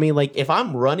 I mean, like if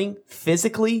I'm running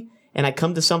physically and I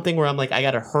come to something where I'm like, I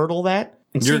got to hurdle that,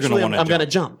 instinctually I'm going to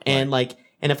jump, and like,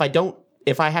 and if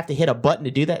I have to hit a button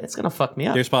to do that, it's going to fuck me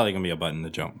up. There's probably going to be a button to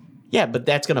jump. Yeah, but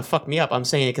that's going to fuck me up. I'm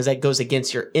saying it because that goes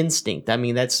against your instinct. I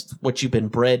mean, that's what you've been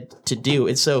bred to do.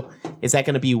 And so, is that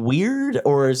going to be weird,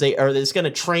 or are they going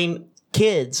to train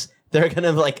kids? They're going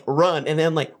to like run, and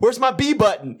then like, where's my B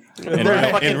button? In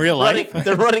real life,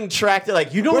 they're running track. They're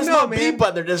like, you don't know, my B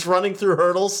button. They're just running through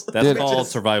hurdles. That's called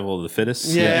survival of the fittest.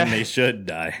 Yeah. And they should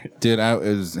die. Dude, I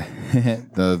was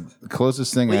the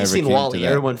closest thing I You've ever seen came Wall-E. to that.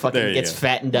 Everyone fucking gets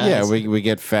fat and dies. Yeah, we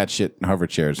get fat shit in hover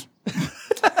chairs.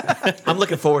 I'm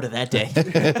looking forward to that day.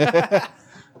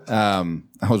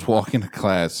 I was walking to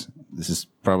class. This is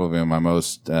probably my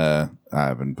most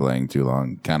I've been playing too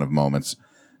long kind of moments.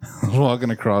 I was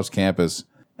walking across campus,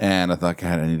 and I thought,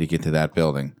 God, I need to get to that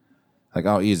building. Like,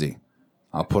 oh, easy.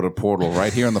 I'll put a portal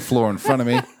right here on the floor in front of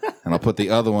me, and I'll put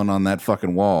the other one on that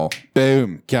fucking wall.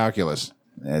 Boom, calculus.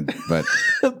 But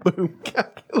boom,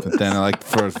 calculus. But then, like,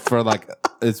 for like,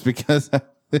 it's because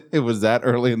it was that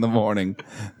early in the morning.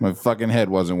 My fucking head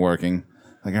wasn't working.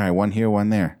 Like, all right, one here, one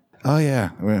there. Oh, yeah.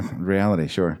 Reality,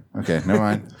 sure. Okay, never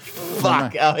mind.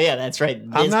 Fuck. Oh, yeah, that's right.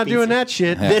 I'm not doing that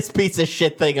shit. This piece of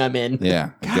shit thing I'm in.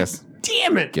 Yeah, I guess.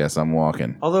 Damn it. Guess I'm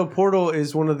walking. Although Portal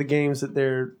is one of the games that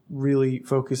they're really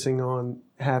focusing on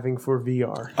having for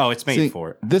VR. Oh, it's made See,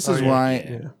 for it. This is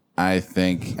why I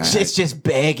think... It's just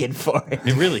begging for it.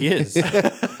 It really is.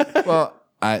 Well,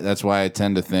 that's why I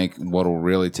tend to think what will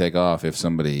really take off if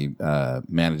somebody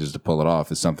manages to pull it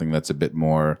off is something that's a bit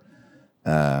more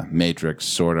Matrix,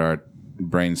 Sword Art,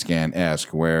 Brain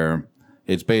Scan-esque, where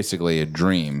it's basically a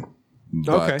dream.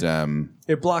 But,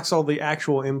 it blocks all the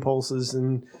actual impulses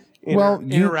and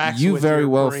interacts you with very your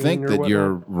well brain think that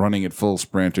you're running at full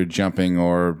sprint or jumping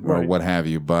or what have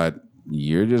you, but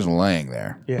you're just laying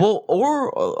there. Yeah. Well,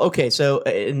 or okay, so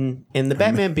in the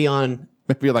Batman Beyond,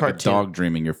 Maybe you're like cartoon. a dog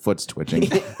dreaming, your foot's twitching.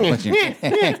 and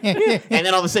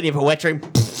then all of a sudden you have a wet dream.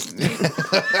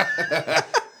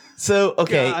 So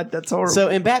okay, God, that's horrible. So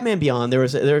in Batman Beyond, there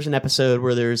was an episode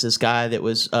where there was this guy that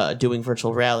was doing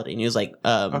virtual reality, and he was like,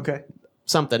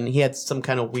 something. He had some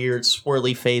kind of weird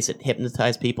swirly face that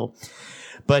hypnotized people,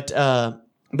 but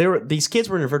these kids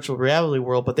were in a virtual reality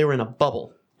world, but they were in a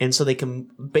bubble, and so they can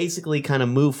basically kind of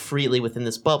move freely within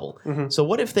this bubble. Mm-hmm. So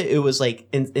what if it was like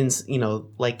in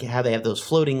like how they have those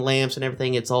floating lamps and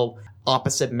everything? It's all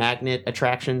opposite magnet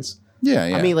attractions. Yeah.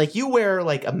 I mean, like you wear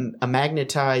like a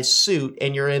magnetized suit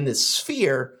and you're in this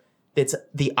sphere that's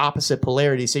the opposite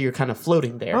polarity, so you're kind of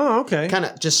floating there. Oh, okay. Kind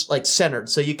of just like centered,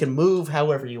 so you can move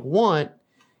however you want,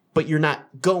 but you're not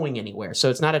going anywhere. So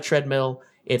it's not a treadmill,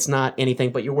 it's not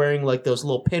anything, but you're wearing like those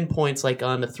little pinpoints like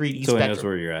on the 3D So spectrum. it knows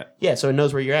where you're at. Yeah, so it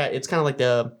knows where you're at. It's kind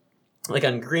of like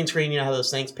on green screen, you know how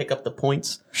those things pick up the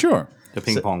points? Sure. The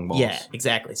ping pong balls. Yeah,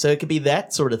 exactly. So it could be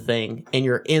that sort of thing, and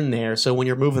you're in there, so when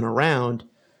you're moving around,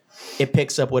 it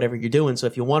picks up whatever you're doing. So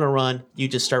if you want to run, you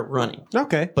just start running.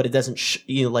 Okay. But it doesn't,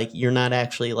 you're not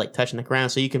actually like touching the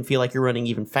ground. So you can feel like you're running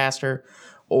even faster,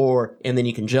 and then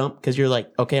you can jump because you're like,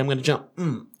 okay, I'm going to jump.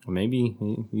 Maybe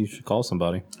you should call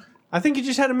somebody. I think you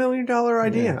just had $1 million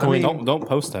idea. I mean, Don't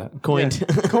post that. Coin.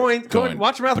 Coin.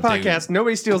 Watch your mouth podcast.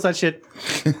 Nobody steals that shit,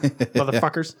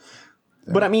 motherfuckers.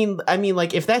 But I mean,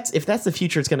 like if that's the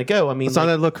future, it's going to go. I mean, It's on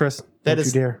that look, Chris. That Don't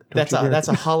is you dare. that's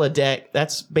a holodeck.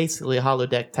 That's basically a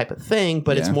holodeck type of thing,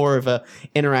 but it's Yeah. more of a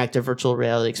interactive virtual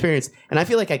reality experience. And I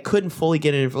feel like I couldn't fully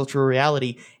get into virtual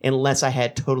reality unless I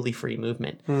had totally free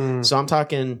movement. So I'm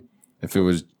talking. If it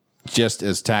was just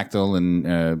as tactile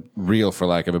and real, for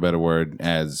lack of a better word,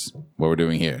 as what we're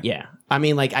doing here. Yeah. I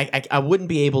mean, like I wouldn't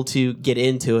be able to get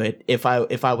into it if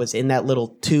I was in that little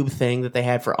tube thing that they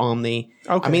had for Omni.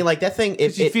 Okay. I mean, like that thing.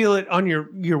 you feel it on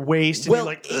your waist. And Well,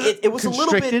 you're like, it was a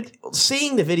little bit.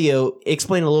 Seeing the video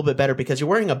explain a little bit better because you're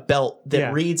wearing a belt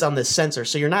that reads on the sensor,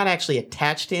 so you're not actually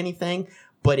attached to anything,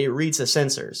 but it reads the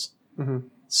sensors. Mm-hmm.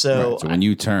 So, So when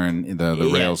you turn, the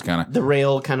rails kind of... the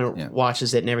rail kind of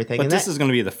watches it and everything. But and this is going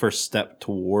to be the first step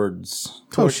towards.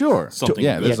 Oh, sure. Something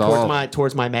Yeah, good. there's all...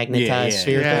 towards my magnetized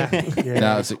sphere thing.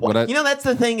 Now, see, what I, You know, that's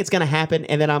the thing. It's going to happen,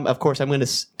 and then I'm going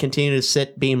to continue to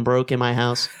sit being broke in my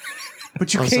house.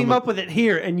 But you came up with it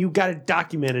here, and you got it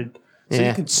documented, so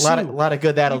you can sue. a lot of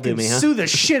good that'll do me. Huh? Sue the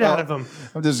shit out of them.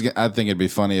 I think it'd be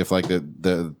funny if like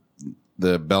the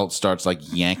the belt starts like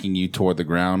yanking you toward the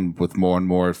ground with more and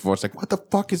more force. Like, what the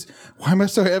fuck is? Why am I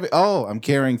so heavy? Oh, I'm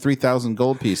carrying 3,000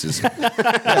 gold pieces. It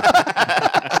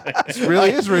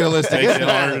really is realistic. Makes Isn't it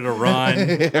harder to run.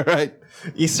 it? Yeah, right.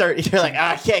 You're like,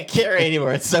 I can't carry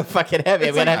anymore. It's so fucking heavy.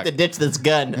 I'm gonna have to ditch this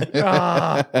gun.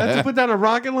 I have to put down a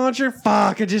rocket launcher.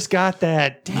 Fuck! I just got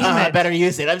that. Damn I it! better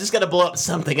use it. I'm just gonna blow up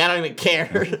something. I don't even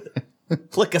care.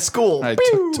 Flick a school. It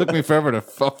took me forever to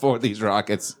afford these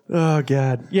rockets. Oh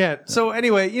god. Yeah. So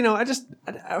anyway,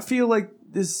 I feel like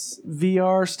this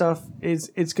VR stuff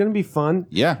it's going to be fun.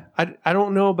 Yeah. I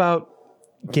don't know about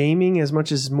gaming as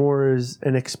much as more as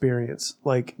an experience.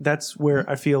 Like that's where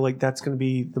I feel like that's going to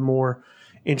be the more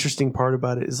interesting part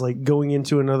about it is like going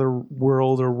into another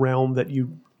world or realm that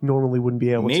you normally wouldn't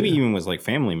be able Maybe to. even with like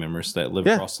family members that live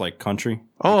Yeah. across like country.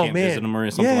 Oh, You can't man. visit them or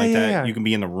something Yeah, like yeah, that. yeah. You can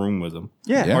be in the room with them.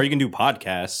 Yeah. Or you can do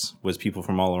podcasts with people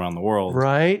from all around the world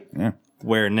Right? Yeah.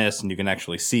 wearing this, and you can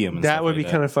actually see them. That would be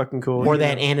kind of fucking cool. Or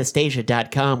that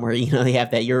Anastasia.com where, they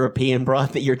have that European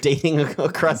broad that you're dating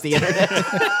across the internet.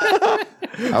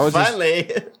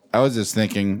 Finally. I was just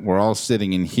thinking, we're all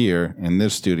sitting in here in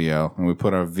this studio, and we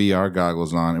put our VR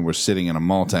goggles on, and we're sitting in a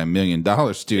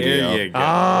multi-million-dollar studio, There you go.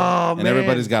 Oh, and man.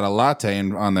 everybody's got a latte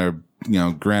on their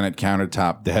granite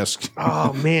countertop desk.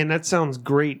 Oh man, that sounds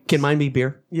great. Can mine be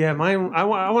beer? Yeah, mine. I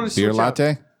want to Beer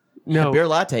latte. No, Beer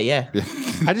latte, yeah.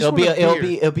 I just want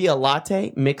It'll be a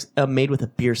latte made with a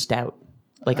beer stout.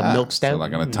 Like a milk stout. So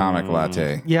like an atomic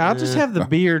latte, Yeah, I'll just have the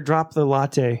beer drop the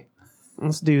latte.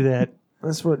 Let's do that.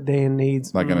 That's what Dan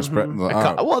needs. like an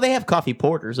espresso. Well, they have coffee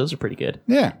porters. Those are pretty good.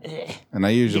 Yeah, and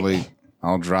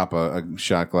I'll drop a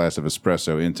shot glass of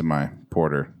espresso into my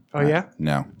porter. Oh yeah?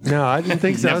 No, No, I didn't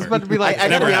think so. I was about to be like, I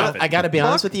never gotta, happened. I gotta be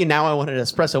honest with you. Now I want an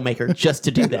espresso maker just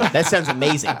to do that. That sounds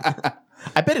amazing.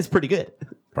 I bet it's pretty good.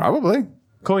 probably.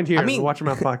 coined here. I mean, the Watch Your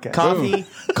Mouth podcast.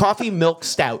 Coffee milk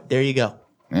stout. There you go.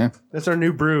 Yeah, That's our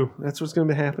new brew. That's what's going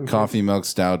to be happening. coffee milk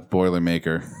stout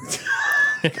Boilermaker.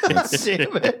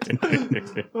 Damn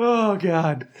it. Oh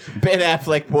God. Ben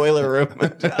Affleck boiler room.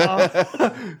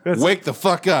 Wake the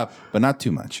fuck up, but not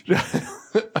too much.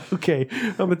 Okay,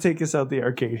 I'm gonna take us out the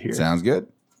arcade here. Sounds good.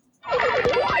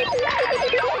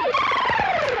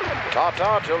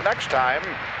 Ta-ta till next time,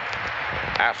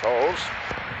 assholes.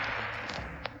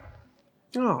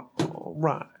 Oh, all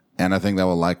right. And I think that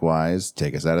will likewise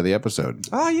take us out of the episode.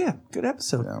 Oh yeah, good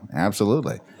episode. So,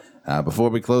 absolutely. Before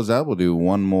we close out, we'll do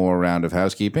one more round of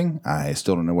housekeeping. I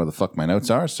still don't know where the fuck my notes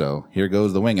are, so here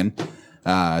goes the winging.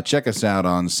 Check us out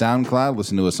on SoundCloud.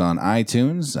 Listen to us on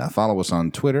iTunes. Follow us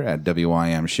on Twitter at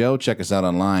WIM Show. Check us out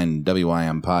online,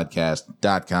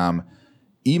 WIMPodcast.com.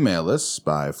 Email us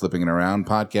by flipping it around,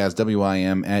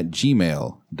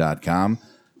 podcastwim@gmail.com.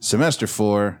 Semester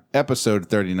 4, episode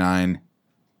 39.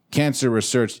 Cancer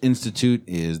Research Institute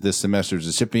is this semester's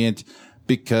recipient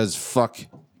because fuck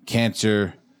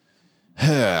cancer.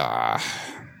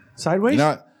 Sideways. You know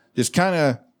what? Just kind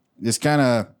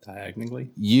of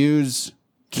Diagonally. use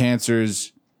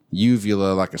cancer's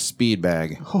uvula like a speed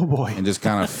bag Oh boy. and just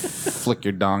kind of flick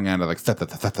your dong out of like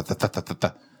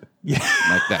Yeah.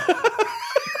 like that.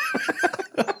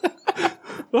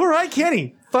 All right,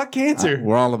 Kenny. Fuck cancer.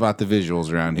 We're all about the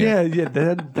visuals around here. Yeah.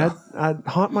 That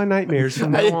haunt my nightmares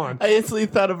from now on. I instantly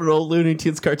thought of an old Looney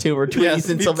Tunes cartoon where Tweety's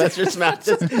in Sylvester's mouth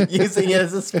just using it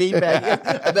as a speed bag.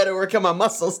 I better work on my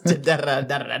muscles.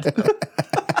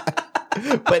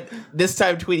 But this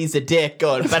time Tweety's a dick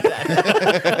going.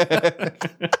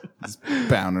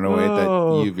 Pounding away at that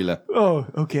Oh. uvula. Oh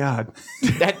God.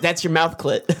 That's your mouth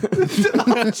clit.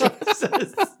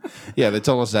 Yeah, they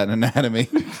told us that in anatomy.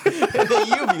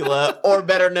 The uvula, or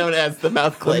better known as the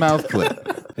mouth clit. The mouth clip.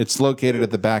 It's located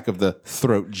at the back of the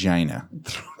throat-gina.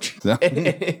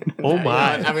 Oh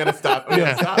my. I'm gonna stop. Oh I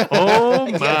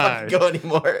can't my. fucking go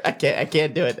anymore. I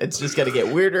can't do it. It's just gonna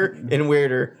get weirder and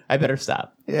weirder. I better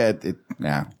stop. Yeah.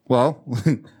 Well,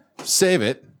 save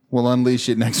it. We'll unleash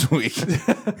it next week.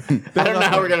 I don't know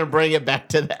how we're gonna bring it back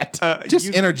to that. Just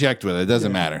interject with it. It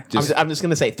doesn't matter. Just I'm just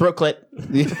gonna say throat clit.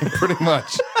 pretty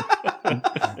much.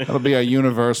 That'll be our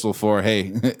universal for,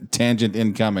 hey, tangent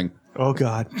incoming. Oh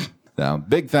God. So,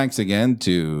 big thanks again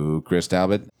to Chris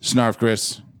Talbot, Snarf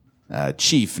Chris,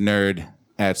 Chief Nerd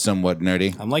at Somewhat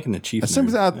Nerdy. I'm liking the chief. I'm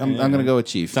going to go with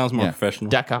Chief. Sounds more Yeah. professional.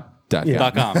 .com. Dot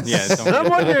 .com. com. Yeah.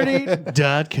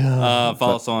 SomeoneNerdy.com.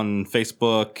 Follow us on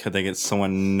Facebook. I think it's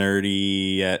Someone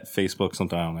Nerdy at Facebook.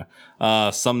 Something, I don't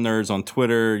know. Some Nerds on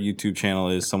Twitter. YouTube channel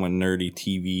is Someone Nerdy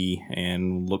TV.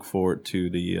 And look forward to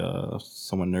the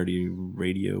Someone Nerdy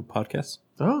radio podcast.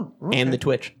 Oh. Okay. And the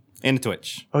Twitch. And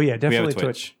Twitch. Oh yeah, We have a definitely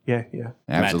Twitch. Yeah. Absolutely.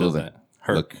 Matt does that.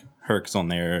 Look. Herc's on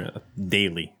there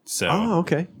daily. So Oh,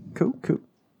 okay. Cool.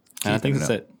 and I think that's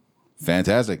it.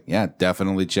 Fantastic. Yeah,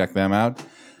 definitely check them out.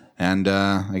 And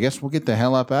I guess we'll get the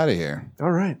hell up out of here.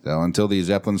 All right. So until the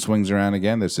Zeppelin swings around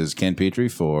again, this is Ken Petrie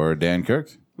for Dan Kirk,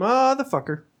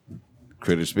 Motherfucker.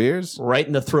 Critter Spears, Right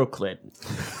in the throat clit.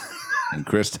 and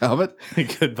Chris Talbot.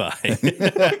 Goodbye.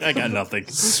 I got nothing.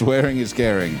 Swearing is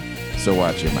caring, so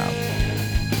watch your mouth.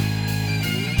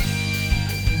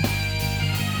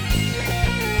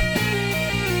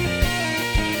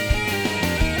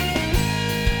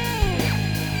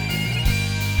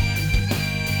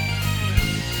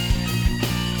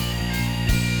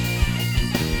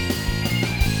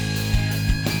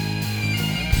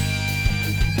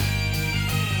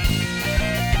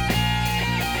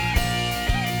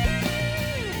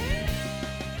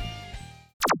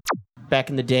 Back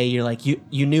in the day, you're like, you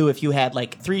knew if you had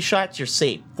like 3 shots, you're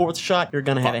safe. 4th shot, you're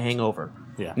going to have a hangover.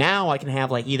 Yeah. Now I can have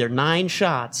like either 9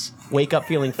 shots, wake up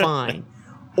feeling fine,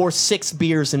 or 6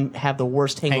 beers and have the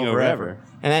worst hangover ever.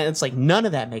 And then it's like, none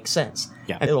of that makes sense.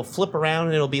 Yeah. And it'll flip around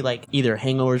and it'll be like either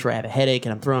hangovers where I have a headache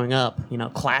and I'm throwing up,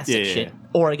 classic Yeah. shit.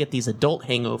 Or I get these adult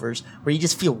hangovers where you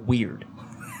just feel weird.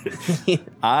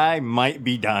 I might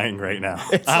be dying right now.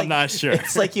 It's I'm like- not sure.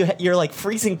 It's like you're like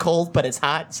freezing cold, but it's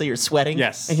hot, so you're sweating.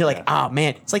 Yes. And you're like, Yeah. oh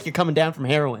man, it's like you're coming down from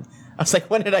heroin. I was like,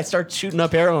 when did I start shooting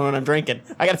up heroin when I'm drinking?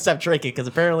 I gotta stop drinking because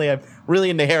apparently I'm really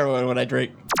into heroin when I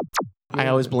drink. I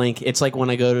always blink. It's like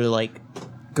when I go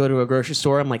to a grocery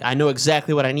store, I'm like, I know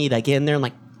exactly what I need. I get in there, I'm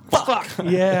like, fuck.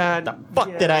 Yeah.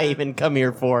 Fuck did I even come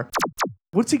here for?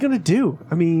 What's he going to do?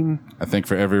 I mean, I think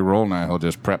for every roll now, he'll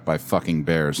just prep by fucking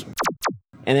bears.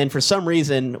 And then for some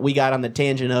reason, we got on the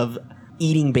tangent of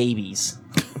eating babies.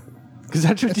 because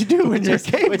that's what you do when you're a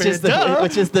caveman. which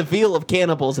is the veal of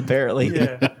cannibals, apparently.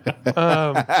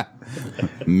 Yeah.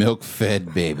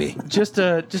 Milk-fed baby. Just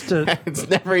to It's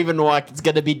never even walked. It's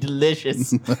gonna be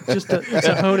delicious.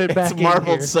 to hone it back It's in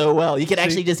marbled here. so well. You can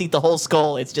actually just eat the whole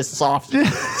skull. It's just soft.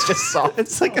 It's just soft.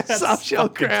 It's like a soft shell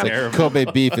crab. terrible. Kobe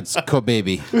beef, it's Kobe.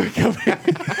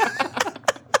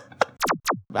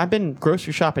 I've been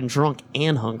grocery shopping drunk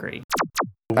and hungry.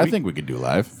 I think we could do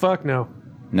live. Fuck no.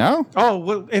 No? Oh,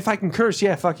 well, if I can curse,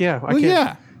 yeah, fuck yeah. I Well, can.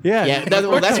 yeah. Yeah. Yeah, that's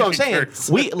what I'm saying. If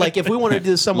we wanted to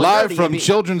do someone Live dirty, from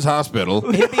Children's Hospital.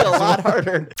 it'd be a lot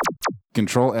harder.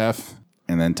 Control F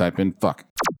and then type in fuck.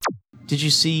 Did you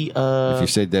see? If you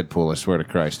say Deadpool, I swear to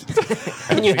Christ.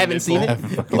 And you haven't seen it?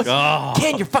 Oh,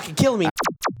 Ken, you're fucking killing me.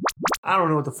 I don't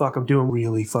know what the fuck I'm doing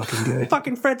really fucking good.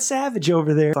 Fucking Fred Savage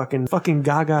over there. Fucking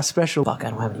Gaga special. Fuck, I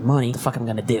don't have any money. What the fuck I'm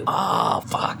gonna do? Oh,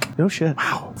 fuck. No shit.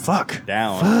 Wow. Fuck.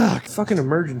 down. Fuck. Fucking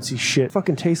emergency shit.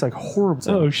 Fucking tastes like horrible.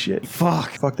 Oh shit.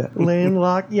 Fuck. Fuck that.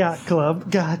 Landlocked Yacht Club.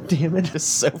 God damn it. It's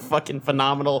so fucking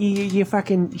phenomenal. You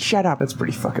fucking shut up. That's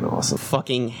pretty fucking awesome.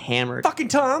 Fucking hammered. Fucking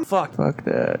Tom. Fuck. Fuck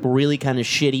that. Really kind of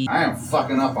shitty. I am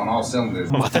fucking up on all cylinders.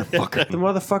 The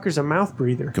motherfucker's a mouth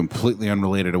breather. Completely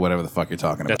unrelated to whatever the fuck you're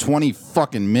talking about. 20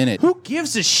 fucking minutes. Who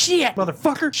gives a shit,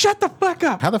 motherfucker? Shut the fuck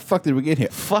up. How the fuck did we get here?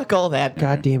 Fuck all that.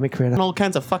 God damn it, Critter. And all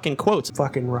kinds of fucking quotes.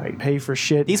 Fucking right. Pay for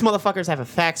shit. These motherfuckers have a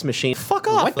fax machine. Fuck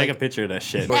off. Take a picture of that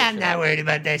shit. I'm not worried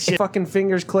about that shit. Fucking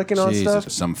fingers clicking on Jesus,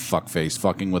 stuff. some fuckface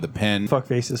fucking with a pen. Fuck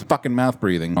faces. Fucking mouth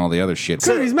breathing. All the other shit.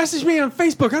 Critter, he's messaged me on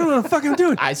Facebook. I don't know what the fuck I'm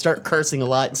doing. I start cursing a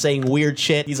lot and saying weird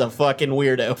shit. He's a fucking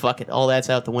weirdo. Fuck it. All that's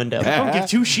out the window. I don't give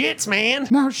two shits, man.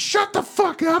 Now shut the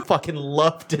fuck up. Fucking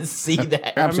love to see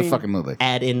that. Absolutely.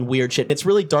 Add in weird shit. It's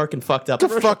really dark and fucked up. The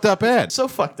fucked up ad. So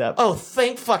fucked up. Oh,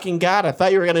 thank fucking God. I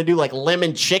thought you were going to do like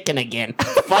lemon chicken again.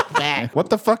 Fuck that. What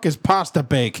the fuck is pasta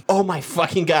bake? Oh my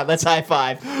fucking God. Let's high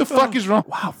five. The fuck is wrong?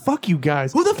 Wow, fuck you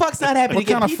guys. Who the fuck's not happy What to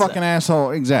get kind of pizza? fucking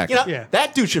asshole? Exactly. You know, Yeah.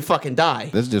 that dude should fucking die.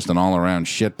 This is just an all-around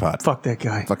shit pot. Fuck that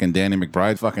guy. Fucking Danny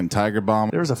McBride. Fucking Tiger Bomb.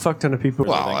 There was a fuck ton of people.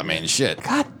 Well, I mean, shit.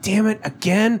 God damn it,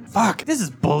 again? Fuck. This is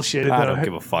bullshit. I don't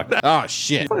give a fuck. Oh,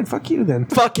 shit. Fine, fuck you then.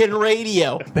 Fucking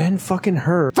radio. Ben fucking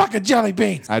her. Fucking jelly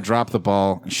beans. I dropped the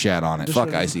ball, shat on it.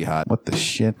 Fuck icy hot. What the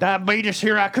shit? Diabetes,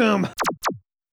 here I come.